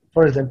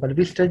 For example,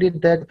 we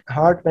studied that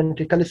heart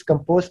ventricle is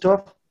composed of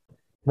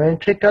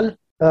ventricle.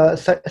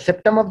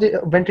 Septum of the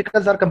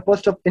ventricles are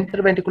composed of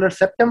interventricular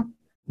septum.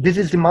 This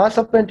is the mass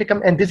of ventricle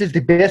and this is the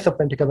base of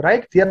ventricle,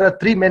 right? There are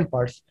 3 main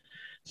parts.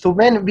 So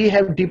when we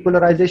have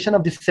depolarization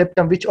of the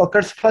septum, which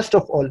occurs first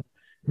of all,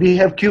 we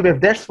have Q wave.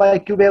 That's why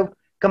Q wave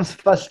comes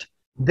first.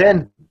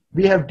 Then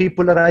we have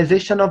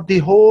depolarization of the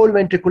whole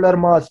ventricular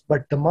mass,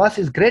 but the mass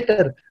is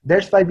greater.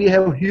 That's why we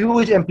have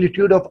huge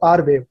amplitude of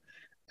R wave.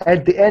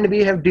 At the end, we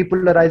have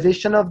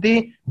depolarization of the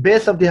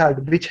base of the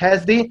heart, which has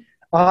the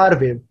R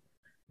wave.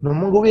 No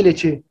mungu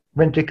velichi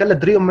ventricle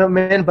درې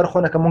مین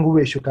برخونه کوم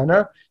وې شو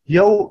کنه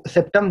یو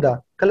سپټم دا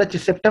کله چې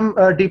سپټم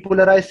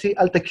ډیپولرایز شي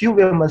الته کیو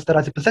ویو منځ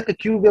راځي په ځکه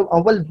کیو ویو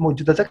اول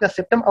موجوده ځکه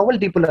سپټم اول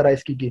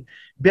ډیپولرایز کیږي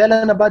بیا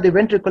نه بعد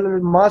ventricular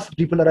mass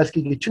ډیپولرایز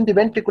کیږي چې د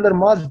ventricular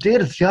mass ډیر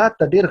زیات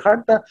ته ډیر غټ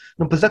ته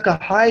نو په ځکه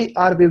هاي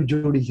ار ویو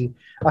جوړیږي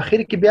اخر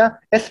کې بیا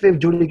اس ویو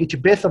جوړیږي چې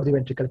بیس اف دی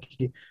ventricle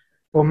کیږي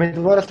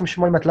امیدوار هستم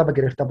شما مطلب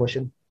گرفته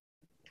باشین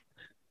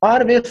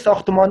آر ویو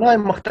ساختمان‌های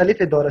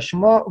مختلف داره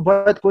شما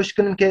باید کوشش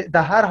کنین که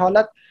در هر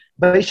حالت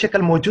به این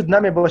شکل موجود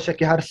نمی باشه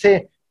که هر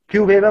سه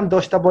کیو ویو هم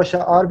داشته باشه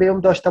آر ویو هم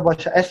داشته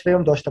باشه اس ویو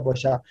هم داشته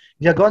باشه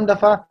یگان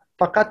دفعه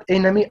فقط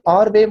اینمی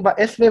آر ویو و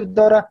اس ویو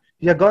داره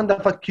یگان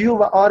دفعه کیو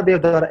و آر ویو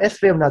داره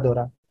اس ویو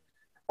نداره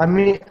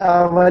امی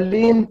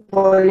اولین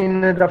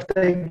پایین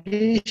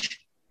رفتگیش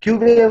کیو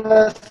ویو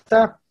است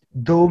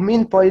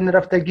دومین پایین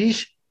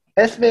رفتگیش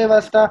اس ویو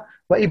است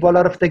و این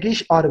بالا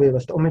رفتگیش آر ویو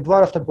است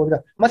امیدوار هستم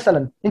ببینید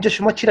مثلا اینجا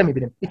شما چی را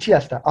میبینید این چی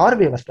است آر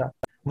ویو است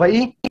و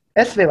این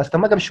اس ویو است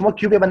مگر شما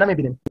کیو ویو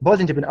نمیبینید باز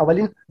اینجا ببین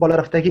اولین بالا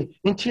رفتگی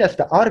این چی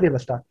است آر ویو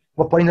است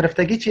و پایین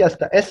رفتگی چی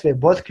است اس ویو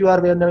باز کیو آر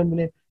ویو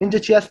نمیبینید اینجا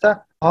چی است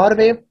آر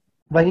ویو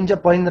و اینجا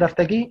پایین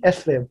رفتگی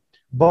اس ویو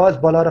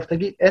باز بالا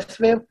رفتگی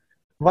اس ویو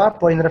و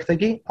پایین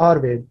رفتگی آر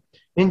ویو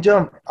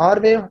اینجا آر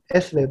ویو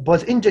اس ویو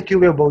باز اینجا کیو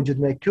ویو وجود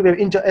میاد کیو ویو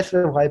اینجا اس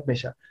ویو غایب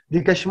میشه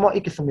دیگه شما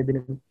این قسم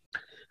میبینید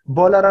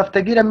بالا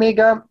رفتگی را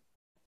میگم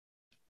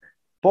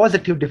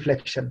پوزیتیو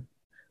دیفلکشن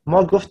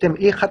ما گفتیم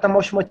این خط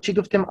ما شما چی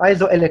گفتیم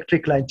آیزو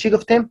الکتریک لاین چی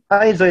گفتیم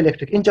آیزو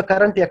الکتریک اینجا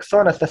کرنت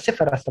یکسان است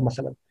صفر است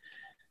مثلا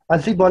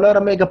از این بالا را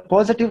میگه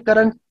پوزیتیو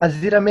کرنت از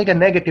زیر میگه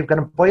نگاتیو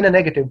کرنت پایین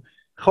نگاتیو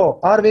خب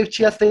آر ویو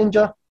چی است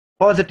اینجا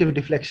پوزیتیو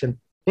دیفلکشن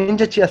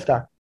اینجا چی است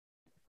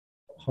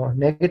خب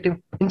نگاتیو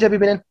اینجا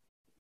ببینید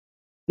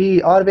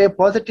ای آر ویو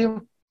پوزیتیو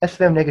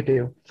اس ویو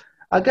نگاتیو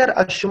اگر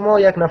از شما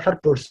یک نفر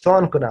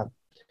پرسان کنم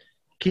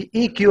که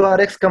ای کیو آر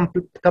ایکس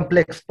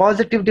کمپلکس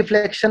پوزیتیو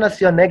دیفلکشن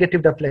است یا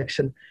نگاتیو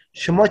دیفلکشن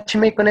شما چی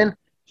میکنین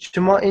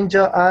شما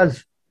اینجا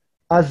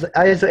از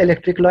آیزو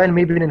الکتریک لاین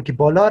میبینین که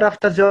بالا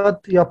رفته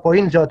زیاد یا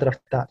پایین زیاد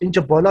رفته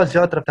اینجا بالا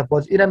زیاد رفته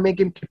باز اینا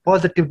میگیم که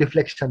پوزیتیو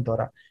دیفلکشن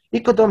داره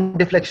این کدوم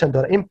دیفلکشن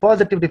داره این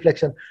پوزیتیو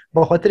دیفلکشن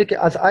با خاطر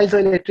که از آیزو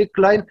الکتریک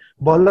لاین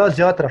بالا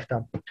زیاد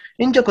رفته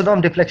اینجا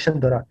کدوم دیفلکشن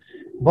داره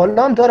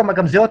بالا هم داره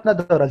مگم زیاد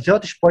نداره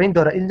زیادش پایین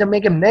داره اینجا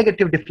میگیم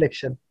نگاتیو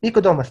دیفلکشن این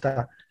کدوم است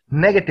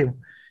نگاتیو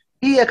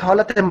این یک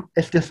حالت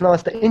استثناء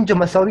است اینجا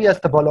مساوی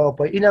است بالا و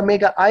پایین اینا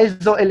میگه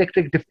آیزو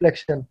الکتریک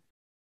دیفلکشن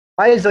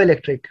آیزو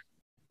الکتریک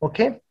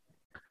اوکی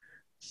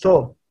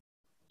سو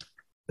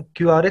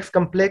QRX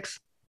کمپلکس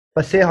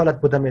به سه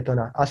حالت بوده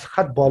میتونه. از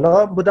خط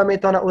بالا بوده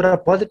میتونه، او را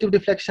پوزیتیو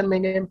دیفلکشن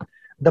میگیم.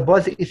 در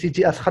باز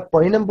ECG از خط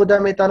پایینم بوده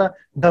میتونه،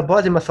 در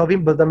باز مساوی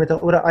بوده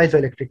میتونه، او را آیزو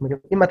الکتریک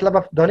میگیم. این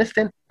مطلب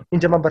دانستین؟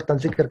 اینجا ما براتون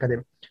ذکر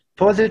کردیم.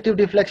 Positive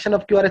deflection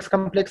of QRX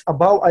complex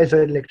above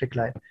isoelectric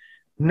line.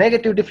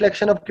 Negative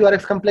deflection of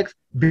QRX complex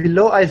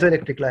below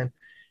isoelectric line.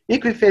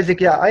 Equiphasic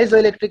या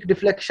isoelectric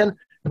deflection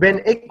when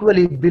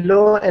equally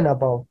below and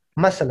above.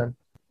 مثلا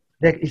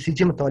یک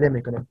ECG مطالعه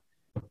میکنیم.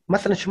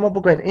 مثلا شما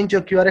بگوین اینجا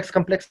QRX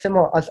کمپلکس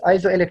ما از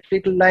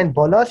isoelectric line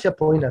بالاست یا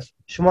پایین است؟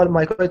 شما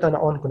مایکروتون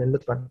آن کنین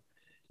لطفا.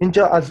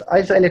 اینجا از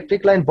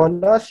isoelectric line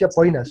بالاست یا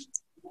پایین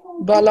است؟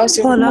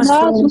 بالاست.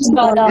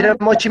 اینا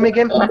ما چی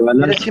میگیم؟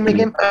 اینا چی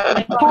میگیم؟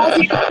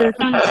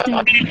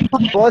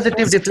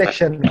 Positive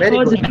deflection.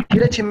 Very good.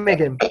 اینا چی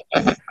میگیم؟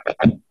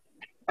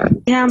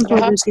 هم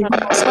پوزیتیو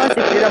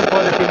ایرم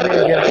پوزیتیو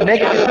میگیم.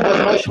 نگاتیو باز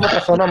ما شما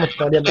پسانا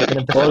مطالعه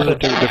میکنیم.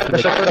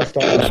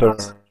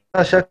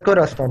 تشکر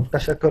استان.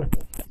 تشکر.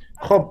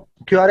 خب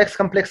QRX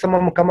کمپلکس ما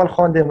مکمل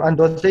خواندیم،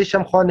 اندازه‌اش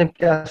هم خواندیم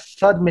که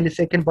 100 میلی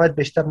سکند باید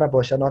بیشتر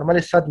نباشه. نرمال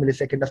 100 میلی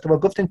سکند است و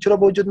گفتیم چرا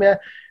به وجود میاد؟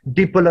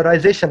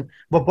 دیپولارایزیشن.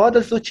 و بعد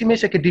از او چی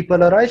میشه که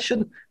دیپولارایز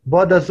شد؟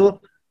 بعد از او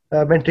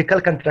ونتریکل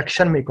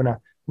کانترکشن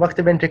میکنه.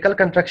 وقتی ونتریکل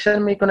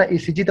کانترکشن میکنه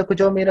ECG تا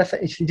کجا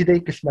میرسه؟ ECG در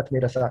این قسمت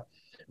میرسه.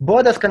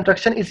 بعد از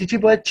کانترکشن ECG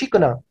باید چی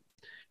کنه؟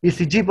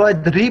 ECG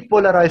باید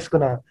ریپولارایز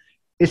کنه.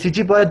 ECG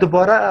باید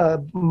دوباره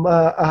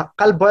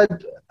قلب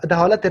باید در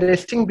حالت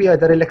ریستینگ بیاد،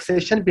 در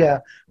ریلکسیشن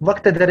بیاد.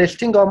 وقت در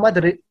ریستینگ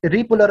آمد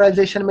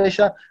ریپولارایزیشن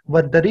میشه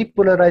و در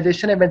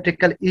ریپولارایزیشن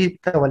ونتریکل ای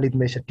تولید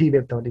میشه، تی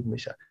ویو تولید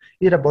میشه.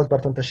 این را باز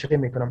براتون تشریح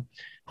میکنم.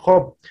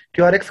 خب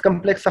QRX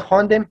کمپلکس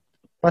خواندیم،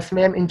 پس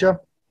میایم اینجا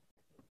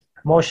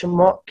ما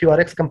شما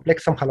QRX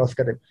کمپلکس هم خلاص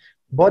کردیم.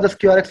 بعد از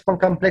QRX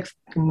کمپلکس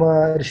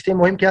رشته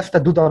مهم که هست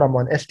دو دانه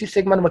مان ST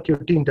سگمنت و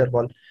QT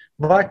اینتروال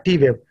و تی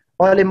ویو.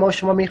 حالا ما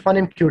شما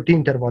میخوانیم QT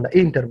اینتروال.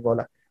 این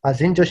اینتروال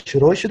از اینجا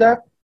شروع شده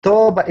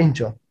تا به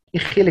اینجا.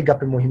 این خیلی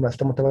گپ مهم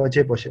است،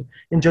 متوجه باشید.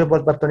 اینجا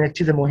باز براتون یک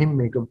چیز مهم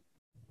میگم.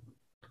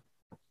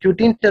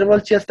 QT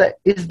interval چی است؟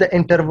 is the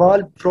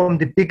interval from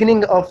the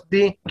beginning of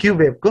the Q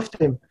wave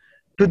گفتیم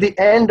to the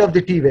end of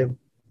the T wave.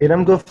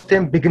 اینم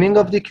گفتیم beginning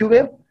of the Q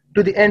wave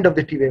to the end of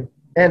the T wave.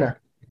 اینا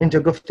اینجا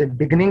گفتیم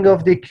beginning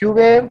of the Q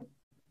wave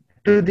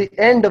to the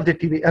end of the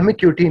T wave. امی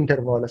QT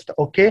interval است.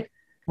 Okay.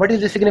 What is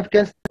the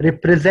significance?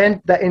 Represent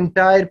the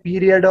entire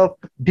period of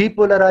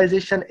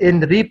depolarization and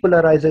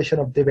repolarization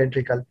of the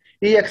ventricle.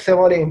 این یک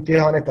سوال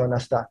امتحانتان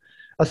است.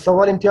 از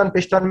سوال امتحان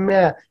پیشتان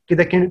میاد که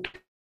در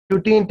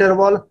QT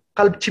interval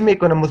قلب چی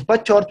میکنه؟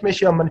 مثبت چارج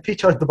میشه یا منفی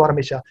چارج دوباره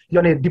میشه؟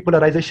 یعنی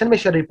دیپولارایزیشن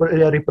میشه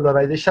یا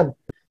ریپولارایزیشن.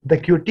 در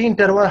QT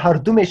interval هر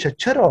دو میشه.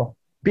 چرا؟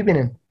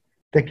 ببینید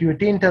در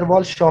QT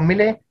interval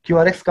شامل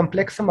QRX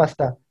کمپلکس هم است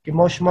که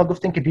ما شما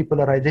گفتیم که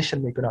دیپولارایزیشن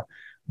میکنه.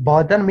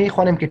 بعدا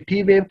میخوانیم که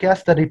تی ویو که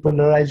است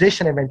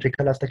ریپولارایزیشن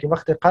ونتریکل است که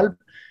وقت قلب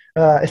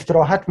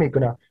استراحت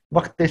میکنه.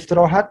 وقت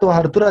استراحت و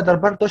هر دو را در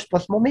بر داشت،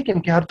 پس ما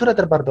میگیم که هر دو را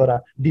در بر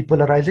داره.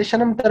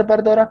 دیپولارایزیشن هم در بر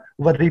داره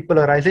و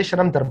ریپولارایزیشن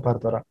هم در بر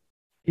داره.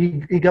 این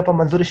گپ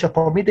منظورش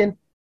فهمیدین؟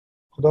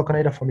 خدا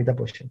کنه را فهمیده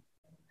باشین.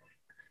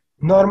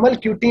 نورمال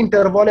QT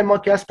اینتروال ما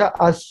که است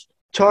از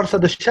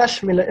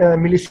 406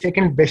 میلی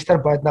سکند بیشتر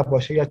باید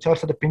نباشه، یا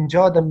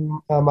 450 در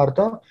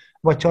مردان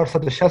و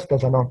 460 در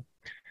زنان.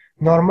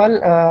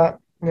 نورمال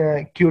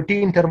QT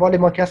اینتروال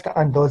ما که است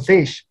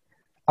اندازهش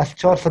از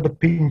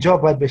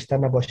 450 باید بیشتر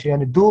نباشه،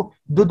 یعنی دو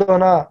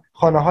دانه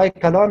خانه های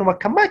کلان و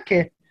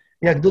کمک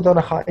یک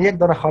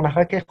دانه خانه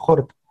های که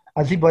خرد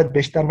از این باید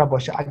بیشتر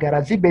نباشه. اگر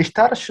از این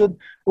بیشتر شد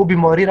او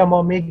بیماری را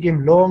ما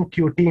میگیم لونگ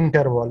QT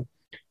اینتروال.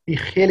 این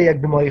خیلی یک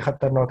بیماری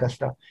خطرناک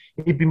است.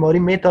 این بیماری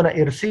میتونه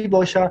ارثی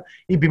باشه.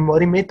 این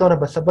بیماری میتونه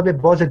به سبب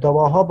بعض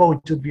دواها با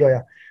وجود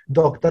بیاید.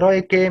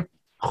 دکترایی که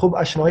خوب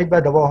آشنایی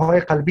به دواهای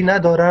قلبی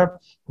نداره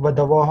و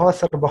دواها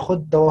سر به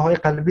خود دواهای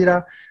قلبی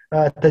را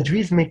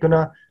تجویز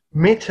میکنه،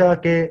 میشه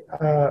که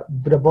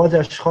به بعض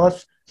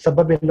اشخاص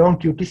سبب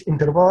لونگ QT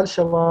اینتروال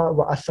شوه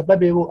و از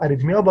سبب او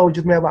اریتمیا به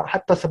وجود میاد و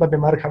حتی سبب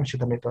مرگ هم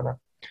شده میتونه.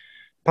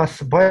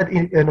 پس باید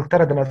این نکته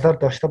را در نظر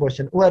داشته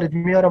باشین. او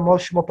اریتمیا را ما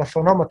شما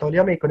پسانا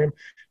مطالعه میکنیم،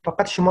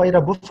 فقط شما این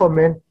را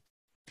بفهمین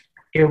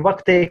که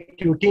وقت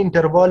QT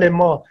اینتروال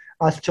ما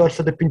از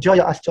 450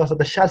 یا از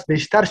 460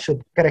 بیشتر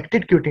شد،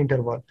 کارکتد QT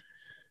اینتروال،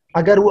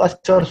 اگر او از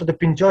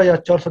 450 یا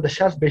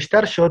 460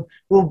 بیشتر شد،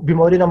 او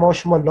بیماری را ما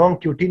شما لانگ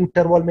QT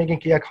اینتروال میگیم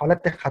که یک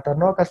حالت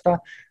خطرناک است.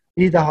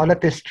 این در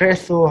حالت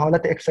استرس و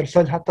حالت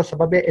اکسرسایز حتی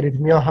سبب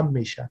اریتمیا هم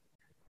میشه.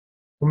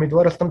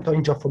 امیدوار هستم تا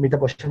اینجا فهمیده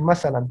باشین.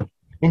 مثلا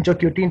اینجا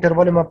QT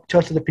اینتروال ما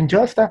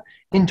 450 است،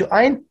 اینجا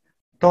این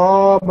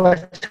تا به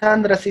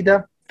چند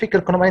رسیده؟ فکر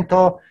کنم این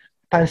تا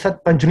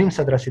 500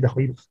 رسیده.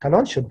 خوبی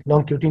کلان شد،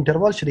 لانگ QT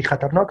اینتروال شدی،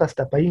 خطرناک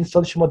است. به این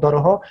سال شما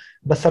داروها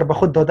به سر به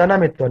خود داده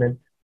نمیتونین.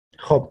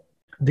 خب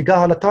دیگه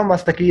حالت هم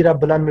است که ایرا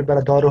بلند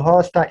میبره. داروها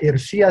است،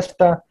 ارسی است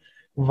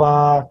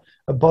و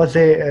باز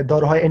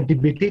داروهای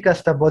انتیبیوتیک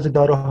است، باز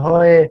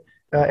داروهای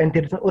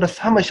انتیبیوتیک او را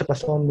همش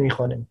پس آن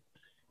میخوانیم.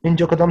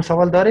 اینجا کدام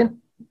سوال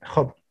دارین؟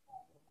 خب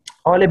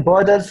حال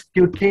بعد از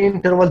QT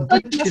اینترval دو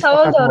چیز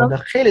سوال فقط دارم. مونده.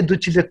 خیلی دو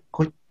چیز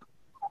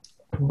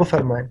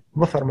بفرمایید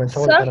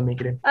سوال Sir, دارم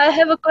میگیریم. I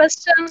have a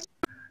question.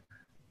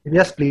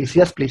 Yes please.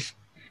 Yes please.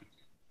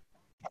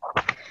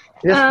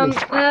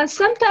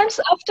 Sometimes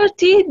after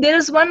T, there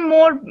is one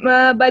more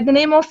by the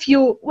name of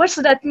U. What's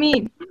that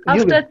mean? You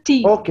After will. T.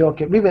 Okay.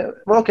 We will.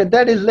 Okay,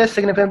 that is less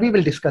significant. We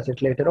will discuss it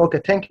later. Okay,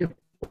 thank you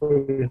for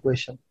your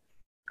question.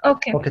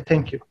 Okay. Okay,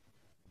 thank you.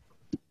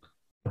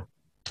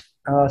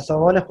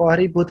 سوال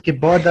خواهری بود که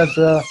بعد از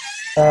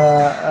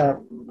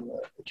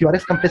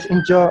QRS کمپلکس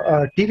اینجا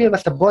تی وی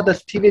واسه بعد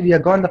از تی وی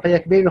یگان دفعه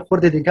یک ویو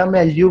خورده دیگه می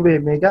یو وی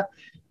میگه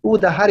او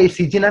در هر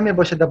ECG نمی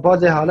باشه، در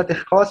بعض حالت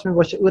خاص می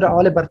باشه. او را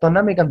حال برتون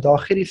نمیگم، در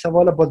آخری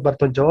سوال باز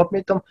برتون جواب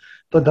میتم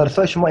تا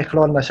درسای شما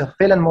اخلال نشه.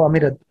 فعلا ما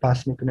امیر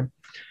پاس میکنیم.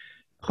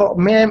 خب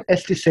میم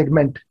ST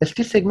سگمنت.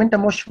 ST سگمنت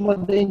ما شما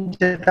در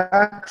اینجا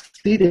عکس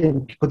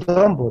دیدیم که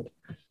کدام بود.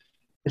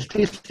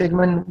 ST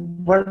segment,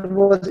 what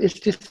was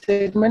ST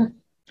segment?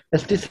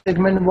 ST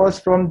segment was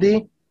from the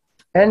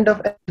end of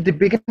the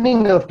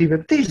beginning of the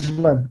web. This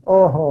one.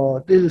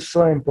 Oh, this is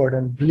so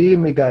important. Believe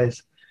me, guys.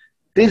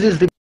 This is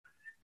the.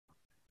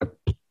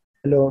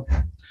 Hello.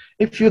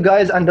 If you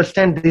guys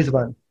understand this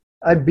one,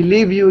 I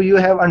believe you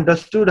have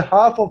understood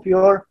half of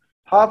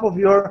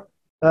your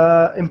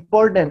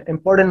important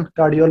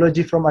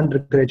cardiology from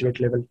undergraduate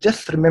level.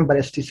 Just remember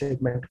ST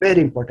segment.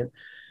 Very important.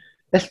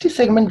 ST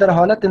segment در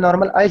حالت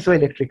نرمال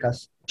آیزوالکتریک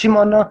است. چی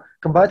معنی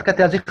که باید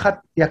که از این خط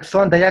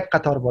یکسان در یک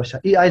قطار باشه.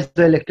 این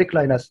آیزوالکتریک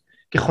لاین است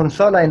که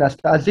خنثی لاین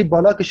است. از این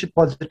بالا که شد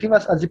پوزیتیو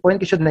است، از این پایین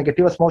که شد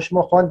نگاتیو است. ما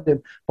شما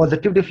خواندیم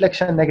پوزیتیو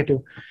دیفلکشن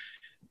نگاتیو.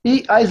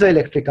 این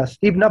آیزوالکتریک است.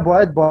 این نه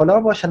باید بالا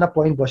باشه نه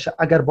پایین باشه.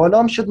 اگر بالا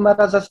هم شد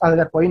مرض است،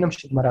 اگر پایین هم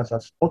شد مرض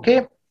است.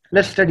 اوکی؟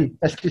 Let's study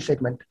ST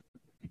segment.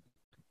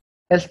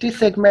 ST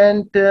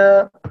segment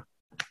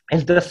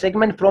is the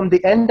segment from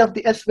the end of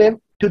the S wave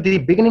to the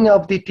beginning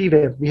of the T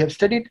wave. We have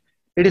studied.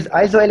 It is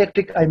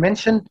isoelectric, I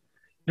mentioned.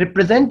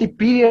 Represent the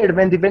period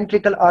when the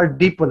ventricle are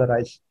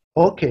depolarized.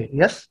 Okay,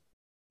 yes,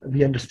 we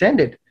understand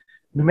it.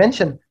 We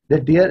mentioned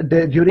that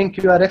during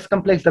QRX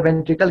complex, the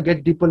ventricle get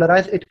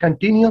depolarized, it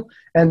continue,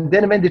 and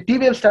then when the T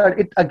wave start,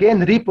 it again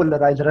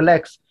repolarize,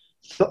 relax.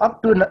 So up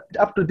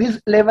to this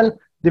level,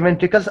 the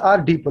ventricles are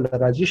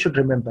depolarized. You should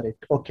remember it.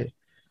 Okay.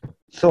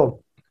 So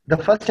the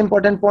first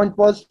important point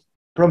was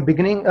from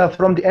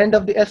the end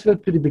of the S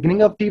wave to the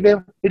beginning of T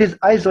wave, it is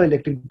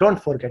isoelectric.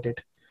 Don't forget it.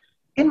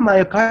 In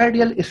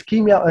myocardial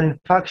ischemia or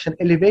infarction,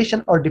 elevation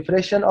or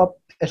depression of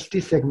ST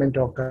segment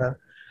occur.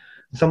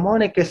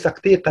 زمانی که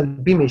سکته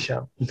قلبی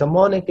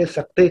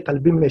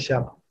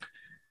میشه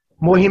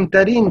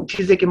مهمترین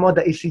چیزی که ما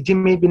در ECG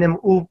میبینیم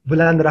او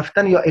بلند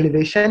رفتن یا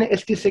الیویشن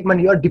ST segment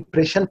یا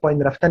دیپرشن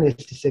پایین رفتن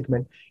ST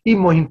segment. این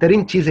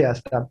مهمترین چیزی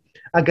است.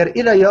 اگر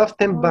این را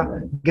یافتیم با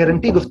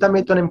گارانتی گفته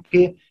میتونیم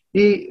که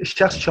این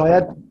شخص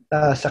شاید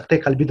سکته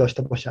قلبی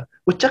داشته باشه.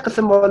 و چه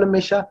قسم معلوم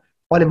میشه؟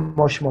 حال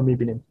ما شما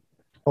میبینیم.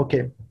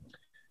 Okay.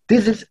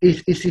 This is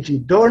ECG.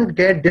 Don't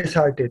get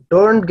disheartened.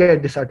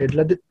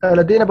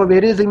 لدينا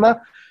ببيريزما.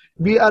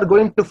 We are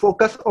going to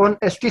focus on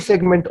ST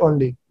segment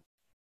only.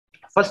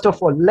 First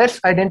of all, let's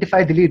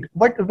identify the lead.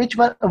 What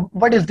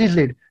is this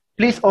lead?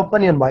 Please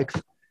open your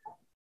mics.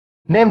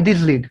 Name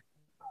this lead.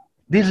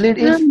 This lead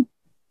is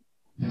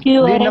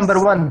lead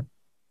number 1.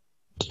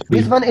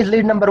 This one is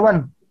lead number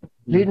 1.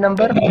 Lead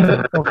number.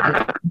 Okay.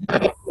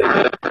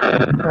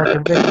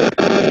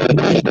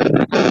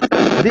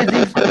 This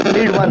is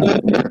lead 1.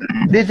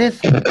 This is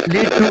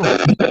lead 2.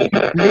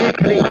 Lead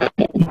 3.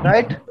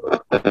 Right?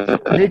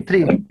 Lead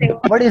 3.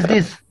 What is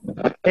this?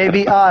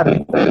 AVR.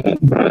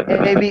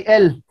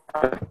 AVL.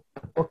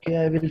 Okay,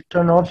 I will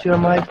turn off your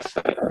mics.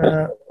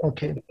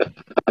 Okay.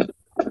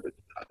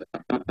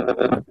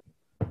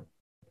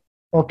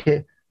 Okay.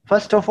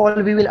 First of all,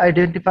 we will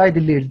identify the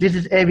leads. This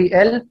is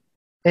AVL,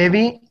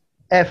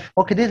 AVF.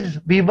 Okay, this is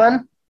V1.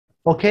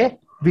 Okay,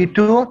 V2,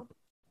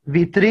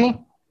 V3,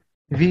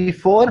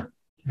 V4,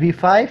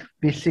 V5,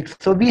 V6.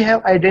 So we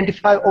have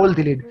identified all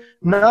the lead.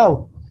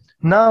 Now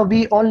we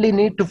only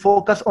need to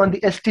focus on the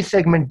ST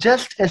segment,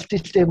 just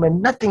ST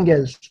segment, nothing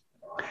else.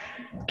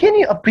 Can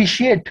you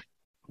appreciate?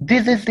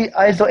 This is the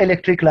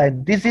isoelectric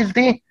line. This is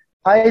the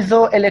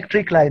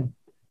isoelectric line.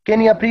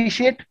 Can you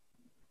appreciate?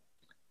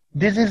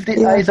 This is the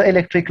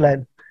isoelectric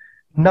line.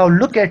 Now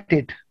look at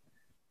it.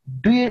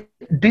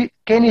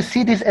 Can you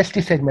see this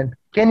ST segment?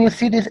 Can you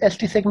see this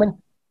ST segment?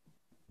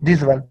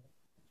 This one.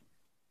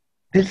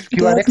 This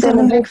QRX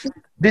complex.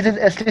 This is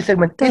ST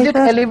segment. Is it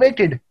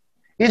elevated?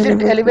 Is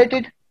it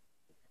elevated?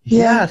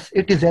 Yes,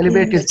 it is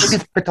elevated. Yes. It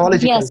is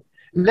pathological. Yes.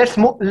 Let's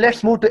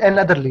move to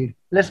another lead.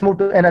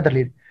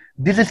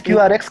 This is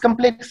QRX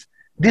complex.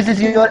 This is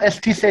your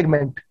ST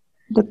segment.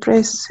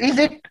 Depressed. Is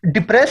it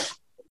depressed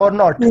or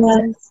not?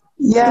 Yes.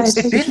 Yes.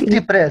 It is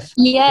depressed.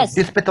 Yes.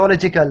 It is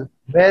pathological.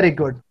 Very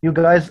good. You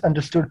guys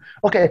understood.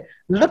 Okay,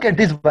 look at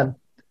this one.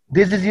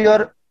 This is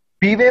your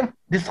P wave.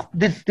 This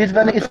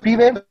one is P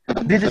wave.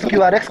 This is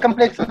QRX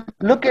complex.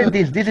 Look at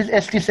this. This is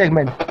ST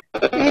segment.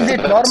 Is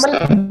it normal?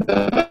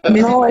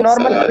 Is No, it it's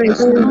normal? depressed.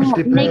 It's No,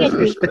 depressed.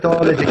 negative. It's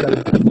pathological.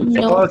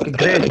 No, Okay,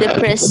 great.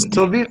 depressed.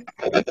 So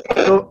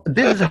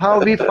this is how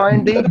we find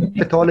the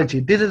pathology.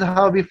 This is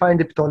how we find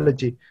the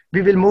pathology. We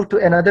will move to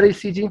another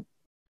ECG.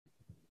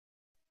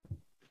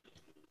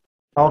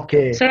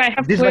 Okay, Sir, I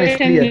have this one is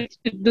clear. question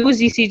to do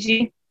ECG.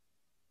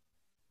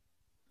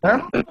 Huh?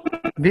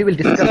 We will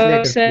discuss Sir,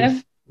 later, please.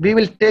 We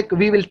will take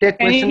Can you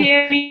question.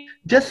 hear me?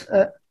 Just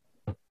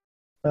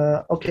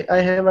okay, I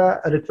have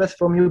a request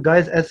from you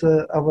guys, as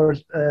our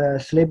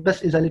syllabus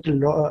is a little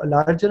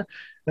larger.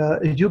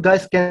 You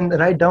guys can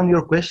write down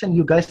your question.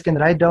 You guys can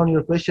write down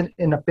your question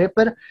in a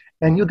paper,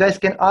 and you guys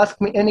can ask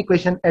me any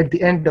question at the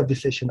end of the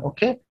session.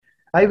 Okay,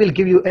 I will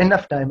give you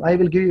enough time. I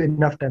will give you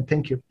enough time.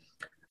 Thank you.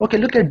 Okay,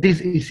 look at this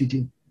ECG.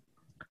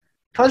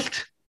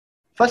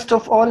 First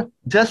of all,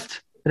 just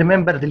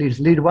remember the leads.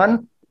 Lead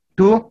 1,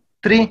 2,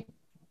 3,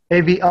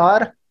 AVR,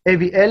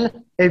 AVL,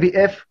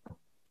 AVF,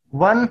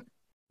 1,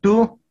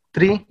 2,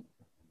 3,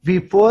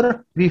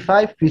 V4,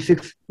 V5,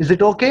 V6. Is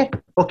it okay?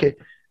 Okay.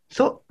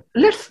 So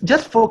let's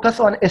just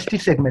focus on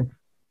ST segment.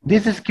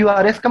 This is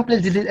QRX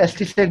complex. This is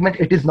ST segment.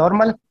 It is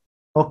normal.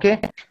 Okay.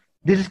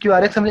 This is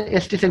QRX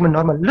complex, ST segment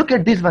normal. Look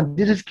at this one.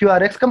 This is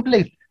QRX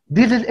complex.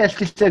 This is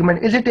ST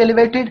segment. Is it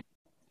elevated?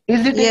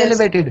 Is it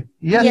elevated?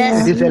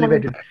 Yes, it is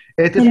elevated.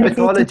 It is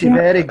pathology.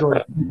 Very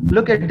good.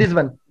 Look at this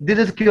one. This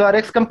is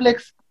QRX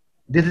complex.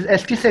 This is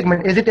ST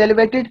segment. Is it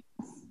elevated?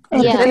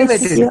 Yes. It's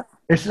elevated. Yeah.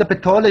 It's the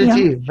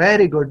pathology.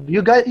 Very good.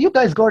 You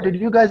guys got it.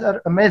 You guys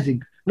are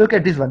amazing. Look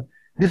at this one.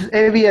 This is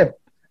AVF.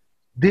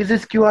 This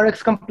is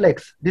QRX complex.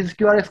 This is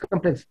QRX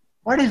complex.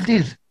 What is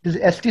this? This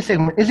is ST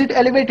segment. Is it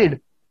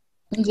elevated?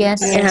 Yes.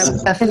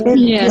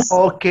 Yes.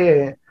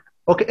 Okay.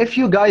 Okay, if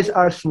you guys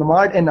are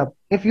smart enough,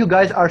 you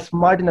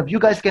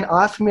guys can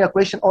ask me a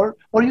question, or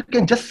you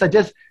can just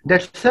suggest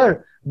that,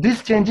 sir,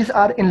 these changes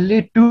are in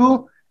lead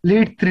 2,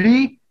 lead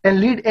 3, and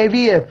lead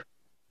AVF.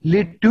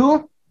 Lead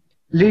 2,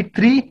 lead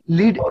 3,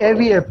 lead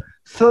AVF.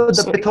 So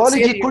the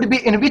pathology could be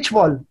in which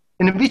wall?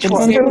 In which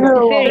wall?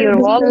 Inferior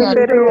wall.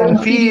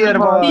 Inferior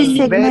wall.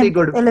 Very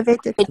good.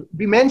 Elevated.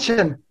 We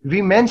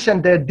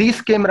mentioned that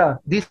these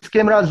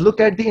cameras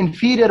look at the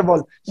inferior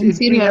wall. So if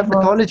we have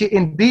pathology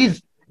in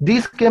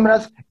these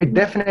cameras, it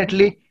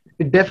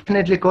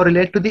definitely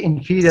correlate to the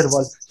inferior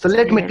wall. So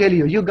let me tell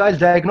you, you guys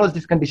diagnose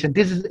this condition.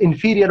 This is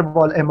inferior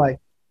wall MI.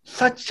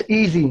 Such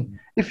easy.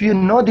 If you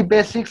know the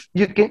basics,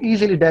 you can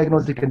easily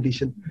diagnose the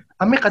condition.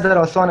 أمي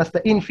قدر أصلا است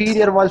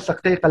inferior wall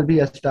سقطي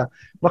قلبية است.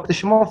 وقت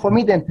شما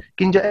فهمیدن که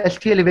اینجا ST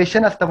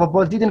elevation است و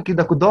باز دیدن که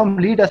کدام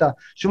لید است.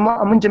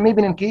 شما منجا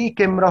میبینن که این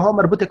کامراها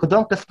مربوط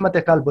کدام قسمت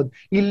قلب بود.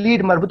 این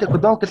لید مربوط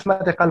کدام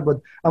قسمت قلب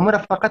بود. اما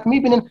فقط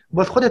میبینن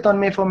باز خودتان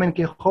میفهمن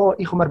که خو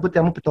این مربوط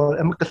امو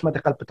قسمت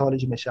قلب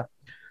پاتولوژی میشه.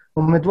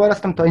 امیدوار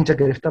هستم تا اینجا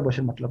گرفته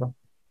باشه مطلبم.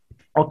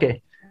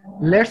 Okay.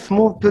 Let's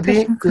move to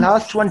the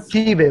last one,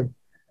 T-wave.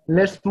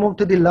 Let's move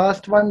to the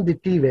last one, the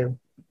T-wave.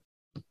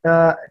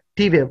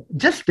 T-wave,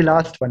 just the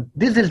last one.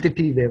 This is the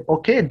T-wave,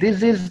 okay?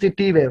 This is the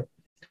T-wave.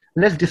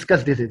 Let's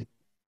discuss this.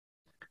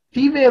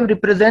 T-wave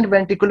represent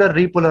ventricular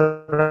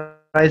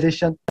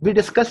repolarization. We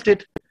discussed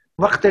it.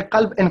 وقت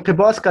قلب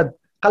انقباض کرد،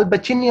 قلب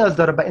چی نیاز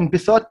داره؟ به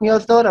انبساط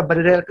نیاز داره؟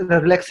 به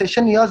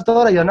ریلکسیشن نیاز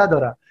داره یا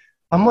نداره؟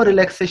 اما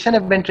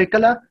ریلکسیشن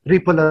ventricular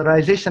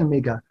repolarization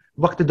میگه.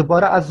 وقت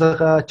دوباره از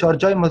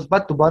چارجای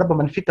مثبت دوباره به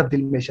منفی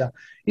تبدیل میشه.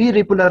 این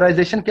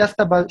ریپولارایزیشن که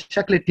است به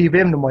شکل تی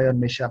ویو نمایان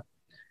میشه.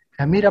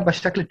 همیشه به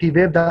شکل تی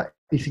ویو در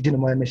ECG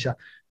نمایان میشه.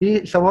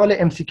 این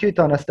سوال MCQ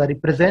تان است.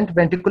 Represent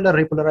ventricular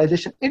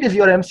repolarization. It is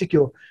your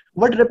MCQ.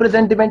 What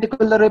represent the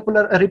ventricular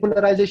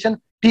repolarization?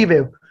 T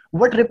wave.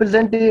 What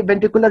represent the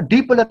ventricular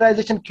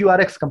depolarization?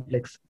 QRX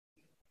complex.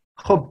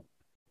 خب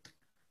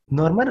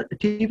نورمال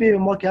تی ویو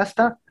ما که است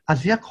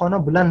از یک خانه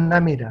بلند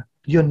نمیره.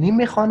 یا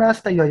نیم خانه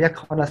است یا یک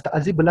خانه است،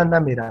 از این بلند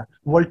نمیره.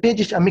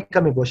 ولتیجش امی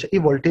کمی باشه.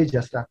 این ولتیج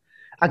است.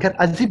 اگر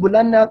از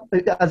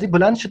این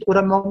بلند شد او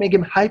را ما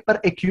میگیم هایپر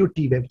اکیوت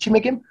تی ویو. چی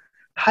میگیم؟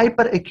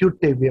 هایپر اکیوت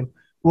تی ویو.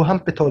 و هم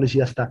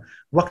پاتولوژی است.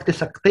 وقت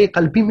سقطه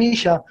قلبی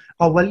میشه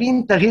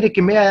اولین تغییری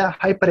که میاد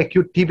هایپر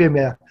اکیوت تی ویو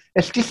میاد.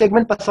 ST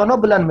segment پسانو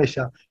بلند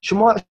میشه.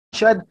 شما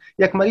شاید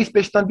یک مریض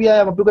پیشتان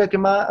بیاید و بگه که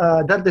ما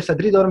درد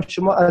صدری دارم،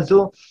 شما از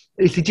او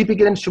ECG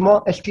بگیرن،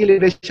 شما ST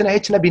elevation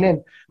هیچ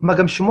نبینن،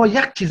 مگم شما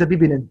یک چیز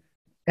ببینن،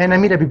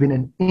 انمی را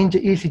ببینن. اینجا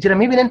ECG را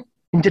میبینن،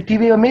 اینجا تی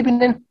ویو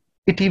میبینن.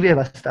 این تی ویو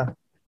است.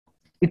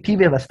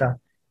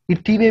 این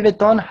تی ویو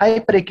تان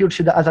هایپر اکیوت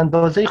شده، از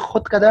اندازه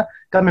خود کده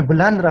کم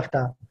بلند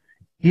رفته.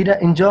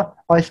 اینجا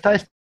آهسته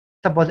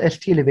آهسته باز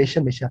ST elevation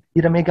میشه.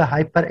 این را میگه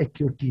هایپر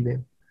اکیوت تی ویو.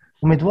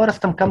 امیدوار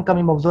هستم کم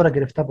این موضوع را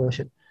گرفته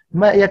باشید.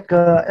 ما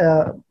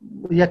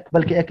یک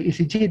بلکه یک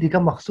ECG دیگه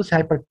مخصوص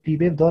هایپر تی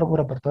ویو دارم، اون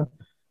را براتون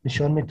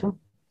نشان میدم.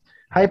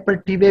 Hyper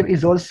T wave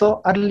is also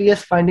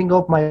earliest finding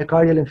of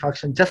myocardial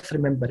infarction. Just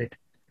remember it.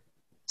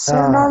 So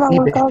normal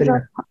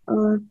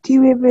T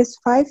wave is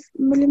 5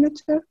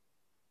 millimeter.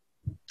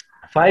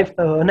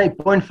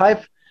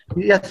 0.5.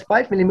 Yes,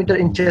 5 millimeter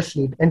in chest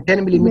lead and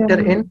 10 millimeter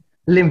in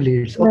limb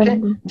leads.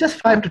 Okay,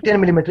 just 5 to 10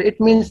 millimeter. It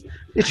means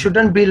it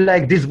shouldn't be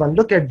like this one.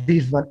 Look at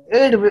this one.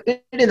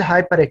 It is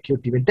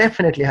hyperacute wave,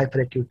 definitely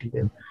hyperacute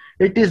wave.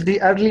 It is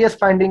the earliest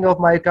finding of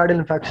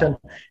myocardial infarction.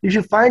 If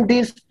you find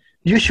this,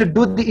 you should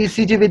do the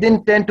ECG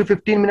within 10 to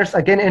 15 minutes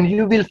again, and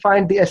you will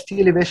find the ST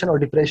elevation or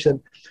depression.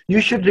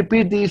 You should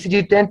repeat the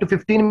ECG 10 to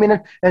 15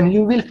 minutes, and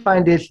you will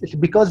find this,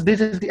 because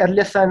this is the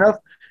earliest sign of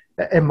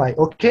MI.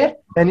 Okay,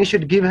 and you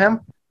should give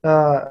him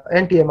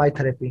anti-MI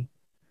therapy.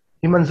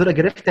 این منظور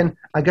گرفتن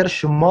اگر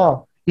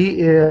شما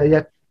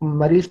یک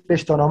مریض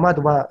پیشتان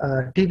آمد و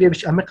تی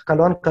ویوش عمیق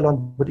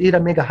کلان بود، این را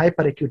میگه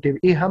هایپر اکیوتیو.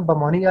 این هم به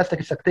معنی است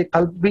که سکته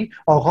قلبی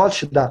آغاز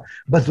شده،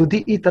 به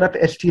زودی این طرف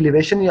ST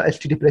الیویشن یا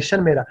ST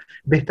دیپرشن میره.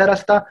 بهتر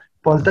است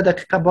 15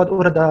 دقیقه بعد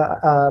او را در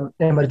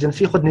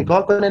امرجنسی خود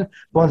نگاه کنین،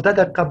 15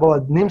 دقیقه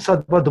بعد، نیم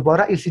ساعت بعد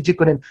دوباره ECG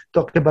کنین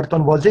تا که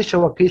برتون واضح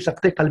شود که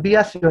سکته قلبی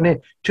است یا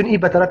نه، چون این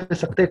به طرف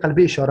سکته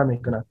قلبی اشاره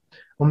میکنه.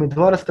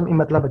 امیدوار هستم این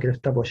مطلب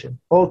گرفته باشین.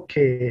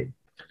 اوکی.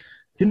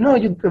 You know,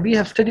 we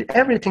have studied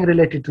everything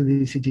related to the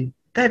ECG.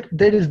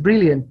 That is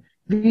brilliant.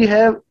 We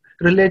have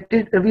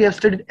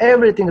studied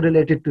everything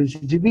related to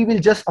ECG. We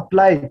will just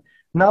apply.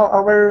 Now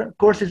our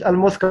course is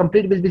almost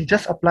complete. We will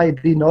just apply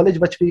the knowledge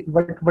what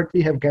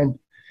we have gained.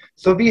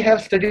 So we have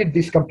studied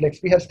this complex.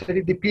 We have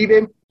studied the P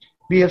wave.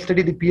 We have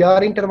studied the PR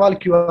interval,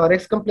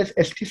 QRX complex,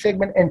 ST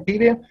segment, and T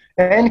wave,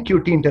 and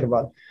QT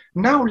interval.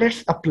 Now let's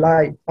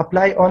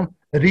apply on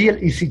real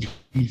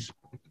ECGs.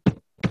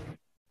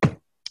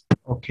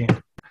 Okay.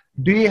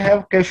 Do you have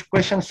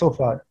questions so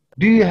far?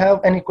 Do you have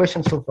any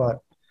questions so far?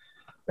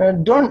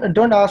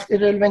 Don't ask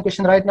irrelevant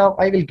question right now.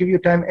 I will give you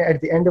time at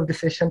the end of the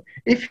session.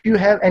 If you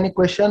have any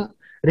question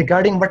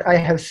regarding what I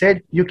have said,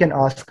 you can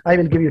ask. I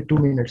will give you 2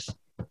 minutes.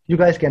 You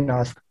guys can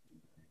ask.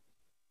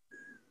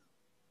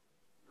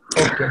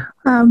 Okay.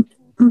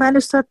 بله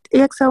استاد،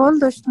 یک سوال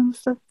داشتم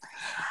استاد.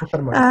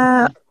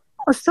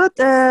 استاد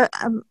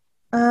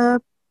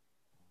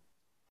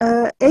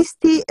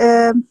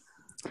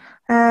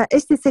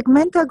استی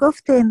سگمنت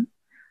گفتین،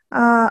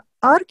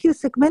 RQ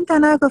سگمنت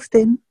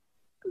نگفتین،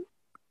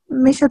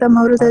 میشه در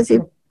مورد از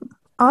این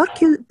RQ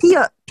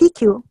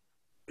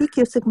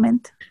PQ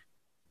سگمنت.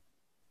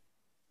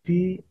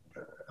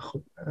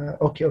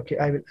 Okay,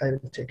 I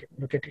will check it.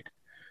 Look at it.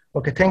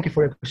 Okay, thank you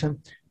for your question.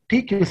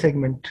 TQ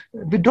segment.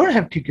 We don't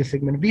have TQ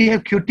segment. We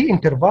have QT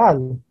interval.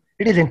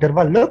 It is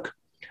interval. Look,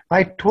 I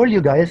told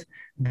you guys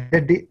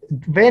that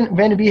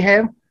when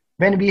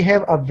we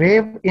have a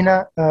wave in a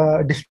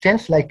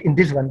distance, like in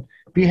this one,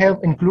 we have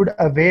include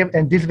a wave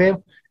and this wave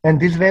and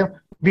this wave.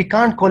 We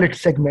can't call it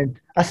segment.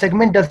 A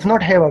segment does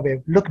not have a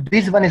wave. Look,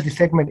 this one is the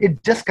segment. It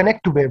just connect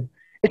to wave.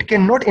 It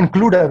cannot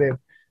include a wave.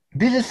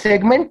 This is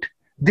segment.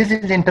 This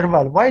is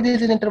interval. Why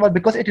this is interval?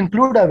 Because it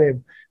include a wave.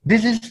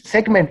 This is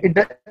segment.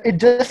 It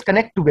just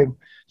connect to wave.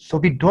 So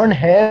we don't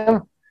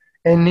have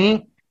any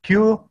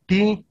QT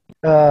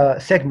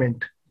segment.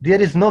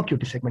 There is no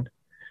QT segment.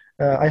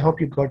 I hope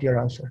you got your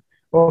answer.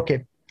 Okay,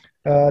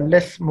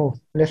 let's move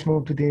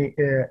to the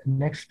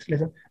next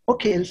lesson.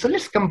 Okay, so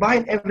let's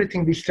combine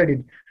everything we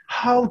studied.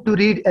 How to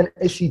read an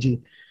ECG.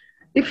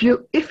 If you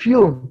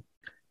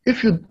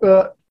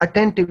are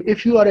attentive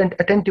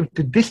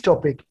to this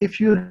topic, if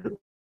you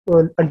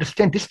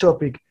understand this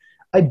topic,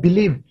 I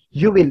believe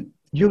you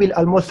will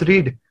almost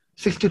read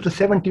 60 to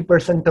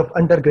 70% of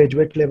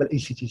undergraduate level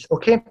ECGs.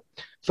 Okay,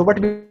 so what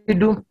we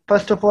do,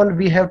 first of all,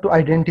 we have to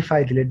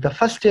identify the lead. The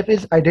first step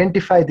is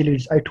identify the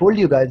leads. I told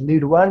you guys,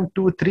 lead 1,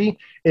 2, 3,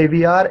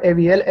 AVR,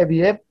 AVL,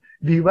 AVF,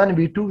 V1,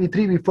 V2, V3,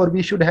 V4,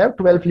 we should have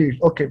 12 leads.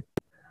 Okay,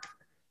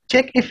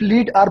 check if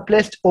lead are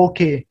placed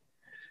okay.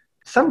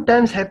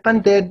 Sometimes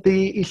happen that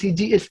the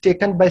ECG is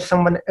taken by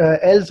someone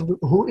else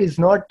who is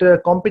not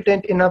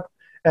competent enough,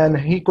 and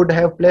he could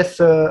have placed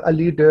a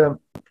lead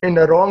in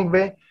the wrong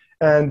way,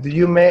 and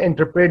you may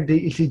interpret the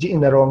ECG in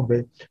the wrong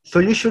way. So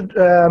you should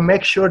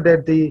make sure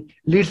that the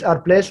leads are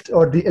placed,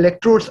 or the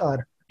electrodes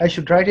are. I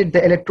should write it,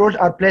 the electrodes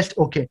are placed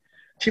okay.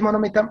 چی مانو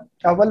میتم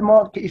اول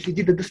ما که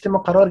ECG در دست ما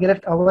قرار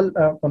گرفت، اول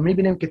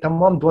میبینیم که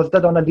تمام 12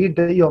 دانه لید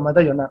ای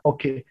آمده یا نه.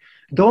 اوکی.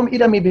 دوم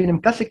ایرا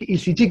میبینیم کسی که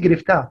ECG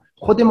گرفته،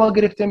 خود ما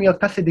گرفتیم یا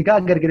کسی دیگه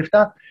اگر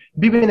گرفته،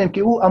 ببینیم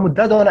که او امو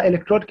 10 دانه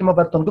الکترود که ما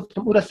براتون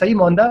گفتم او را صحیح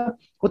مانده،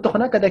 و تو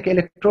خونه کده که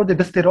الکترود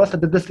دست راست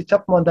دست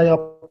چپ مانده یا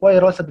پای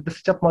راست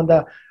دست چپ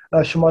مانده،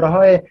 شماره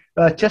های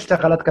چست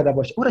غلط کرده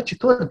باشه. او را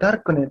چطور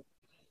درک کنیم؟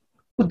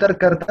 او درک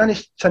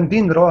کردنش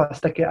چندین راه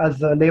است که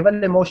از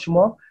لیول ما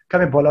شما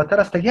کمی بالاتر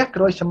است. یک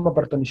راهش ما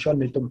براتون نشان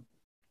میدم.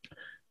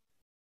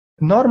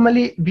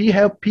 Normally we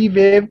have P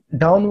wave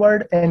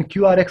downward and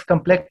QRX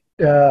complex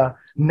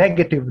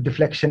negative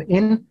deflection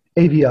in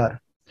AVR.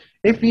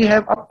 If we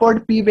have upward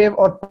P wave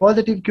or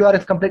positive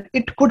QRX complex,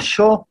 it could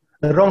show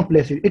the wrong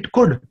places. It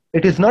could.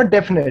 It is not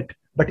definite,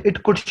 but it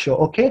could show.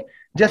 Okay.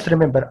 Just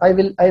remember. I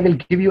will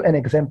give you an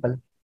example.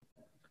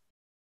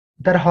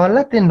 در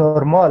حالت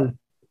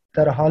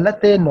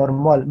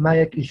نرمال ما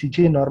یک ECG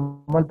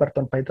نرمال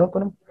براتون پیدا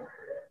کنم.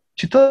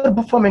 چطور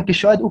بفهمیم که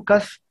شاید او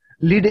کس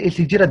لید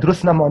ECG را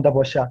درست نمانده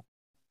باشه؟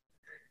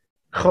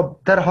 خب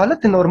در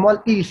حالت نرمال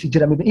ECG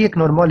را میبینیم. یک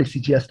نرمال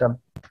ECG هستم.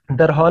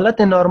 در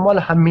حالت نرمال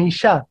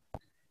همیشه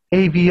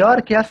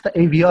AVR که هست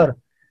AVR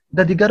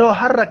در دیگر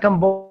هر رقم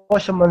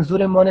باشه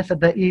منظور ما نیست.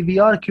 در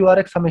AVR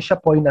QRX همیشه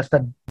پایین است.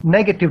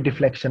 نگاتیو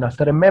دیفلکشن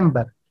است.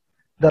 remember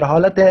در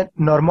حالت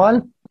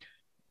نرمال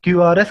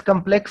QRS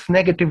کمپلکس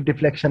نگاتیو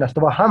دیفلکشن است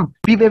و هم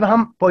پی ویو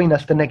هم پایین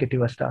است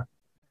نگاتیو است.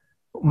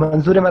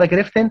 منظور مرا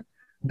گرفتین؟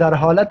 در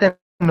حالت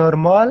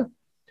نرمال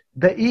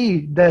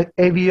در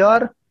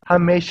AVR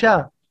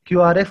همیشه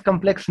QRS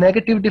کمپلکس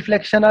نگاتیو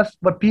دیفلکشن است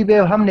و پی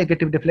ویو هم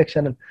نگاتیو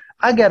دیفلکشن است.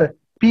 اگر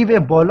پی ویو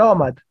بالا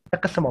آمد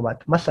قسم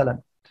آمد، مثلا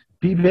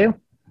پی ویو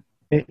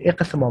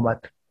قسم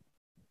آمد،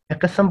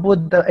 قسم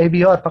بود در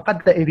AVR،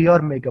 فقط در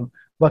AVR میگم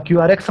و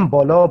QRX هم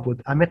بالا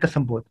بود، همه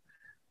قسم بود،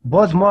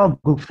 باز ما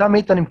گفته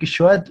میتونیم که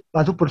شاید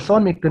از او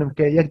پرسان میکنیم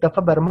که یک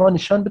دفعه بر ما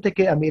نشان بده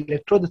که امی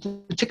الکترود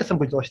چه قسم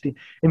گذاشتی.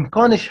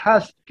 امکانش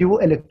هست که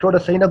او الکترود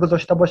صحیح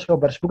نگذاشته باشه و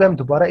برش بگم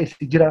دوباره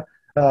ECG را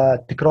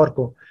تکرار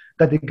کو.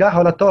 در دیگه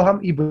حالتا هم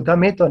ای بوده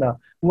میتونه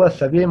او از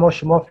سویه ما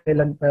شما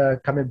فعلا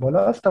کمی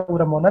بالا است او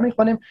را ما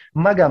نمیخوانیم،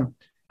 مگم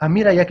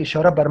امیر یک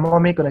اشاره بر ما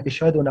میکنه که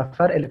شاید اون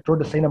نفر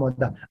الکترود صحیح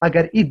نمونده.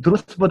 اگر این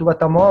درست بود و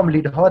تمام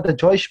لیدها در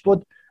جایش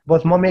بود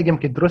باز ما میگیم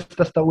که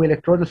درست است او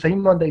الکترود صحیح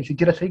مانده،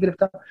 ECG را صحیح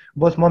گرفته،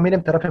 باز ما میریم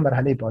طرف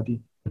مرحله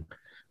بعدی.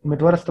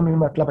 امیدوار هستم این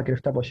مطلب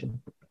گرفته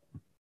باشیم.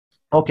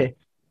 اوکی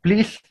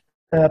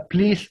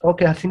please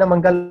okay Hasina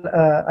Mangal,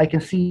 I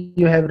can see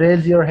you have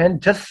raised your hand.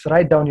 Just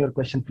write down your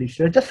question please.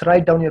 Just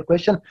write down your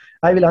question.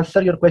 I will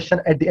answer your question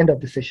at the end of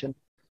the session.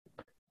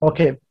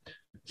 Okay,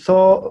 so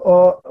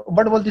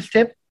what was the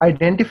step?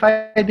 Identify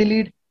the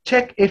lead,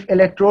 check if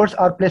electrodes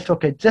are placed.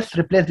 Okay, just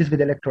replace this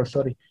with electrodes,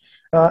 sorry.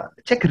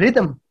 Check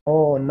rhythm.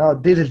 Oh, now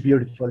this is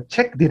beautiful.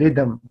 Check the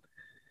rhythm.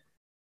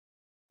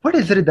 What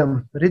is rhythm?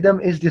 Rhythm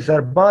is the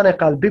ضربان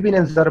قلب.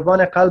 ببینید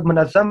ضربان قلب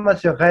منظم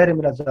است یا غیر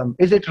منظم.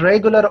 Is it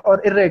regular or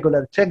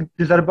irregular? Check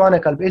the ضربان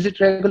قلب. Is it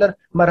regular?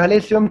 مرحله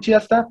سوم چی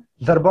است؟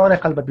 ضربان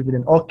قلب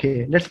ببینید.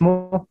 Okay, let's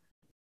move.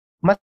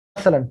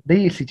 مثلا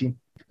دی ECG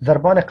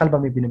ضربان قلب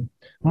میبینیم.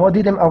 ما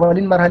دیدیم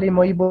اولین مرحله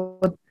مایی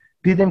بود،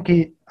 دیدیم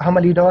که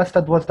همه لیدا است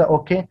دوازده.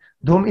 اوکی،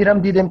 دوم ایرم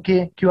دیدیم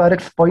که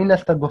QRX پایین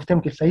است،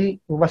 گفتیم که صحیح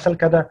وصل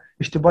کرده،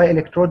 اشتباه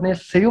الکترود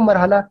نیست. سوم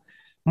مرحله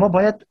ما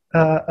باید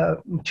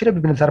چی را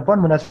ببینیم؟ ضربان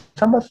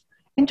منظم است.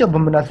 اینجا به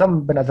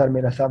منظم به نظر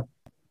میرسه.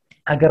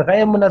 اگر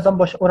غیر منظم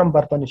باشه اونم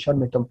براتون نشان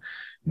میتم.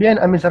 بیاین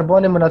امی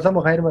ضربان منظم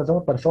و غیر منظم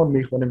پرسان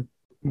میخونیم.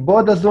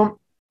 بعد از اون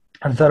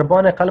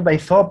ضربان قلب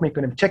حساب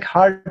میکنیم. چک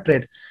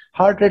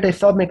هارت ریت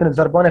حساب میکنیم.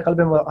 ضربان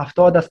قلب ما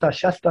 70 است،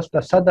 60 است،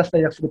 100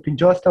 است،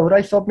 150 است، اون را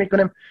حساب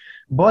میکنیم.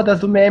 بعد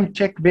از اون میایم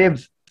چک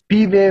ویوز،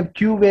 پی ویو،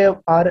 کیو ویو،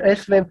 آر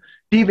اس ویو،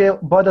 تی ویو.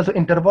 بعد از اون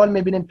اینتروال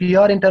میبینیم، پی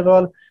آر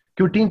اینتروال،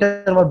 کیو تی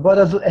اینتروال. بعد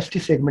از اون اس تی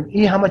سگمنت.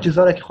 این همه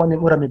چیزا را که خوانیم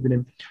اون را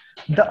میبینیم.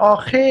 در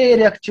آخر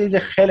یک چیز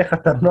خیلی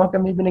خطرناک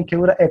میبینیم که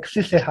اون را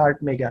اکسیس هارت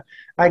میگه.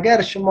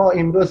 اگر شما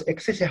امروز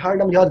اکسیس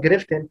هارت هم یاد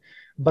گرفتین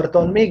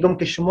براتون میگم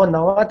که شما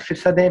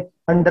 90%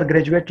 اندر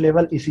گریجویت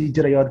لیول ECG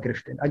را یاد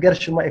گرفتین اگر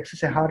شما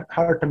اکسیس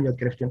هارت هم یاد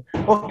گرفتین.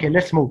 اوکی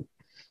لیتس موو.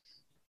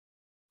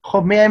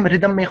 خب میایم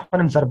ریدم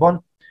میخوانیم.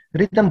 ضربان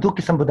ریدم دو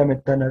قسم بوده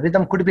میتونه.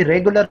 ریدم could be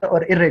regular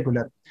or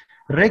irregular.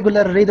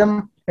 Regular rhythm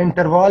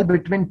interval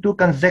between two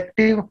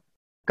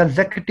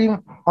consecutive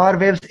R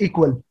waves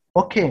equal.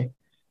 Okay,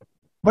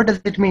 what does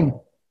it mean?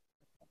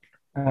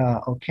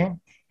 Okay,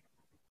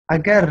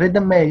 اگر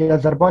ریدم میں یا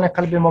ضربان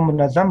قلب ما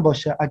منظم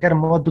باشه، اگر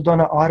ما دو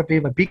دانه آر بی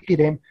و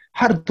بگیریم،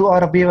 هر دو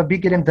آر بی و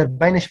بگیریم در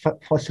بینش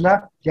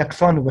فاصله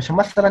یکسان باشه.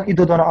 مثلا این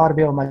دو دانه آر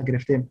بی و ما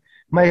گرفتیم،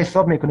 ما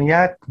حساب میکنیم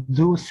 1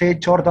 2 3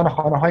 4 دانه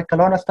خانه های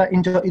کلان است.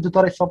 اینجا این دو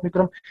تا حساب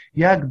میکنم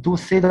 1 2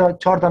 3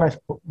 4 دانه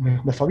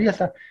مساوی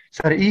است.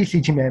 سر ای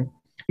سی جی میم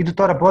این دو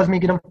تا را باز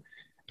میگیرم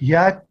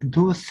 1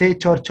 2 3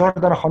 4 4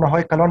 دانه خانه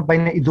های کلان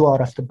بین این دو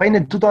آر است. بین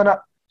دو دانه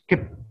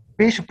که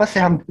پیش و پس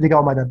هم دیگه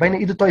آمده، بین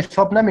این دو تا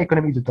حساب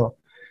نمیکنیم. این دو تا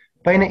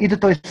بین این دو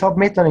تا حساب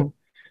میتونیم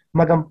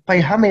مگم پای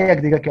همه یک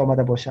دیگه که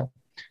آمده باشه.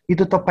 این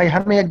دو تا پای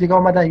همه یک دیگه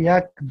آمده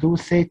 1 2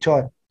 3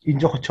 4.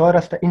 اینجا خود 4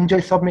 است. اینجا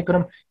حساب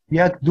میکنم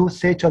 1 2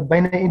 3 4.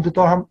 بین این دو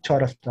تا هم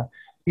 4 است.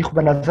 این خب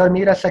به نظر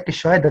میرسه که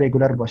شاید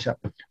رگولار باشه.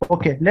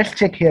 اوکی let's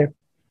check here.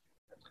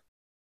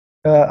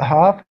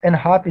 Half and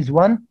half is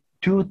 1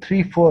 2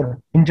 3 4.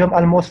 اینجا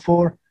almost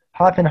 4.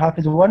 Half and half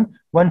is 1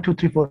 1 2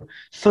 3 4.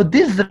 So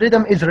this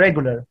rhythm is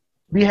regular.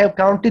 We have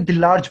counted the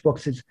large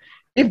boxes.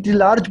 If the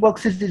large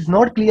boxes is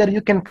not clear,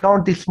 you can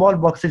count the small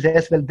boxes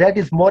as well. That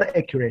is more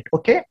accurate.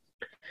 Okay?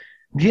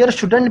 There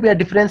shouldn't be a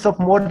difference of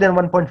more than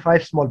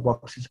 1.5 small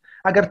boxes.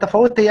 اگر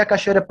تفاوت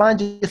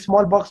 1.5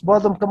 small box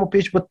بازم کم و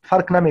پیش بود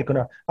فرق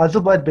نمیکنه. از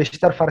او باید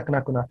بیشتر فرق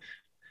نکنه.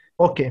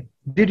 Okay.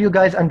 Did you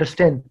guys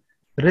understand?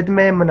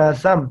 ریتم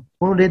منظم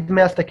اون ریتم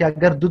است که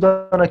اگر دو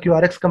دانه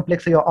QRX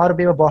کمپلکس یا آر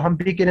بی با هم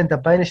بگیریم در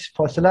بینش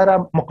فاصله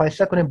را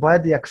مقایسه کنیم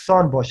باید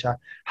یکسان باشه.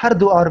 هر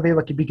دو آر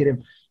بی که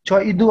بگیریم،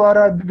 چای ای دو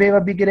آر بی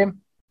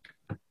بگیریم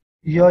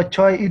یا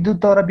چای ای دو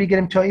تا را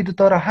بگیریم، چای ای دو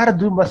تا را هر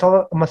دو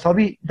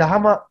مساوی در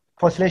همه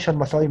فاصله شان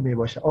مساوی می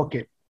باشه.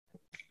 اوکی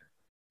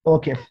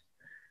اوکی.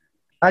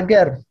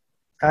 اگر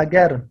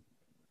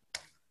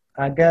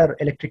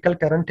الکتریکال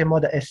کرنت ما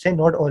در اس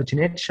نود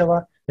اورجینیت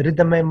شوه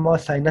ریدم ما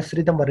ساینس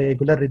ریدم و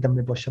ریگولر ریدم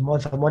می باشه. ما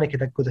زمانی که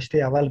در گذشته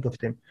اول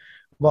گفتیم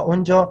و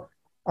اونجا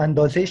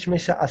اندازهش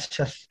میشه از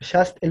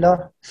 60 الی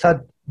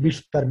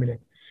 120 پر میلی.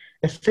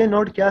 سه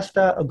نود که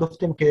هست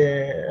گفتیم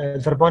که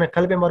ضربان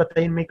قلب ما را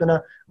تعیین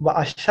میکنه و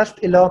از 60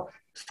 الی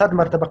 100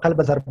 مرتبه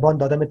قلب ضربان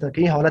داده میتونه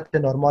که این حالت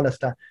نرمال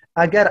است.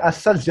 اگر از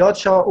 100 زیاد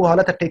شو او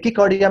حالت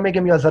تاکیکاردیا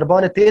میگیم یا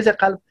ضربان تیز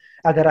قلب.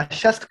 اگر از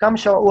 60 کم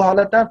شو او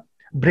حالت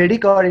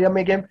بریدیکاردیا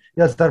میگیم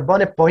یا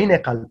ضربان پایین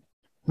قلب.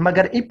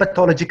 مگر این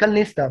پاتولوژیکال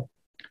نیست.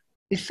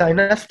 این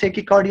ساینس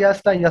تاکیکاردیا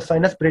است یا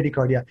ساینس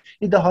بریدیکاردیا.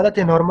 این در حالت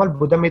نرمال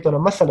بوده میتونه.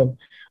 مثلا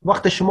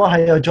وقت شما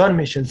هیجان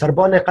میشین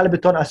ضربان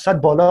قلبتون از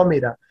 100 بالا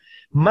میره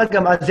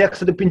مگم از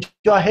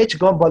 150 هیچ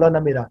گام بالا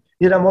نمیره.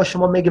 این ما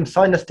شما میگیم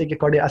ساینس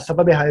تاکیکاردیا از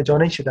سبب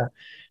هیجانی شده.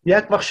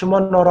 یک وقت شما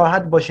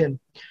ناراحت باشین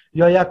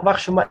یا یک وقت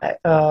شما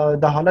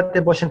در حالت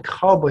باشین که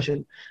خواب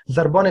باشین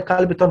ضربان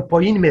قلبتون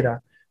پایین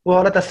میره او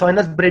حالت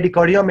ساینس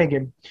بریدیکاردیا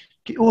میگیم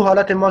که او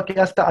حالت ما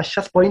که است از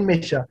 60 پایین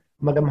میشه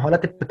مگم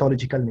حالت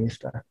پاتولوژیکال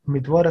نیست.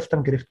 امیدوار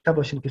هستم گرفته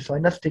باشین که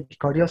ساینس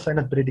تاکیکاردیا و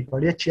ساینس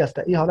بریدیکاردیا چی است.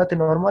 این حالت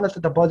نرمال است.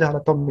 در بعضی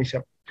حالت‌ها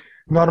میشه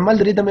نرمال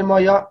ریدم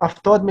ما یا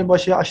 70 می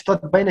باشه یا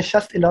 80 بین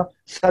 60 الی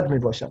 100 می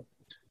باشه.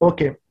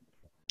 اوکی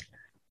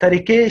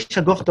طریقش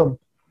گفتم.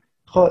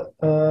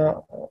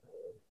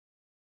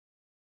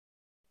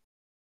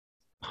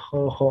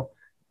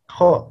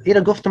 خب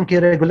اینا گفتم که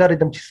رگولار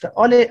ریدم چیست.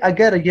 ولی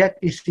اگر یک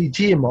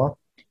ECG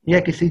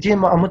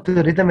ما امت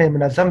ریدم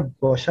منظم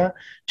باشه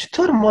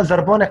چطور ما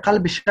ضربان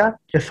قلبش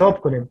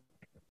حساب کنیم؟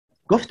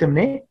 گفتم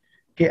نه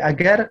که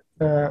اگر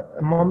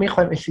ما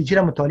میخوایم ECG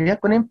را مطالعه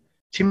کنیم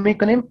چی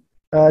میکنیم؟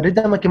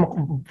 ریدم که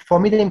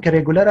فهمیدیم که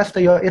رگولار است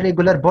یا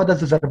ایرگولار بعد از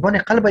ضربان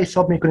قلب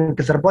حساب میکنیم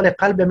که ضربان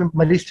قلب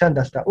مریض چند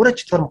است. او را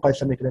چطور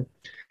مقایسه میکنیم؟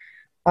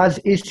 از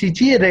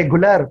ECG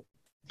رگولار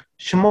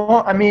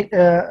شما امی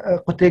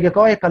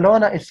قطعه‌های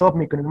کلان حساب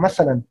میکنید.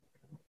 مثلا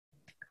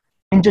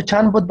اینجا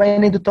چند بود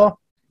بین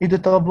این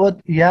دوتا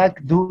بود 1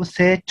 2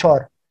 3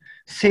 4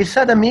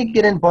 300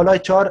 میگیرین بالای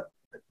 4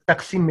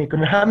 تقسیم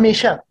میکنین.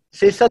 همیشه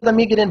 300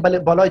 میگیرین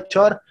بالای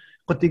 4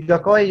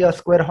 قطعه‌های یا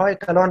اسکوئرهای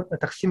کلان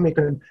تقسیم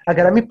میکنین.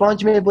 اگر امی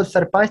 5 می بود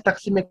سر 5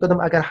 تقسیم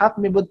میکردم. اگر 7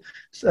 می بود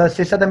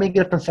 300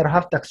 میگرفتن سر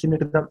 7 تقسیم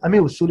میکردم. امی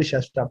اصولش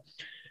است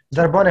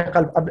ضربان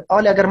قلب.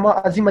 حالا اگر ما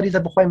از این مریض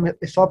بخوایم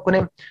حساب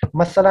کنیم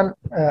مثلا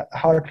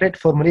هارت ریت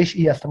فرمولش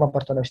ای است. ما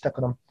براتون نوشته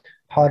کنم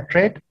هارت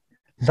ریت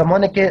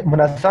زمانی که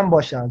منظم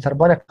باشه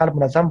ضربان قلب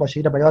منظم باشه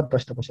این را به یاد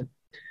داشته باشید.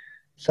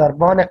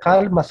 ضربان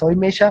قلب مساوی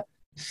میشه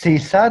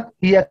 300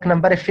 یک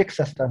نمبر فیکس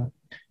است.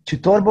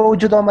 چطور به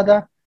وجود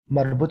آمده؟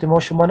 مربوط ما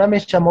شما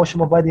نمیشه. ما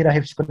شما باید این را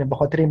حفظ کنیم به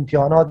خاطر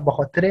امتحانات به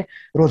خاطر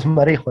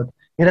روزمره خود.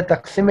 این را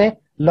تقسیم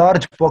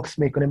لارج باکس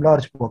میکنیم.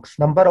 لارج باکس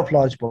نمبر اف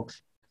لارج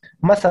باکس.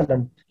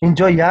 مثلا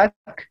اینجا 1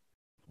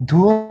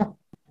 2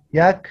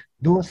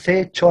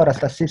 3 4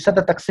 است.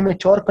 300 تقسیم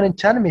 4 کنین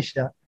چند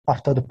میشه؟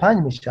 75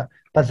 میشه.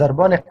 پس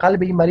ضربان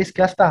قلب این مریض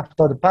که است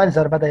 75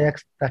 ضربه در یک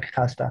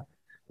دقیقه است.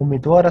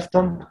 امیدوار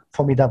هستم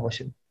فهمیده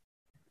باشین.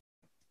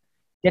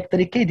 یک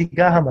طریقه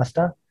دیگه هم است.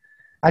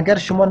 اگر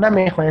شما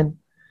نمیخواین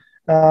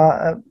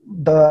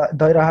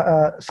دایره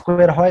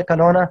اسکوئرهای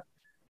کلان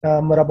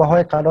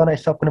مربع‌های کلان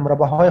حساب کنیم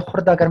مربع‌های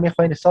خرد اگر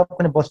میخواین حساب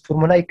کنیم باز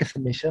فرمولای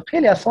قسم میشه.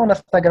 خیلی آسان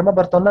است. اگر ما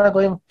براتون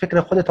نگویم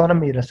فکر خودتان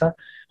میرسه.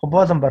 خب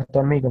بازم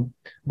براتون میگم.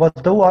 باز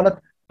دو حالت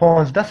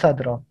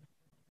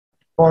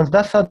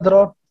 1500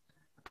 را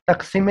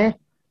تقسیم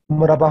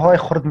مربع‌های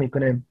خرد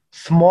میکنیم.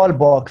 سمال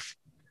باکس.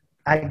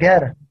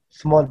 اگر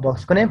سمال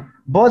باکس کنیم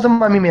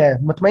بازم هم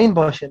میاد. مطمئن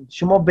باشین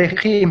شما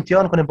بخی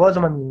امتحان کنیم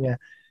بازم هم میاد.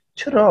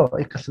 چرا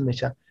این قسم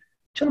میشه؟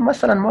 چون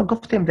مثلا ما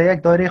گفتیم در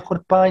یک دایره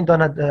خرد 5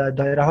 دانه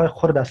دایره های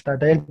خرد است.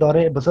 در یک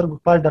دایره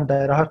بزرگ 5 دانه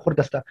دایره های خرد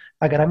است.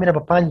 اگر امیر با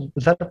 5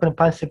 ضرب کنیم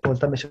 5 3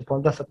 15 میشه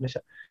 1500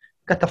 میشه.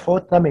 که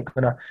تفاوت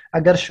نمیکنه.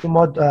 اگر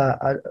شما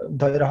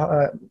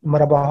دایره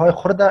مربع های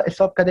خرد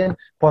حساب کردین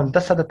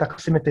 1500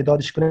 تقسیم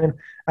تعدادش کنین.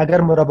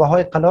 اگر مربع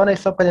های قلان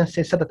حساب کردین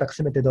 300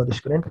 تقسیم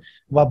تعدادش کنین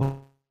و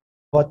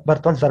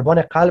براتون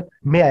ضربان قلب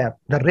میآید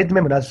در ریتم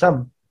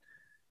منظم.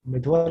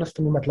 امیدوار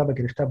هستم این مطلب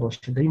گرفته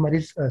باشید. این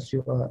مریض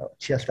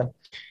چی هستم؟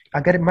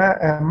 اگر ما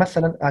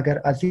مثلا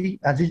اگر از این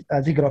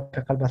گراف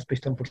قلب از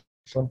پیشتون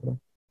پرسان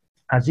کنم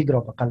از این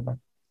گراف قلب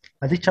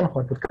از این چند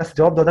خواهد بود؟ کس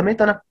جواب داده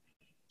میتونه؟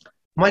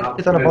 مایک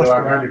بتونه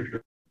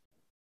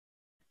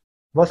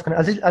باز کنه.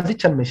 از این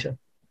چند میشه؟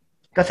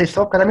 کسی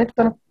حساب کرده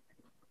میتونه؟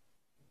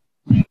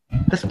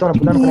 دستتون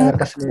بلند کنه اگر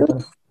کسی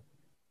میتونه.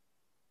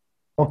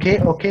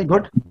 اوکی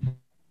گود.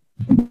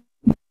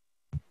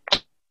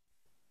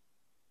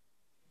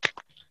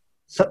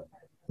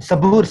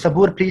 صبور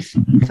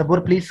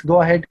please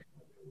go ahead.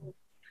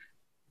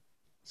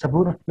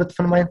 صبور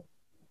لطفاً ماین.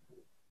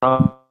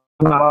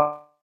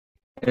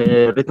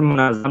 ریتم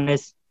منظم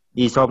نیست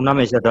حساب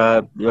نمیشه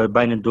در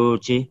بین دو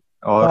چی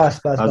اور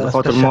از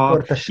خاطر ما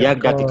یک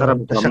دقیقه را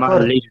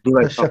مکمل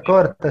دو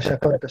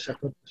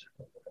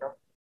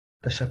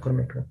تشکر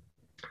میکنم.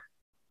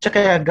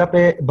 چقدر گپ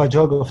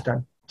بجا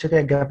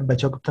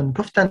گفتن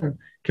گفتن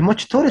که ما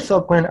چطور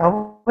حساب کنیم.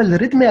 اول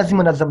ریتم از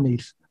این منظم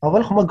نیست.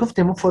 اول خب ما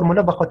گفتیم اون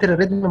فرموله به خاطر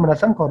ریتم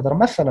منظم کار داره.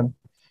 مثلا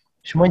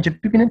شما اینجا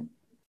ببینید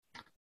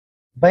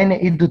بین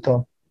این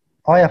دوتا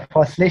آیا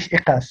فاصلهش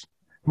یک است؟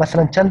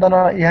 مثلا چند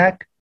دانه؟ 1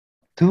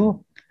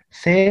 2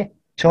 3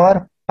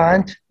 4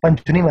 5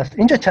 5.5 است.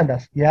 اینجا چند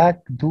است؟ 1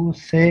 2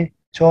 3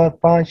 4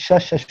 5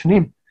 6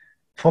 6.5.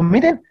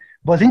 فهمیدین؟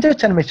 باز اینجا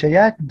چند میشه؟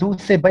 1 2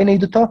 3 بین این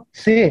دوتا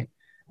 3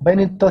 بین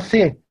این دوتا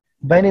 3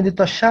 بین این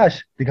دوتا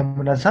 6. دیگه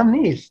منظم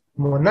نیست.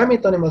 ما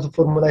نمیتونیم از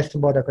فرمول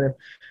استفاده کنیم.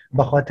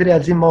 به خاطر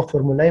از این ما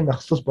فرمولای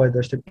مخصوص باید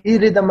داشتیم.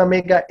 این ریدم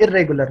میگه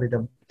irregular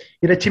ریدم.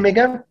 این چی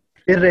میگم؟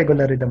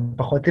 irregular ریدم.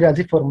 به خاطر از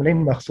این فرمولای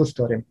مخصوص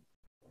داریم.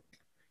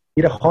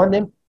 این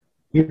خواندیم،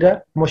 این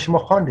ما شما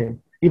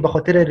خواندیم. این به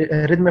خاطر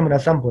ریتم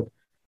منظم بود.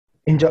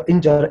 اینجا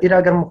این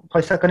اگر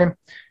مقایسه کنیم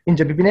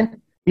اینجا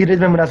ببینید این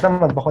ریتم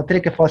منظم است به خاطر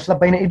که فاصله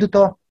بین این دو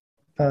تا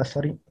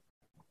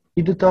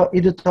این دو تا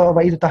و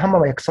این دو تا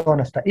همه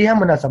یکسان است. این هم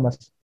منظم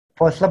است.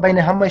 فاصله بین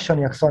همهشان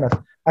یکسان است.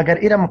 اگر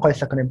این را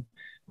مقایسه کنیم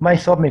من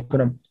حساب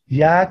میکنم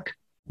 1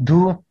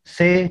 2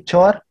 3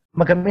 4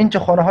 مگر اینجا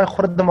خانه های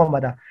خردم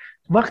آمده.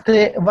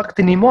 وقت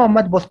نیما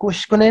آمد باز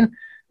کوشش کنین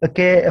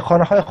که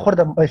خانه های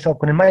خردم حساب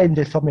کنین. من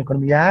اینجا حساب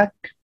میکنم 1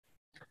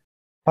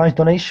 5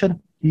 دانه شد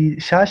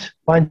 6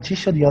 5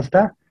 شد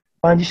 11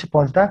 5 شد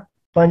 15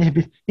 5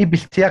 20. این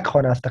 21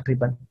 خانه است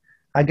تقریبا.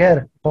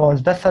 اگر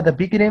 1500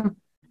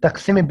 بگیریم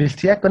تقسیم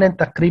 21 کنین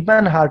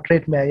تقریبا هارت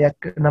ریت می یک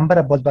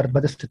نمبر باز بر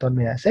دستتان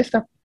می است.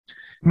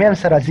 میم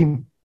سر از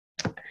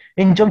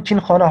اینجا چین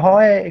خانه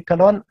های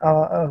کلان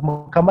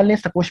مکمل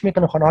نیست. کوشش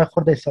میکنیم خانه های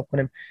خرد حساب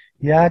کنیم.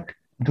 1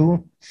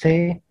 2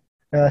 3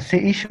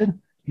 3 شد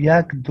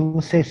 1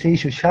 2 3 3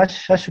 شد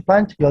 6 6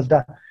 5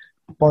 11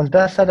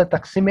 1500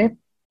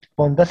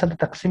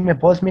 تقسیم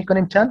باز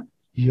میکنیم چند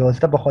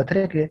 11 به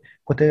خاطر که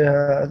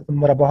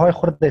مربع های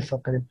خرد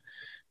حساب کنیم.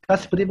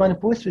 کسی په دې باندې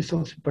پوه شوي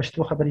څوک چې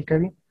پښتو خبرې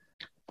کوي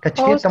که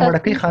چېرته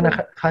مړکۍ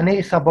خانې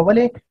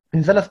حسابولې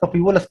 15 په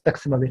 11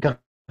 تقسیموي که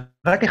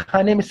غټې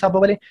خانې مې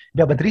حسابولې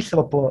بیا به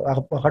 300 په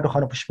غټو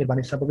خانو په شمېر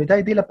باندې حسابوي. دا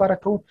یې دې لپاره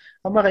کوو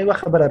هماغه یوه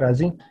خبره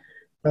راځي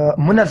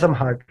منظم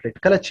هارت ریټ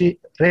کله چې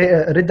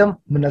ریدم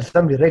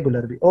منظم وي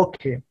ریګولر وي.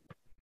 اوکې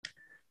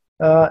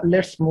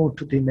لیټس موو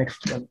ټو دی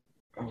نیکسټ ون.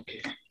 اوکې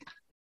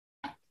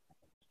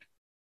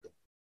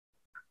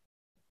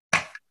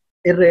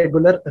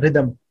irregular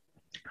rhythm.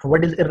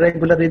 What is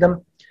irregular rhythm?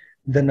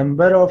 The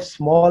number of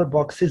small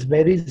boxes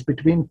varies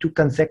between two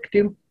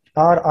consecutive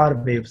RR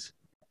waves.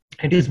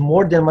 It is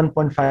more than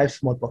 1.5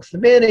 small boxes.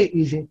 Very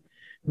easy.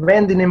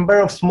 When the number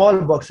of small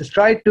boxes,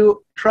 try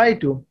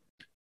to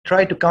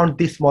count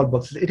these small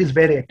boxes. It is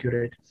very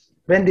accurate.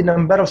 When the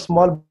number of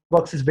small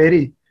boxes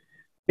vary,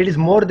 it is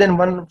more than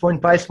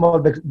 1.5 small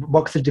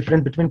boxes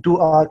difference between two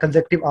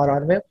consecutive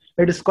RR wave.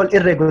 It is called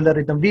irregular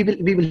rhythm.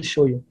 We will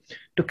show you.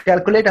 To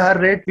calculate heart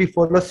rate, we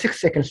follow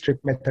 6-second strip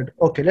method.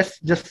 Okay, let's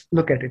just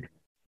look at it.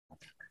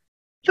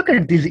 Look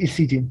at this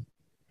ECG.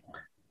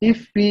 If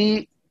we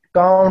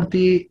count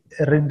the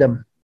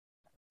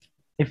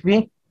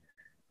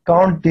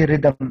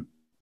rhythm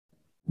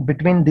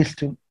between these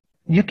two,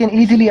 you can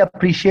easily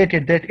appreciate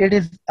it that it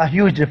is a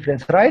huge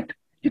difference, right?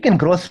 You can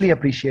grossly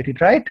appreciate it,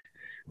 right?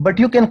 But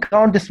you can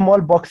count the small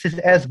boxes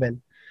as well.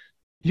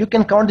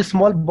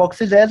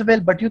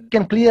 But you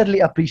can clearly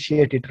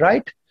appreciate it,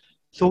 right?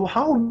 So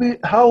how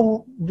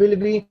will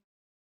we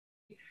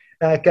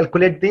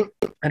calculate the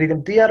rhythm?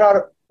 There are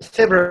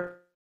several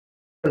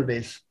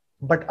ways,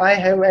 but I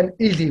have an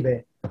easy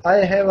way. I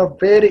have a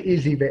very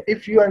easy way.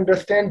 If you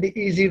understand the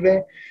easy way,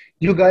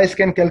 you guys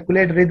can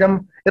calculate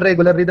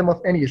irregular rhythm of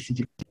any ECG.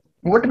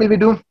 What will we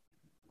do?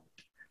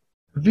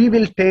 We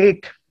will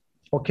take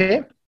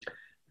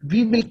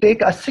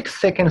a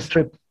 6-second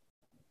strip.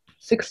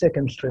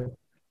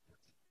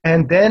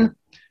 And then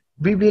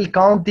we will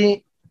count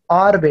the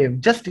R wave,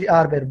 just the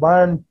R wave,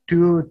 1,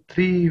 2,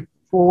 3,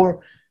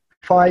 4,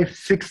 5,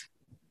 6,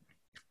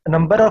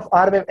 number of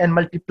R wave and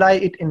multiply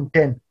it in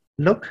 10.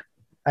 Look,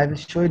 I will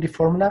show you the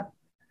formula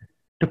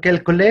to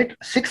calculate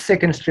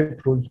 6-second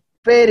strip rule.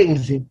 Very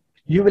easy.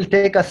 You will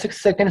take a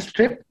 6-second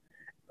strip.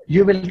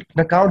 You will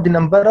count the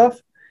number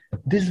of,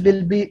 this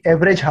will be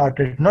average heart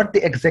rate, not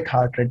the exact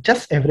heart rate,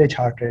 just average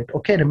heart rate.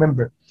 Okay,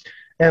 remember.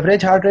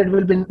 Average heart rate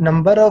will be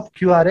number of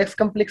QRX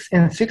complex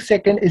in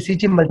 6-second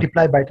ECG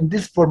multiplied by 10.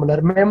 This formula,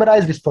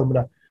 memorize this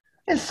formula.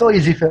 It's so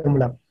easy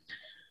formula.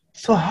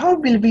 So how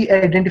will we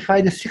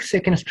identify the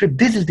 6-second strip?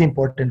 This is the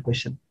important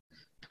question.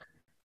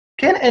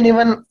 Can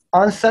anyone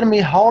answer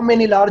me how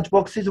many large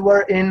boxes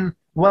were in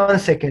 1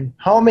 second?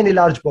 How many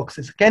large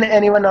boxes? Can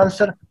anyone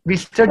answer? We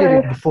studied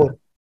it before.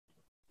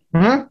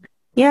 1,000.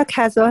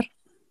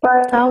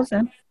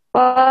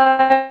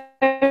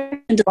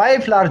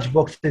 5 large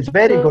boxes.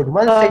 Very good.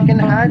 1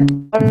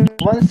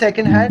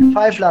 second had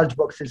 5 large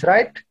boxes,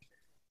 right?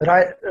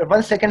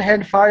 1 second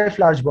had 5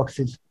 large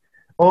boxes.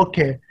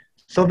 Okay.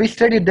 So we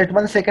studied that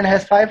 1 second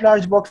has 5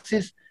 large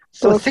boxes.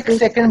 So 6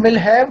 second will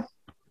have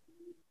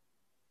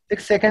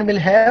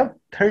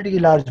 30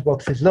 large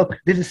boxes. Look,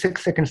 this is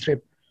 6-second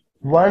strip.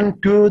 1,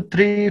 2,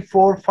 3,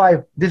 4,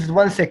 5. This is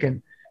 1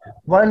 second.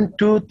 1,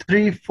 2,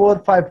 3, 4,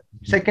 5.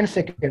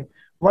 Second.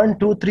 1,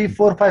 2, 3,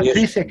 4, 5.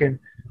 3 second.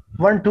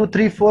 1, 2,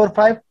 3, 4,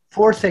 5.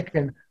 4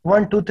 seconds.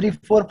 1, 2, 3,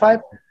 4, 5.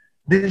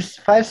 This is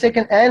 5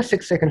 seconds and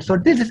 6 seconds. So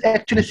this is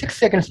actually 6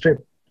 second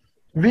strip.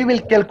 We will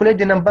calculate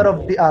the number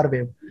of the R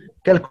wave.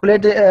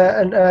 Calculate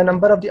the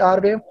number of the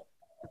R wave.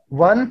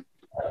 1,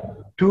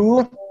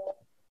 2,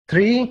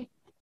 3,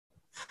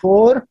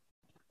 4,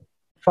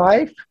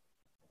 5,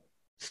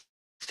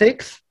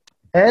 6,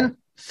 and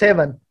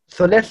 7.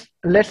 So let's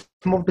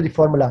move to the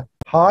formula.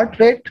 Heart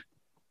rate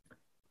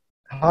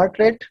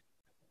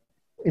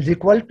is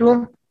equal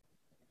to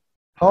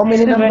how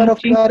many 70. number of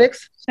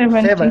QRX?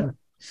 70.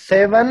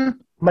 7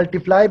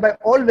 multiplied by,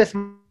 always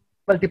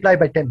multiply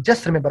by 10.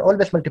 Just remember,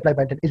 always multiply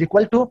by 10 is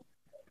equal to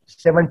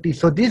 70.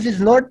 So this is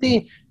not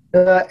the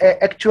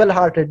actual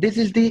heart rate. This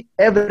is the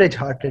average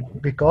heart rate,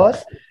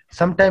 because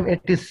sometimes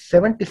it is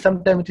 70,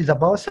 sometimes it is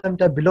above,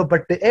 sometimes below,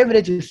 but the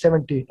average is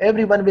 70.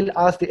 Everyone will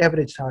ask the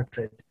average heart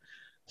rate.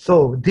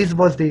 So this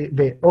was the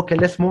way. Okay,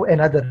 let's move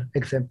another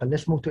example.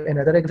 Let's move to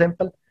another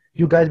example.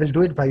 You guys will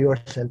do it by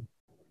yourself.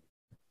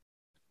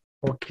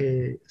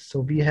 Okay,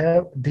 so we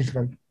have this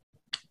one.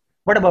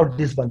 What about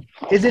this one?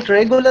 Is it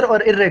regular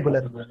or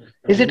irregular?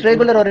 Is it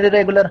regular or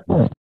irregular?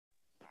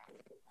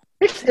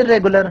 It's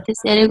irregular.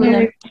 It's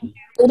irregular.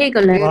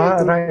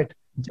 Irregular. Right.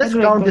 Just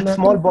count the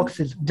small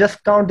boxes.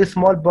 Just count the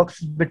small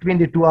boxes between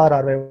the two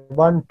RR.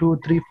 1, 2,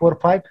 3, 4,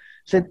 5.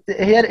 So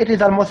here it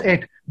is almost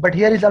 8, but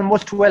here is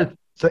almost 12.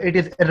 So it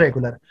is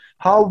irregular.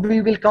 How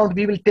we will count?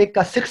 We will take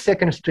a 6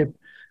 second strip,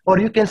 or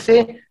you can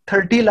say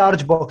 30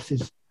 large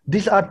boxes.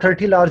 These are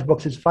 30 large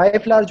boxes.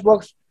 5 large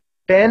box,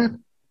 10,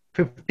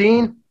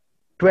 15,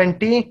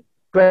 20,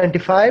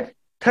 25,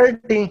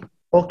 30.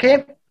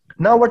 Okay.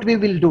 Now what we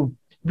will do?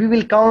 We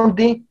will count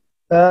the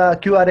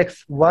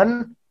QRX.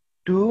 1,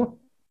 2,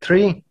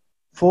 3,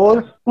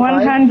 4,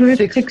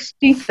 5, 6,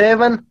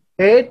 7,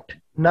 8,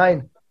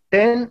 9,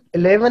 10,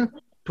 11,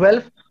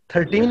 12,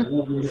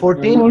 13,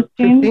 14,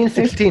 15,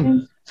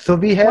 16. So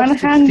we have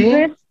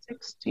 16.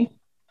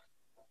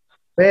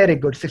 Very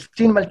good.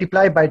 16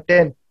 multiplied by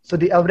 10. So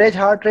the average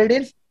heart rate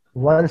is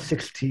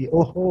 160.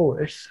 Oh,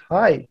 it's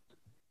high.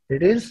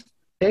 It is.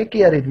 Take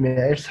care,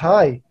 Idmia. It's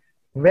high.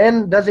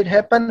 When does it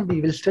happen?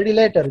 We will study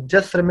later.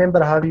 Just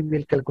remember how we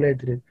will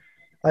calculate it.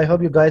 I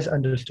hope you guys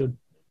understood.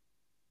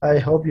 I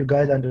hope you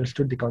guys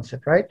understood the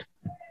concept, right?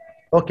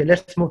 Okay,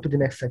 let's move to the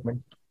next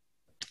segment.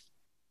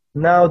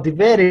 Now, the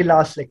very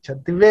last lecture,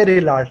 the very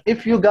last.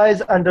 If you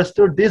guys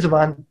understood this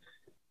one,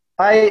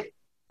 I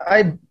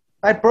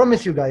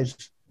promise you guys,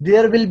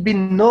 there will be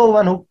no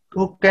one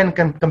who can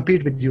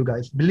compete with you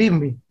guys. Believe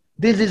me,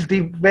 this is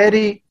the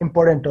very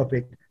important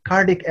topic.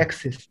 Cardiac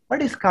axis.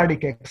 What is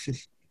cardiac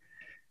axis?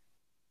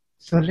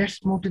 So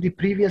let's move to the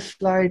previous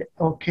slide.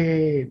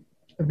 Okay,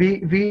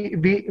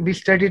 we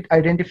studied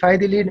identify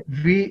the lead.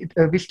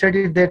 We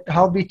studied that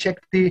how we check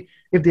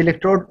if the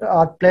electrode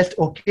are placed.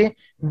 Okay,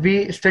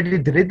 we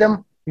studied the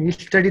rhythm. We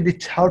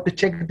studied how to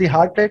check the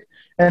heart rate,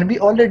 and we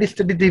already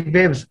studied the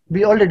waves.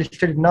 We already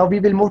studied. Now we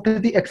will move to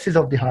the axis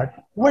of the heart.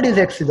 What is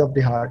axis of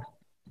the heart?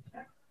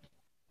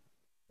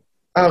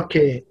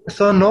 Okay,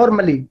 so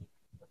normally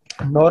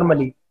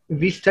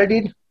we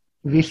studied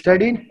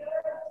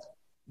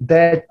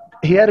that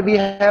here we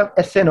have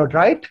SA node,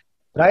 right?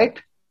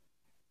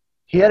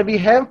 Here we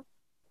have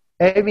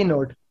AV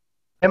node.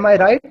 Am I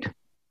right?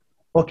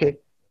 Okay.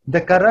 The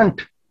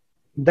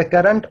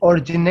current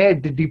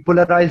originate the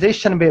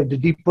depolarization wave. The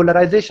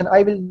depolarization,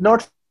 I will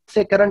not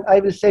say current,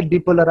 I will say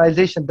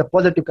depolarization, the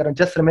positive current.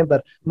 Just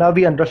remember, now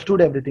we understood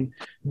everything.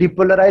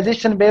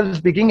 Depolarization waves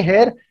begin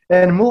here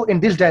and move in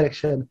this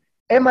direction.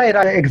 Am I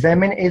right?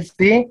 Examine is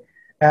the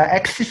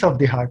axis of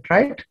the heart,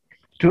 right?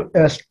 To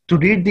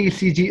read the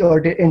ECG or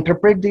to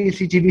interpret the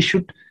ECG, we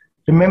should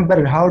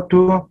remember how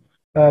to,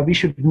 we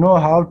should know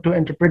how to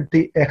interpret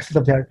the axis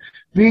of the heart.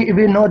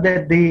 We know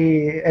that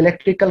the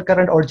electrical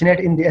current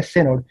originates in the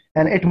SA node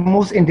and it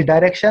moves in the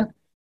direction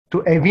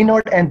to AV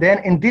node and then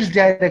in this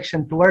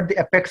direction toward the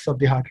apex of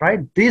the heart,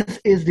 right? This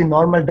is the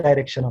normal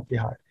direction of the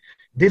heart.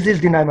 This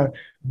is the normal.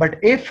 But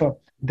if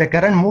the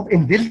current move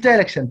in this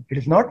direction, it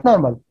is not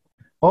normal.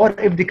 Or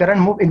if the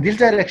current move in this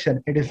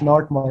direction, it is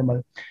not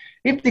normal.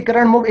 If the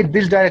current move in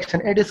this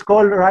direction, it is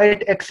called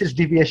right axis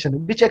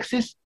deviation. Which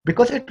axis?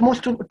 Because it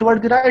moves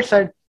toward the right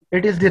side,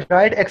 it is the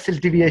right axis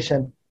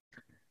deviation.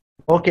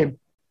 Okay.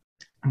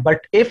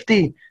 But if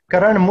the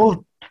current moves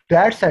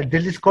that side,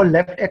 this is called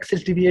left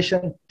axis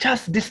deviation.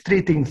 Just these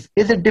three things.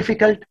 Is it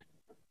difficult?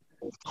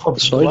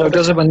 Sorry,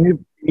 Dr. Saban,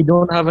 we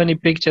don't have any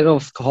picture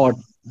of heart,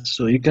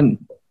 so you can.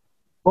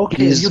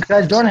 Okay, you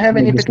guys don't have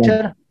any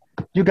picture.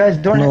 You guys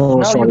don't. No,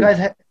 now sorry. You guys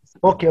have.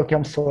 Okay.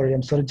 I'm sorry.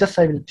 Just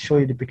I will show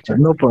you the picture.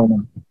 No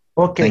problem.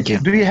 Okay. Thank you.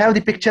 Do you have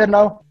the picture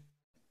now?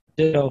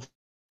 Yes.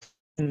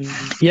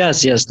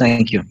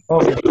 Thank you.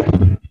 Okay.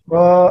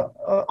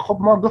 خب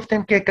ما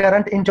گفتیم که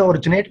کرنت اینجا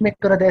اورجینیت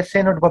میکنه در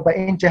سه نود و به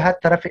این جهت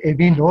طرف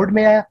ایوی نود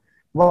میاد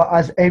و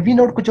از ایوی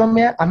نود کجا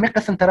میاد امی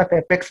قسم طرف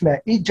اپکس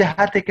میاد این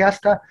جهتی که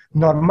هست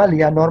نورمال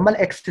یا نورمال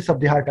اکسیس اف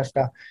دی هارت هست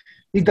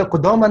این در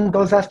کدام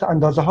اندازه است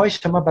اندازه های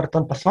شما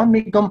براتون پسند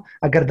میگم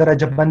اگر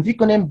درجه بندی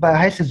کنیم به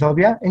حیث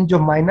زاویه اینجا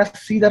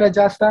 -30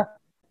 درجه است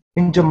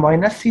اینجا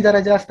ماینس 30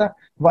 درجه است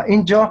و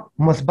اینجا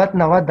مثبت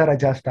 90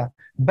 درجه است.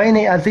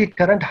 بین از این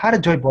کرنت هر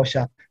جای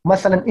باشه،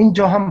 مثلا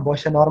اینجا هم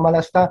باشه نرمال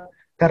است،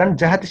 کرنت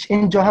جهتش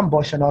اینجا هم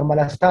باشه نرمال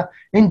است،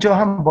 اینجا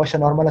هم باشه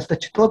نرمال است.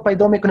 چطور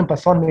پیدا میکنیم؟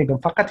 پس آن میگم،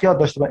 فقط یاد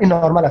داشته باش این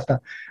نرمال است.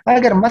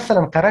 اگر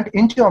مثلا کرنت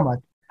اینجا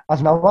آمد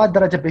از 90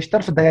 درجه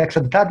بیشتر شد در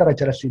 110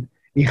 درجه رسید،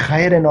 این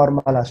غیر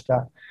نرمال است.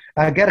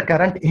 اگر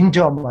کرنت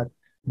اینجا آمد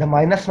در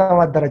ماینس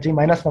 90 درجه،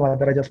 ماینس 90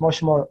 درجه است، ما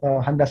شما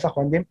هندسه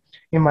خواندیم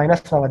این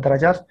ماینس 90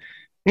 درجه است،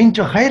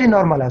 اینجا غیر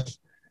نرمال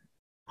است.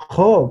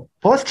 خب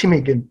باز چی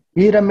میگیم؟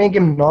 ایرا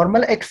میگیم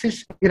نورمال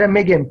اکسیس، ایرا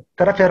میگیم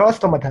طرف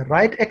راست اومده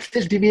رایت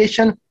اکسیس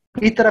دیوییشن،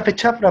 این طرف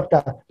چپ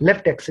رفته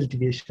لفت اکسیس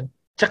دیوییشن.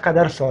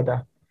 چقدر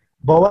ساده.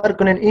 باور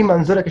کنین این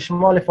منظوره که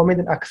شما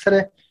فهمیدین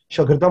اکثر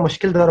شاگردان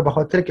مشکل داره به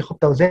خاطر که خوب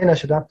توضیح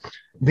نشده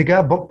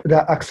دیگه. در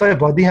عکسای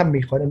بعدی هم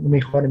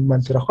میخوانیم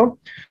منظوره. خب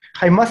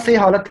ما سه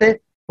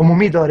حالت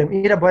عمومی داریم،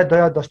 ایرا باید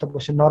یاد داشته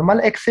باشه: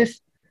 نورمال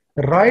اکسیس،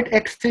 رایت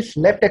اکسیس،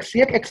 لفت اکسیس.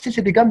 یک اکسیس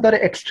دیگه هم داره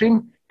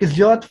اکستریم که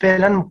زیاد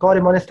فعلا کار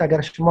ما نیست،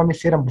 اگر شما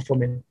میسیرم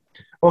بفهمین.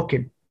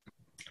 اوکی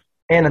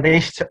این در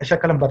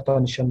شکلم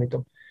براتون نشون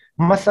میدم.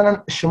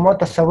 مثلا شما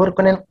تصور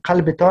کنین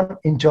قلبتان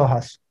اینجا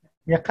هست،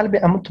 یا قلب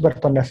اموت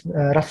براتون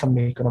رسم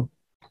میکنم.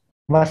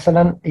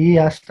 مثلا این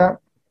هست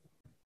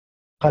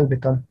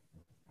قلبتان.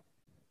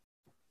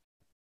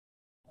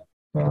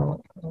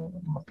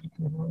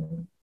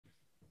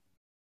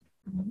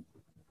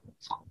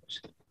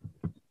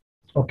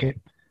 اوکی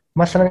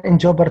مثلا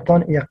اینجا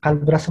براتون یک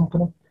قلب رسم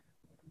کنم.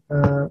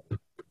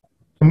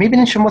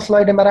 میبینین شما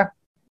سلاید مرا؟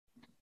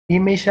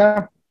 این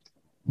میشه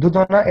دو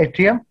دانه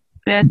اتریوم،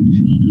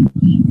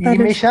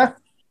 این میشه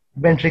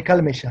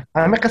ventricle میشه.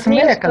 همه قسم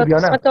میره قلب یا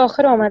نه؟ قسمت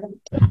آخر آمدم.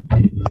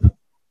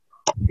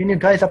 Can you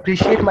guys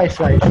appreciate my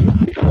slides?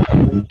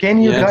 Can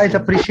you guys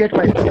appreciate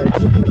my slides?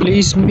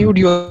 Please mute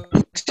your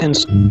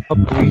accents.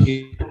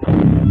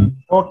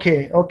 Okay.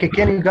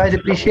 Can you guys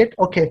appreciate?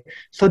 Okay.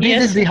 So this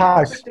is the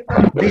heart.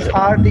 These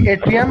are the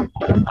atrium.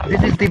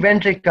 This is the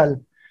ventricle.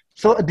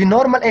 So the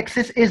normal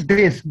axis is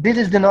this. This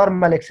is the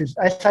normal axis.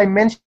 As I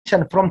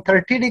mentioned, from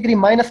 30 degree,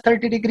 minus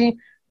 30 degree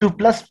to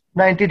plus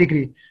 90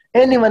 degree.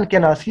 Anyone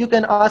can ask. You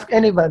can ask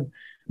anyone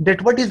that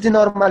what is the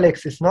normal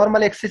axis?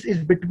 Normal axis is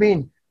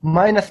between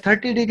minus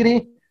 30 degree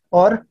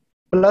or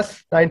plus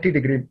 90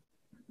 degree.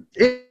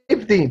 If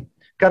the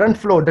current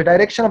flow, the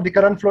direction of the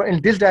current flow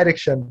in this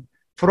direction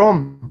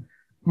from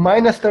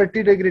minus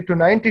 30 degree to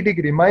 90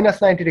 degree,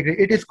 minus 90 degree,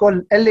 it is called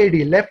LAD,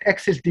 left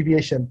axis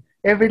deviation.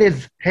 If it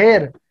is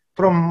here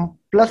from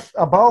plus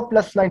above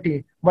plus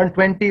 90,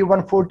 120,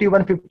 140,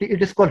 150,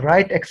 it is called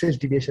right axis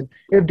deviation.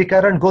 If the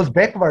current goes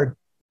backward,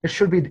 it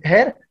should be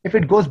here. If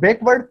it goes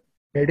backward,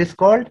 it is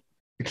called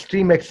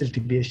extreme axis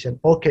deviation.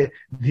 Okay,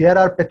 there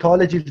are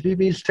pathologies we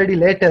will study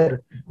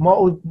later.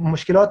 ما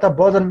مشکلات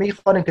بازن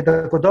میخوانیم که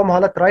در کدام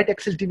حالت right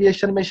axis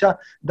deviation میشه،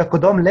 در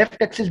کدام left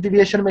axis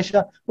deviation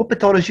میشه، و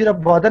پاتولوژی را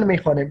بعداً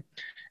میخوانیم.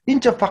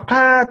 اینجا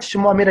فقط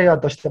شما میره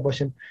یاد داشته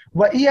باشین.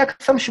 و این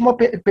اقسام شما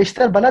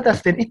پیشتر بلد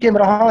هستین. این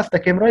کامرا ها هست.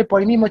 کامرای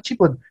پایینی ما چی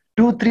بود؟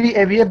 2 3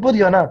 AVL بود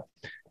یا نه؟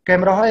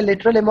 کامراهای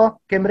لیترال ما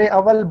کامرای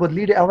اول بود،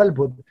 لید اول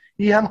بود.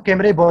 این هم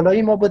کامرای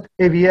بالایی ما بود،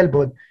 AVL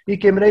بود. این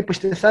کامرای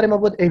پشت سر ما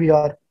بود،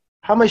 AVR.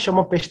 همه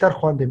شما پیشتر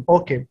خواندیم.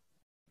 Okay.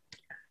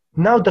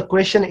 Now the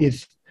question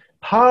is,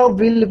 how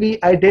will we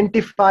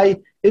identify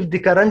if the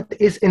current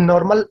is in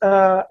normal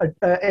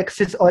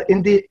axis or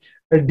in the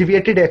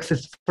deviated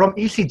axis from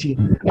ECG?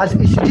 از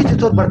ECG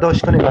چطور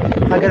برداشت کنیم؟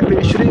 اگر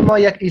پیشروی ما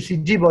یک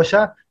ECG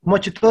باشه، ما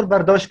چطور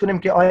برداشت کنیم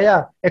که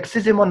آیا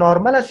اکسیس ما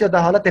نرمال است یا در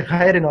حالت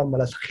غیر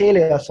نرمال است؟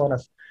 خیلی آسان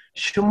است.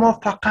 شما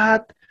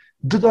فقط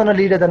دو دانه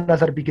لید در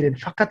نظر بگیرید.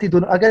 فقط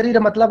دو. اگر این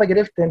مطلب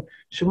گرفتین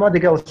شما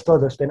دیگه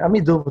استاد هستین.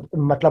 امی دو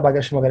مطلب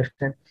اگر شما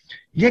گرفتین،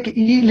 یک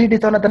ای لید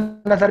تان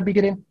در نظر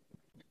بگیرید،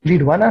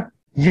 لید وانه،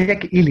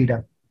 یک ای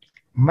لید.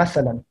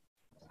 مثلا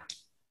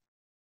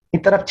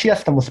این طرف چی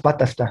است؟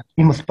 مثبت است.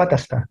 این مثبت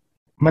است.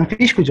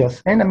 منفیش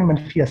کجاست؟ این امی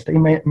منفی است.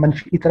 این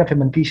منفی، این طرف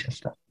منفیش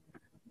است.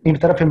 این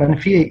طرف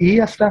منفی ای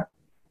است،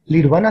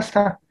 لید وان است،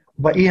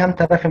 و ای هم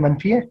طرف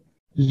منفی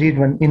لید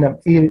ون.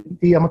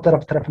 این هم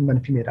طرف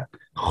منفی میره.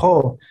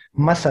 خب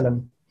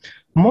مثلا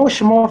ما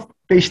شما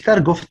پیشتر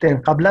گفتیم،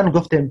 قبلا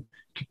گفتیم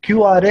که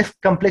QRS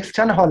کمپلکس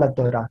چند حالت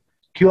داره.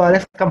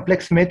 QRS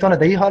کمپلکس میتونه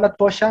در این حالت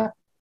باشه،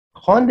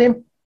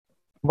 خواندیم،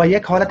 و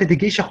یک حالت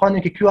دیگه ش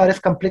خواندیم که QRS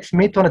کمپلکس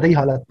میتونه در این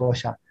حالت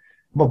باشه.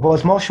 و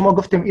باز ما شما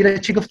گفتیم ایره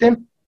چی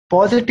گفتیم؟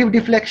 پوزیتیو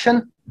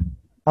دیفلکشن.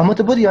 اما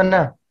تو بود یا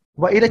نه؟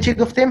 و ایره چی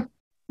گفتیم؟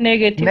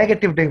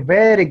 نگاتیو.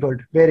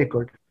 very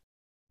good.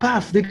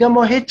 پس دیگه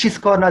ما هیچ چیز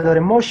کار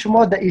نداریم. ما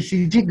شما در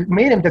ECG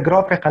میریم در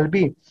گراف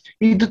قلبی،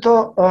 این دو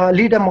تا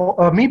لید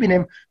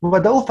میبینیم و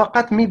در او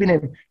فقط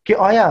میبینیم که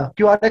آیا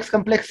QRX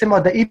کمپلکس ما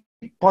در ای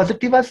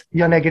پوزیتیو است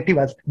یا نگاتیو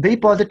است. در ای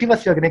پوزیتیو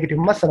است یا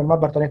نگاتیو. مثلا ما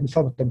براتون یک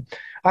مثال بزنم.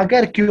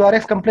 اگر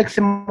QRX کمپلکس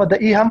ما در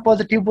ای هم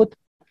پوزیتیو بود،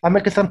 اما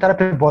قسم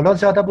طرف بالا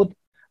زیاده بود،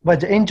 و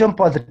اینجا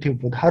پوزیتیو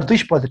بود، هر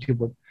دوش پوزیتیو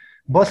بود،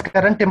 باز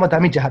کرنت ما در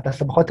همین جهت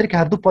است، به خاطر که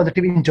هر دو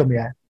پوزیتیو اینجا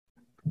میاد.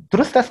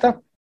 درست است؟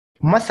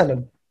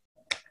 مثلا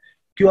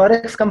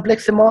QRX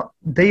complex ما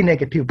دي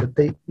نيجاتيف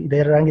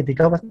دي رانجي دي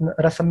كم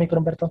رسم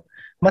ميكرون برتو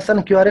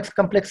مثلا QRX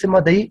complex ما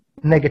دي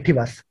نيجاتيف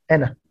است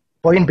أنا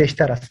پایین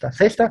بیشتر است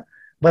سیستا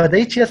و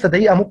دایی چی است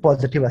دایی امو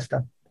پوزیتیو است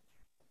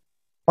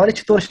حالی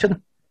چطور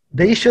شد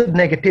دایی شد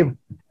نگاتیو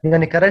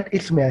یعنی کرنت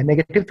اسمه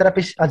نگاتیو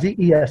طرفش از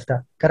ای است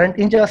کرنت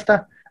اینجا است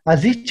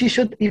از ای چی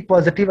شد ای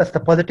پوزیتیو است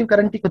پوزیتیو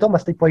کرنتی کدام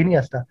است پایینی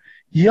است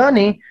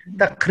یعنی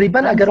تقریبا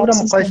اگر اون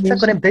مقایسه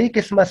کنیم دایی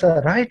قسم است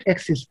رایت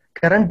اکسیس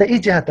کرنت دایی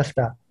جهت است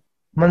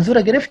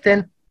منظور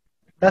گرفتن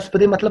بس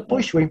بده مطلب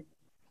پوښوي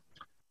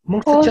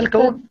مونږ څه چل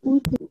کوو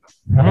مونږ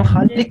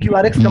خالي کیو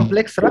ار ایکس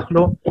کمپلیکس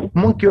راخلو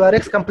مونږ کیو ار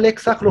ایکس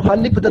کمپلیکس راخلو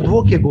خالي په د دوو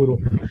کې ګورو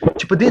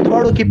چې په دې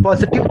دواړو کې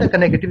پوزټیو ته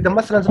نیگیټیو د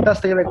مثلا زه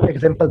تاسو ته یو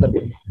ایگزامپل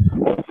درکوم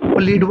په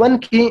لیډ 1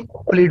 کې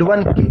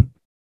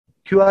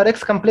کیو ار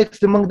ایکس کمپلیکس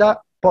د مونږ دا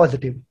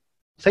پوزټیو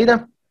صحیح ده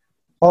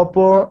او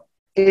په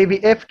ای وی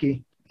اف کې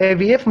ای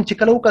وی اف چې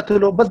کله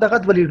وکړو بس دغه د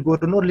لیډ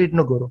ګورو نور لیډ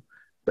نه ګورو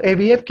په ای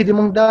وی اف کې د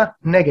مونږ دا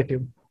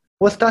نیگیټیو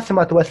اوس تاسو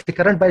ماته وایي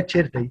کرنٹ باید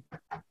چیرته وي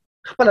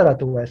خپل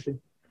راته وایي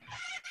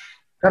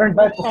کرنٹ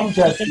باید په کوم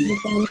ځای کې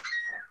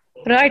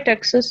right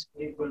axis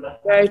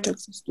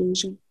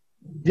division.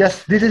 Yes,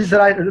 this is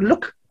right.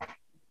 Look,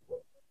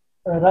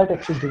 right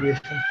axis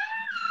deviation.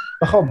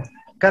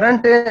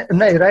 Current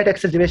no, right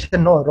axis deviation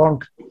no, wrong.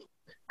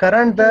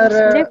 Current there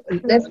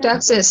left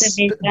axis.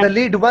 The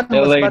lead one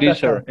was LID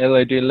sir,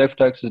 LID left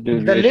axis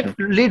deviation.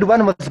 The lead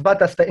one was bad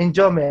asta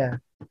enjoy me.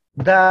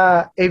 The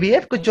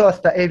AVF کو جو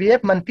است AVF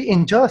منفی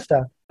اینجا است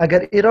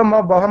اگر ایرا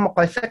ما با هم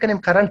مقایسه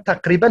کنیم کرنت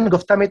تقریبا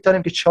گفته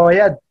میتونیم که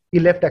شاید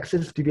این left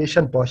axis deviation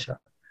باشه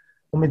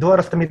امیدوار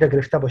است میره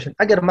گرفته باشن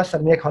اگر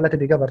مثلا یک حالت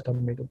دیگه براتون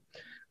میگم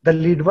the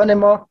lead one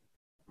ما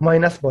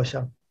ماینس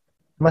باشه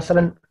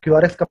مثلا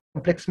QRX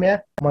کمپلکس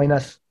میه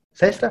ماینس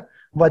سیسته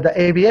و the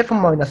AVF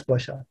ماینس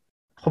باشه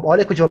خب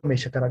حالی کجا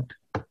میشه کرنت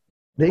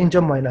ده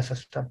اینجا ماینس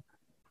است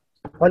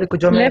حالی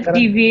کجا میشه left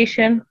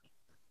deviation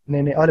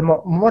نه نه حالی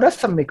ما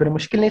رسم میکنیم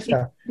مشکل نیست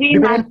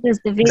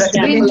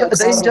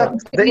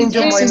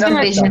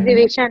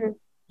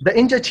ده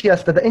اینجا چی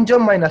است ده اینجا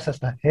ماینس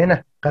است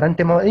نه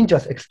کرنت ما اینجا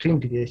است اکستریم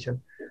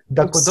دیوییشن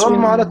ده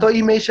کدام حالت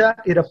ای میشه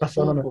ایرا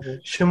پسانه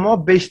شما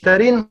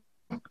بیشترین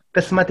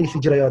قسمت ای سی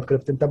جی را یاد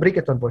گرفتین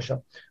تبریکتون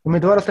باشه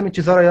امیدوار هستم این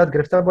چیزا را یاد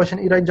گرفته باشین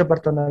ایرا اینجا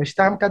براتون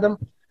نوشته هم کردم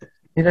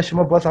ایرا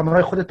شما باز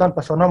همراه خودتان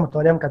پسانه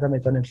مطالعه کردم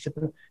میتونین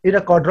ایرا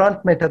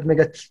کوادرانت متد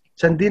میگه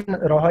چندین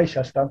راهایش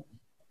هستن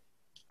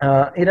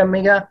ایرا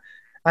میگه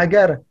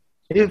اگر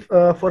if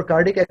for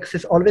cardiac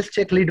axis always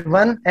check lead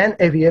 1 and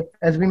AVF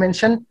as we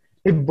mentioned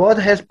if both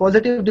has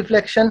positive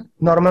deflection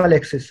normal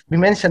axis we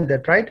mentioned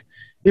that right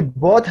if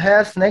both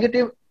has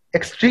negative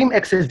extreme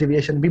axis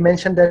deviation we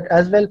mentioned that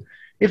as well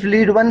if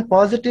lead 1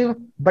 positive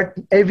but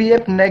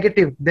AVF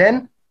negative then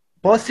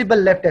possible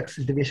left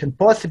axis deviation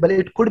possible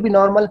it could be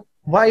normal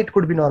why it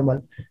could be normal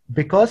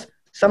because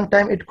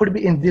sometime it could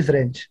be in this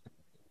range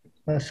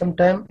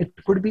sometime it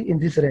could be in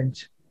this range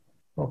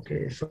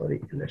okay sorry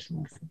let's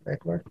move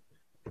backward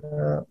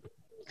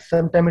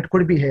sometime it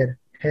could be here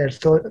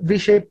so V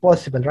shape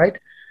possible right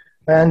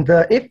and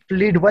if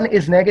lead 1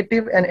 is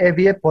negative and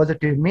AVF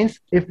positive means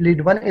if lead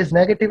 1 is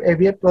negative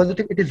AVF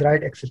positive it is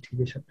right axis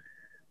deviation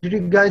did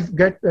you guys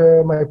get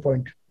my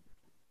point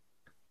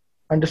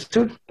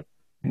understood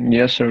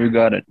yes sir we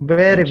got it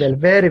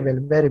very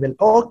well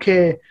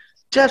okay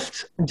just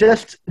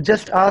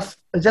ask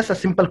just a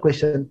simple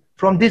question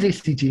from this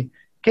ECG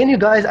can you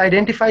guys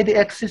identify the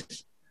axis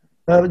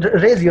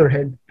raise your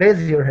hand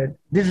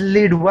this is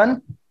lead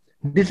 1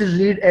 this is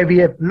lead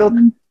AVF look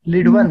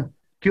lead 1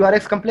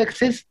 QRX complex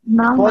is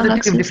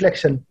positive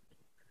deflection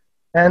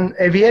and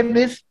AVF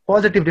is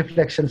positive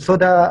deflection so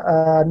the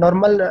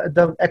normal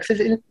the axis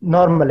is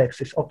normal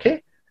axis okay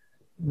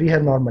we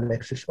have normal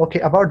axis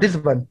okay about this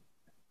one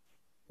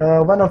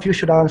one of you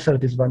should answer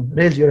this one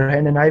raise your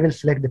hand and I will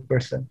select the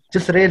person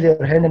just raise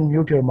your hand and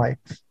mute your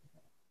mics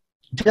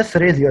just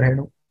raise your hand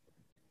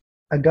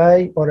a guy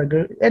or a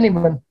girl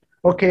anyone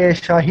okay,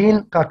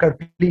 Shaheen Kakar,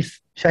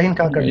 please. Shaheen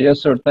Kakar.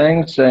 Yes, sir.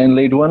 Thanks. In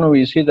lead 1,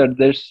 we see that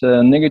there's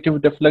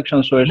negative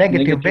deflection, so it's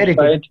negative very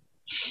side. Good.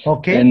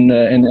 Okay. And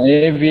in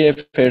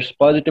AVF, there's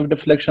positive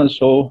deflection,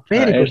 so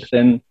it's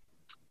in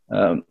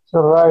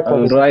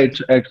right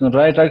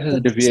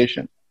axis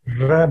deviation.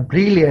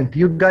 Brilliant.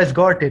 You guys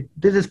got it.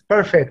 This is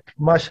perfect.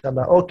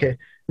 MashaAllah. Okay.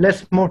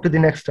 Let's move to the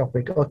next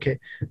topic. Okay.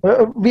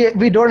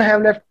 We don't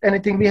have left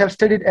anything. We have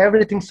studied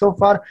everything so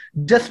far.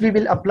 Just we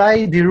will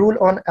apply the rule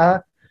on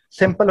a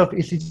sample of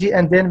ECG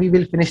and then we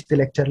will finish the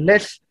lecture.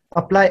 Let's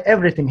apply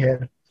everything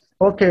here.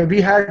 Okay,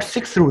 we had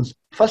 6 rules.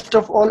 First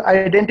of all,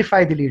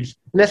 identify the leads.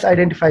 Let's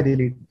identify the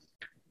lead.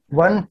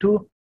 1,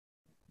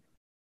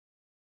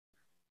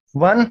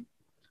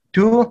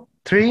 2,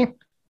 3,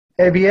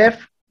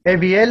 AVF,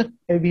 AVL,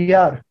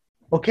 AVR.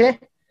 Okay,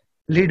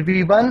 lead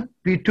V1,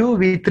 V2,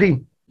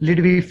 V3, lead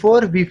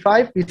V4,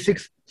 V5,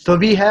 V6. So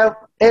we have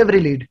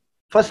every lead.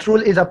 First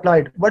rule is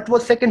applied. What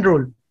was second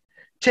rule?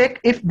 Check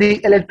if the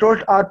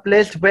electrodes are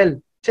placed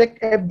well. Check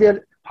if they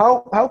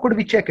how could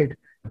we check it?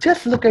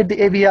 Just look at the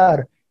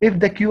AVR. If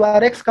the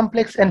QRX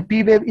complex and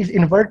P wave is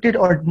inverted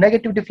or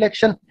negative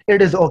deflection,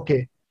 it is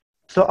okay.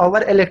 So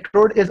our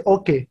electrode is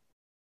okay.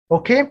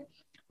 Okay.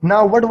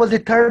 Now, what was the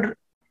third?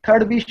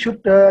 Third, we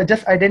should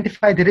just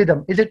identify the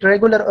rhythm. Is it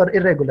regular or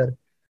irregular?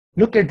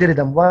 Look at the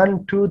rhythm.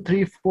 1, 2,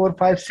 3, 4,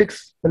 5,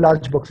 6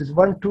 large boxes.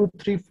 1, 2,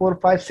 3, 4,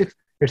 5, 6.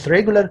 It's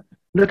regular.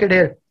 Look at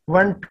here.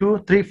 1,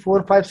 2, 3,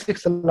 4, 5,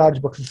 6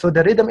 large boxes. So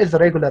the rhythm is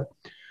regular.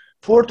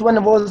 Fourth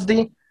one was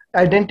the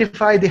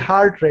identify the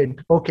heart rate.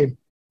 Okay.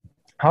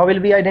 How will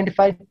we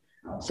identify?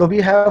 So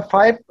we have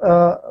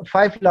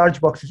five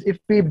large boxes. If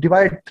we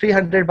divide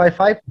 300 by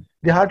 5,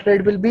 the heart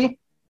rate will be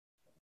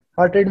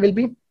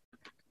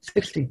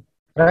 60,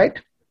 right?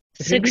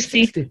 It will be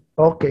 60.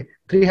 Okay.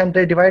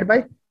 300 divided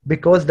by,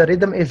 because the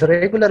rhythm is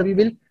regular, we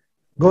will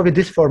go with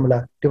this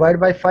formula. Divide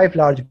by 5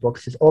 large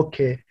boxes.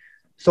 Okay.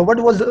 So what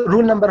was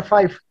rule number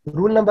 5?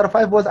 Rule number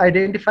 5 was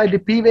identify the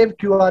P wave,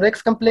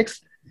 QRX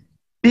complex,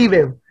 T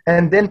wave,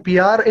 and then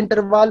PR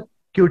interval,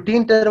 QT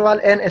interval,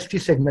 and ST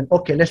segment.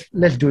 Okay,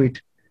 let's do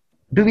it.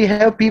 Do we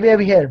have P wave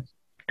here?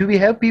 Do we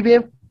have P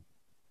wave?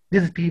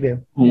 This is P wave.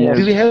 Yes.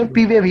 Do we have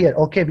P wave here?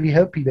 Okay, we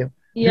have P wave.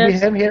 Yes. Do we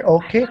have here?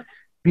 Okay.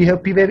 We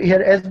have P wave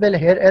here as well,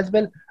 here as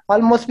well.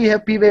 Almost we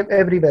have P wave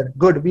everywhere.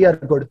 Good, we are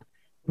good.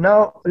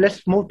 Now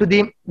let's move to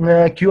the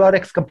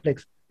QRX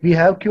complex. We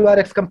have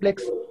QRX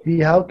complex. We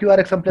have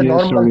QRX complex.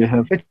 Yes, normal. sir, we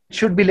have. It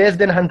should be less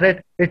than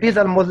 100. It is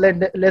almost less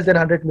than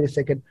 100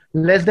 millisecond.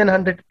 Less than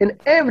 100 in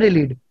every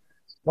lead.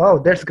 Wow,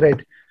 that's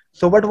great.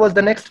 So what was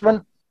the next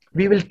one?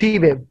 We will T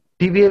wave.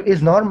 T wave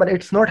is normal.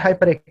 It's not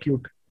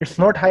hyperacute. It's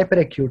not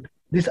hyperacute.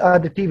 These are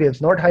the T waves,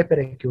 not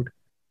hyperacute.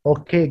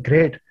 Okay,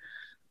 great.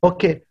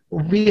 Okay,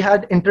 we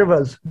had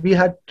intervals. We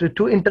had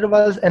 2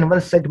 intervals and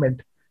 1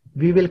 segment.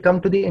 We will come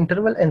to the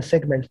interval and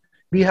segments.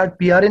 We had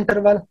PR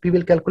interval. We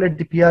will calculate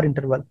the PR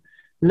interval.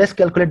 Let's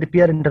calculate the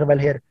PR interval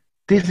here.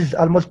 This is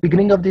almost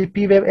beginning of the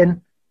P wave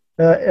and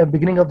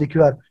beginning of the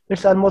QR.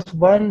 It's almost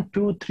 1,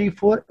 2, 3,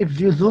 4. If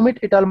you zoom it,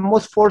 it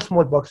almost 4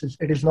 small boxes.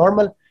 It is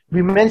normal.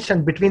 We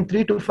mentioned between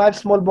 3 to 5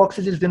 small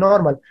boxes is the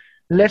normal.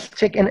 Let's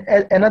check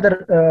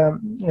another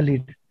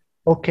lead.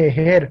 Okay,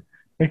 here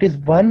it is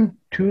 1,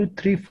 2,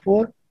 3,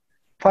 4,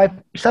 5.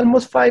 It's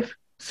almost 5.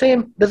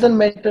 Same, doesn't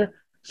matter.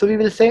 So we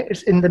will say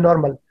it's in the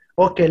normal.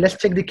 Okay, let's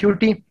check the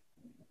QT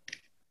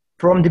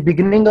from the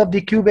beginning of the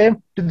Q wave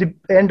to the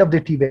end of the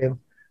T wave.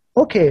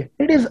 Okay,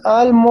 it is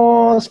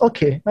almost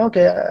okay.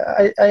 Okay,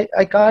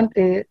 I can't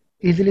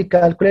easily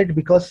calculate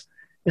because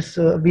it's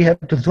we have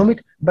to zoom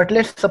it. But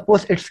let's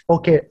suppose it's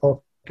okay.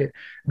 Okay.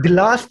 The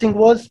last thing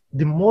was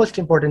the most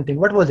important thing.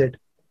 What was it?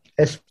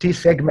 ST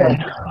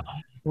segment.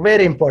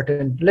 Very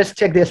important. Let's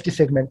check the ST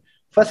segment.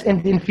 First,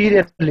 in the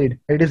inferior lead,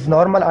 it is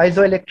normal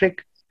isoelectric.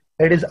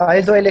 It is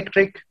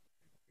isoelectric.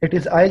 It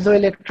is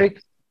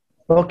isoelectric.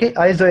 Okay,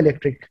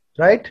 isoelectric,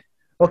 right?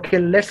 Okay,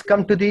 let's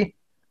come to the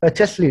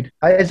chest lead.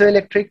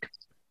 Isoelectric,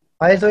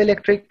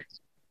 isoelectric,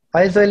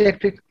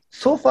 isoelectric.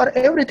 So far,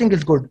 everything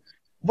is good.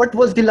 What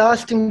was the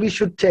last thing we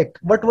should check?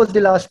 What was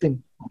the last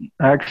thing?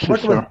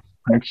 Axis, sir.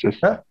 Axis.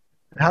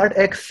 Hard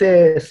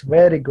axis.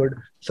 Very good.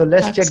 So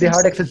let's check the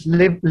hard axis.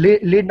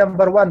 Lead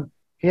number 1.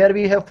 Here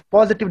we have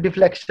positive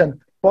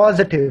deflection.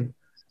 Positive.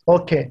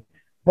 Okay.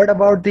 What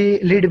about the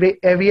lead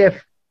AVF?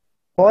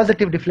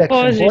 Positive deflection.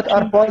 Positive. Both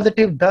are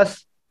positive,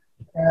 thus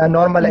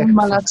normal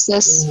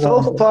axis.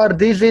 So far,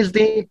 this is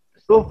the,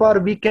 so far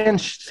we can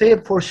say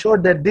for sure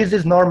that this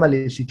is normal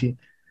ECG.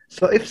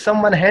 So if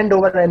someone hand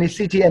over an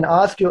ECG and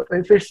ask you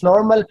if it's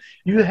normal,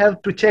 you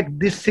have to check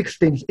these 6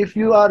 things. If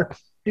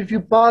you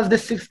pass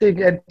this 6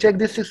 things and check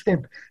this 6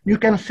 things, you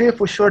can say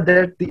for sure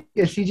that the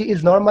ECG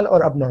is normal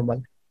or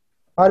abnormal.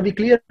 Are we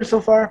clear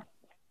so far?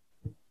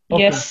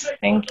 Okay. Yes,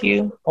 thank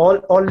you.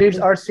 All leads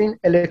are seen,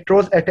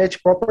 electrodes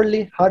attached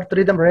properly, heart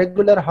rhythm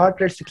regular,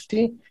 heart rate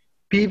 60,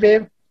 P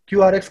wave,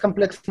 QRX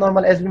complex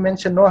normal, as we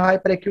mentioned, no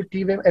hyperacute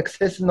T wave,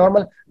 excess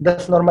normal,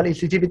 thus normal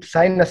ECG with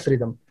sinus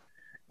rhythm.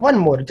 One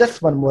more,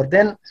 just one more,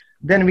 then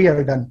we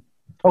are done.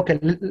 Okay,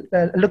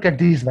 look at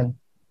these one.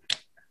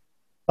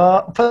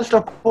 First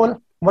of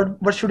all,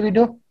 what should we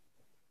do?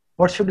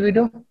 What should we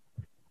do?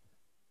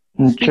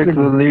 Check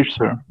the lead,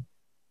 sir.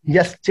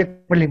 Yes, check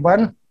only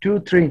 1,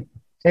 2, 3.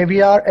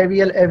 AVR,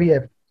 AVL,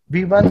 AVF.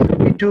 V1,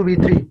 V2,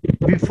 V3,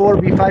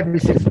 V4, V5,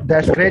 V6.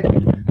 That's great.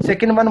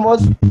 Second one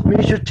was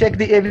we should check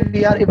the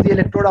AVR if the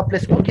electrode are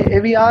placed. Okay,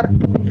 AVR,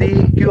 the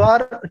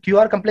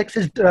QR complex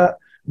is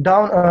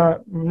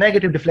down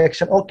negative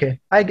deflection. Okay,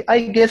 I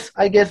guess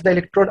the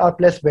electrode are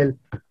placed well.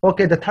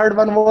 Okay, the third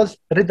one was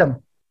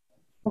rhythm.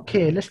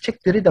 Okay, let's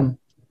check the rhythm.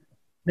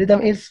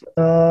 Rhythm is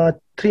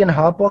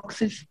 3.5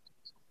 boxes.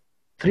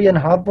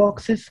 3.5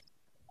 boxes.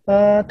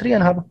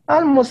 3.5,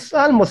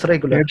 almost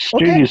regular. It's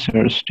steady,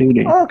 sir,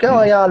 steady. Okay,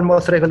 oh yeah,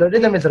 almost regular.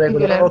 Rhythm is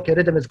regular. Okay,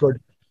 rhythm is good.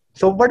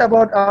 So what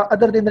about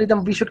other than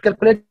rhythm? We should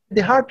calculate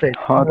the heart rate.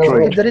 Heart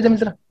rate. The rhythm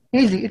is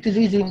easy. It is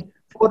easy.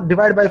 4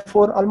 divided by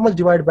 4, almost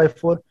divided by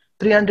 4.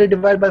 300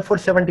 divided by 4,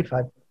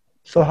 75.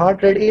 So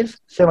heart rate is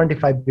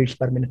 75 beats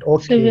per minute.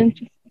 Okay.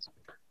 70.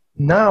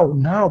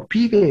 Now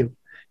P wave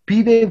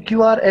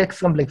QRX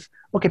complex.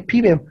 Okay,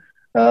 P wave.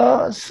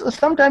 So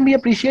sometimes we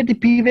appreciate the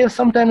P wave,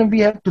 sometimes we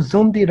have to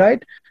zoom the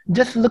right.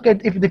 Just look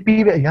at if the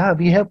P wave, yeah,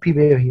 we have P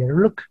wave here.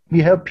 Look,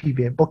 we have P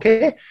wave,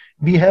 okay?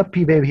 We have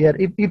P wave here.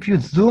 If you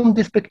zoom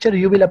this picture,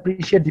 you will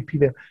appreciate the P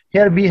wave.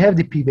 Here we have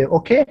the P wave,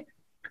 okay?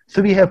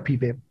 So we have P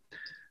wave.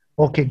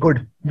 Okay,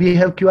 good. We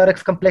have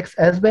QRX complex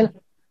as well.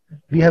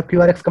 We have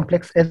QRX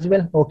complex as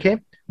well, okay?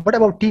 What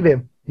about T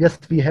wave? Yes,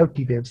 we have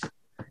T waves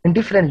in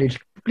different leads.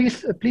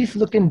 Please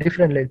look in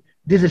different leads.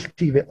 This is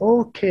T wave,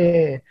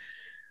 okay.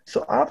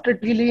 So after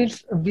T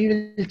leads, we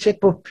will check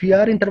for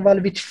PR interval,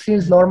 which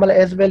seems normal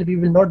as well. We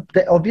will not,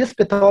 the obvious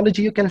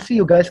pathology you can see,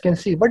 you guys can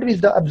see. What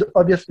is the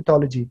obvious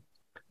pathology?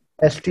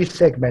 ST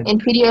segment.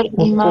 Inferior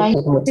EMI.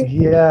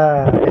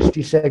 Yeah,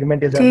 ST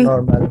segment is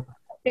abnormal.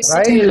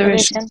 Right?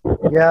 Elevation.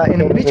 Yeah,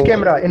 in which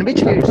camera? In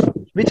which leads?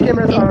 Which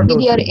cameras are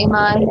those? Inferior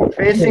EMI.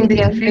 Facing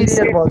the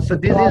inferior wall. So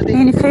this is the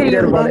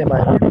inferior wall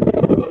MI.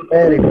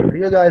 Very good.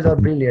 You guys are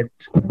brilliant.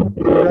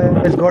 You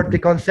guys got the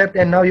concept,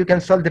 and now you can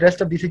solve the rest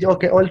of the ECG.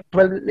 Okay, all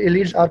 12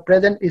 leads are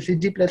present.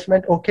 ECG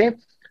placement, okay.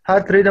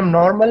 Heart rhythm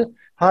normal.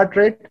 Heart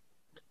rate,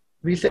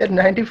 we said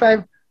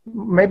 95.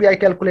 Maybe I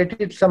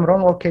calculated some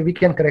wrong. Okay, we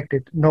can correct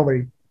it. No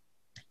worry.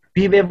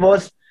 P wave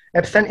was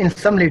absent in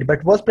some lead,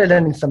 but was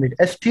present in some lead.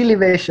 ST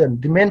elevation,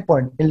 the main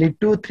point, in lead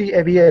 2, 3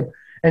 AVF,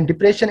 and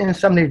depression in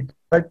some lead,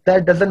 but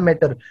that doesn't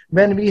matter.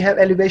 When we have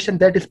elevation,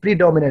 that is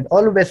predominant.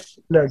 Always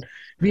learn.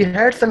 We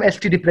had some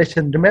ST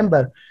depression,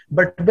 remember,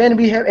 but when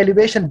we have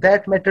elevation,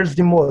 that matters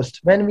the most.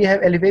 When we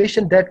have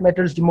elevation, that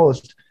matters the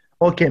most.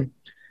 Okay,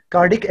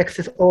 cardiac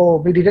axis. Oh,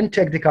 we didn't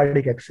check the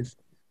cardiac axis.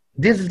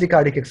 This is the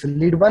cardiac axis.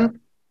 Lead 1,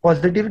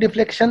 positive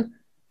deflection.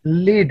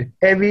 Lead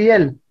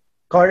AVL.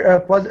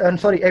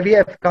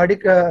 AVF,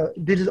 cardiac,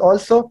 this is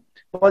also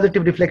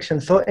positive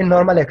deflection. So in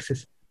normal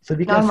axis. So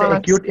we can say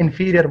acute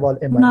inferior wall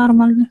MI.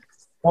 Normal.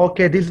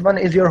 Okay, this one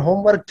is your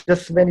homework.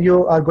 Just when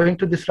you are going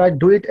to this slide,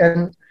 do it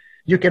and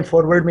you can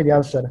forward me the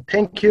answer.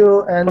 Thank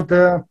you. And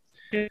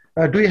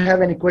do you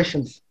have any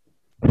questions?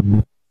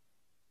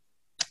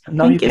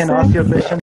 Now you can ask your question.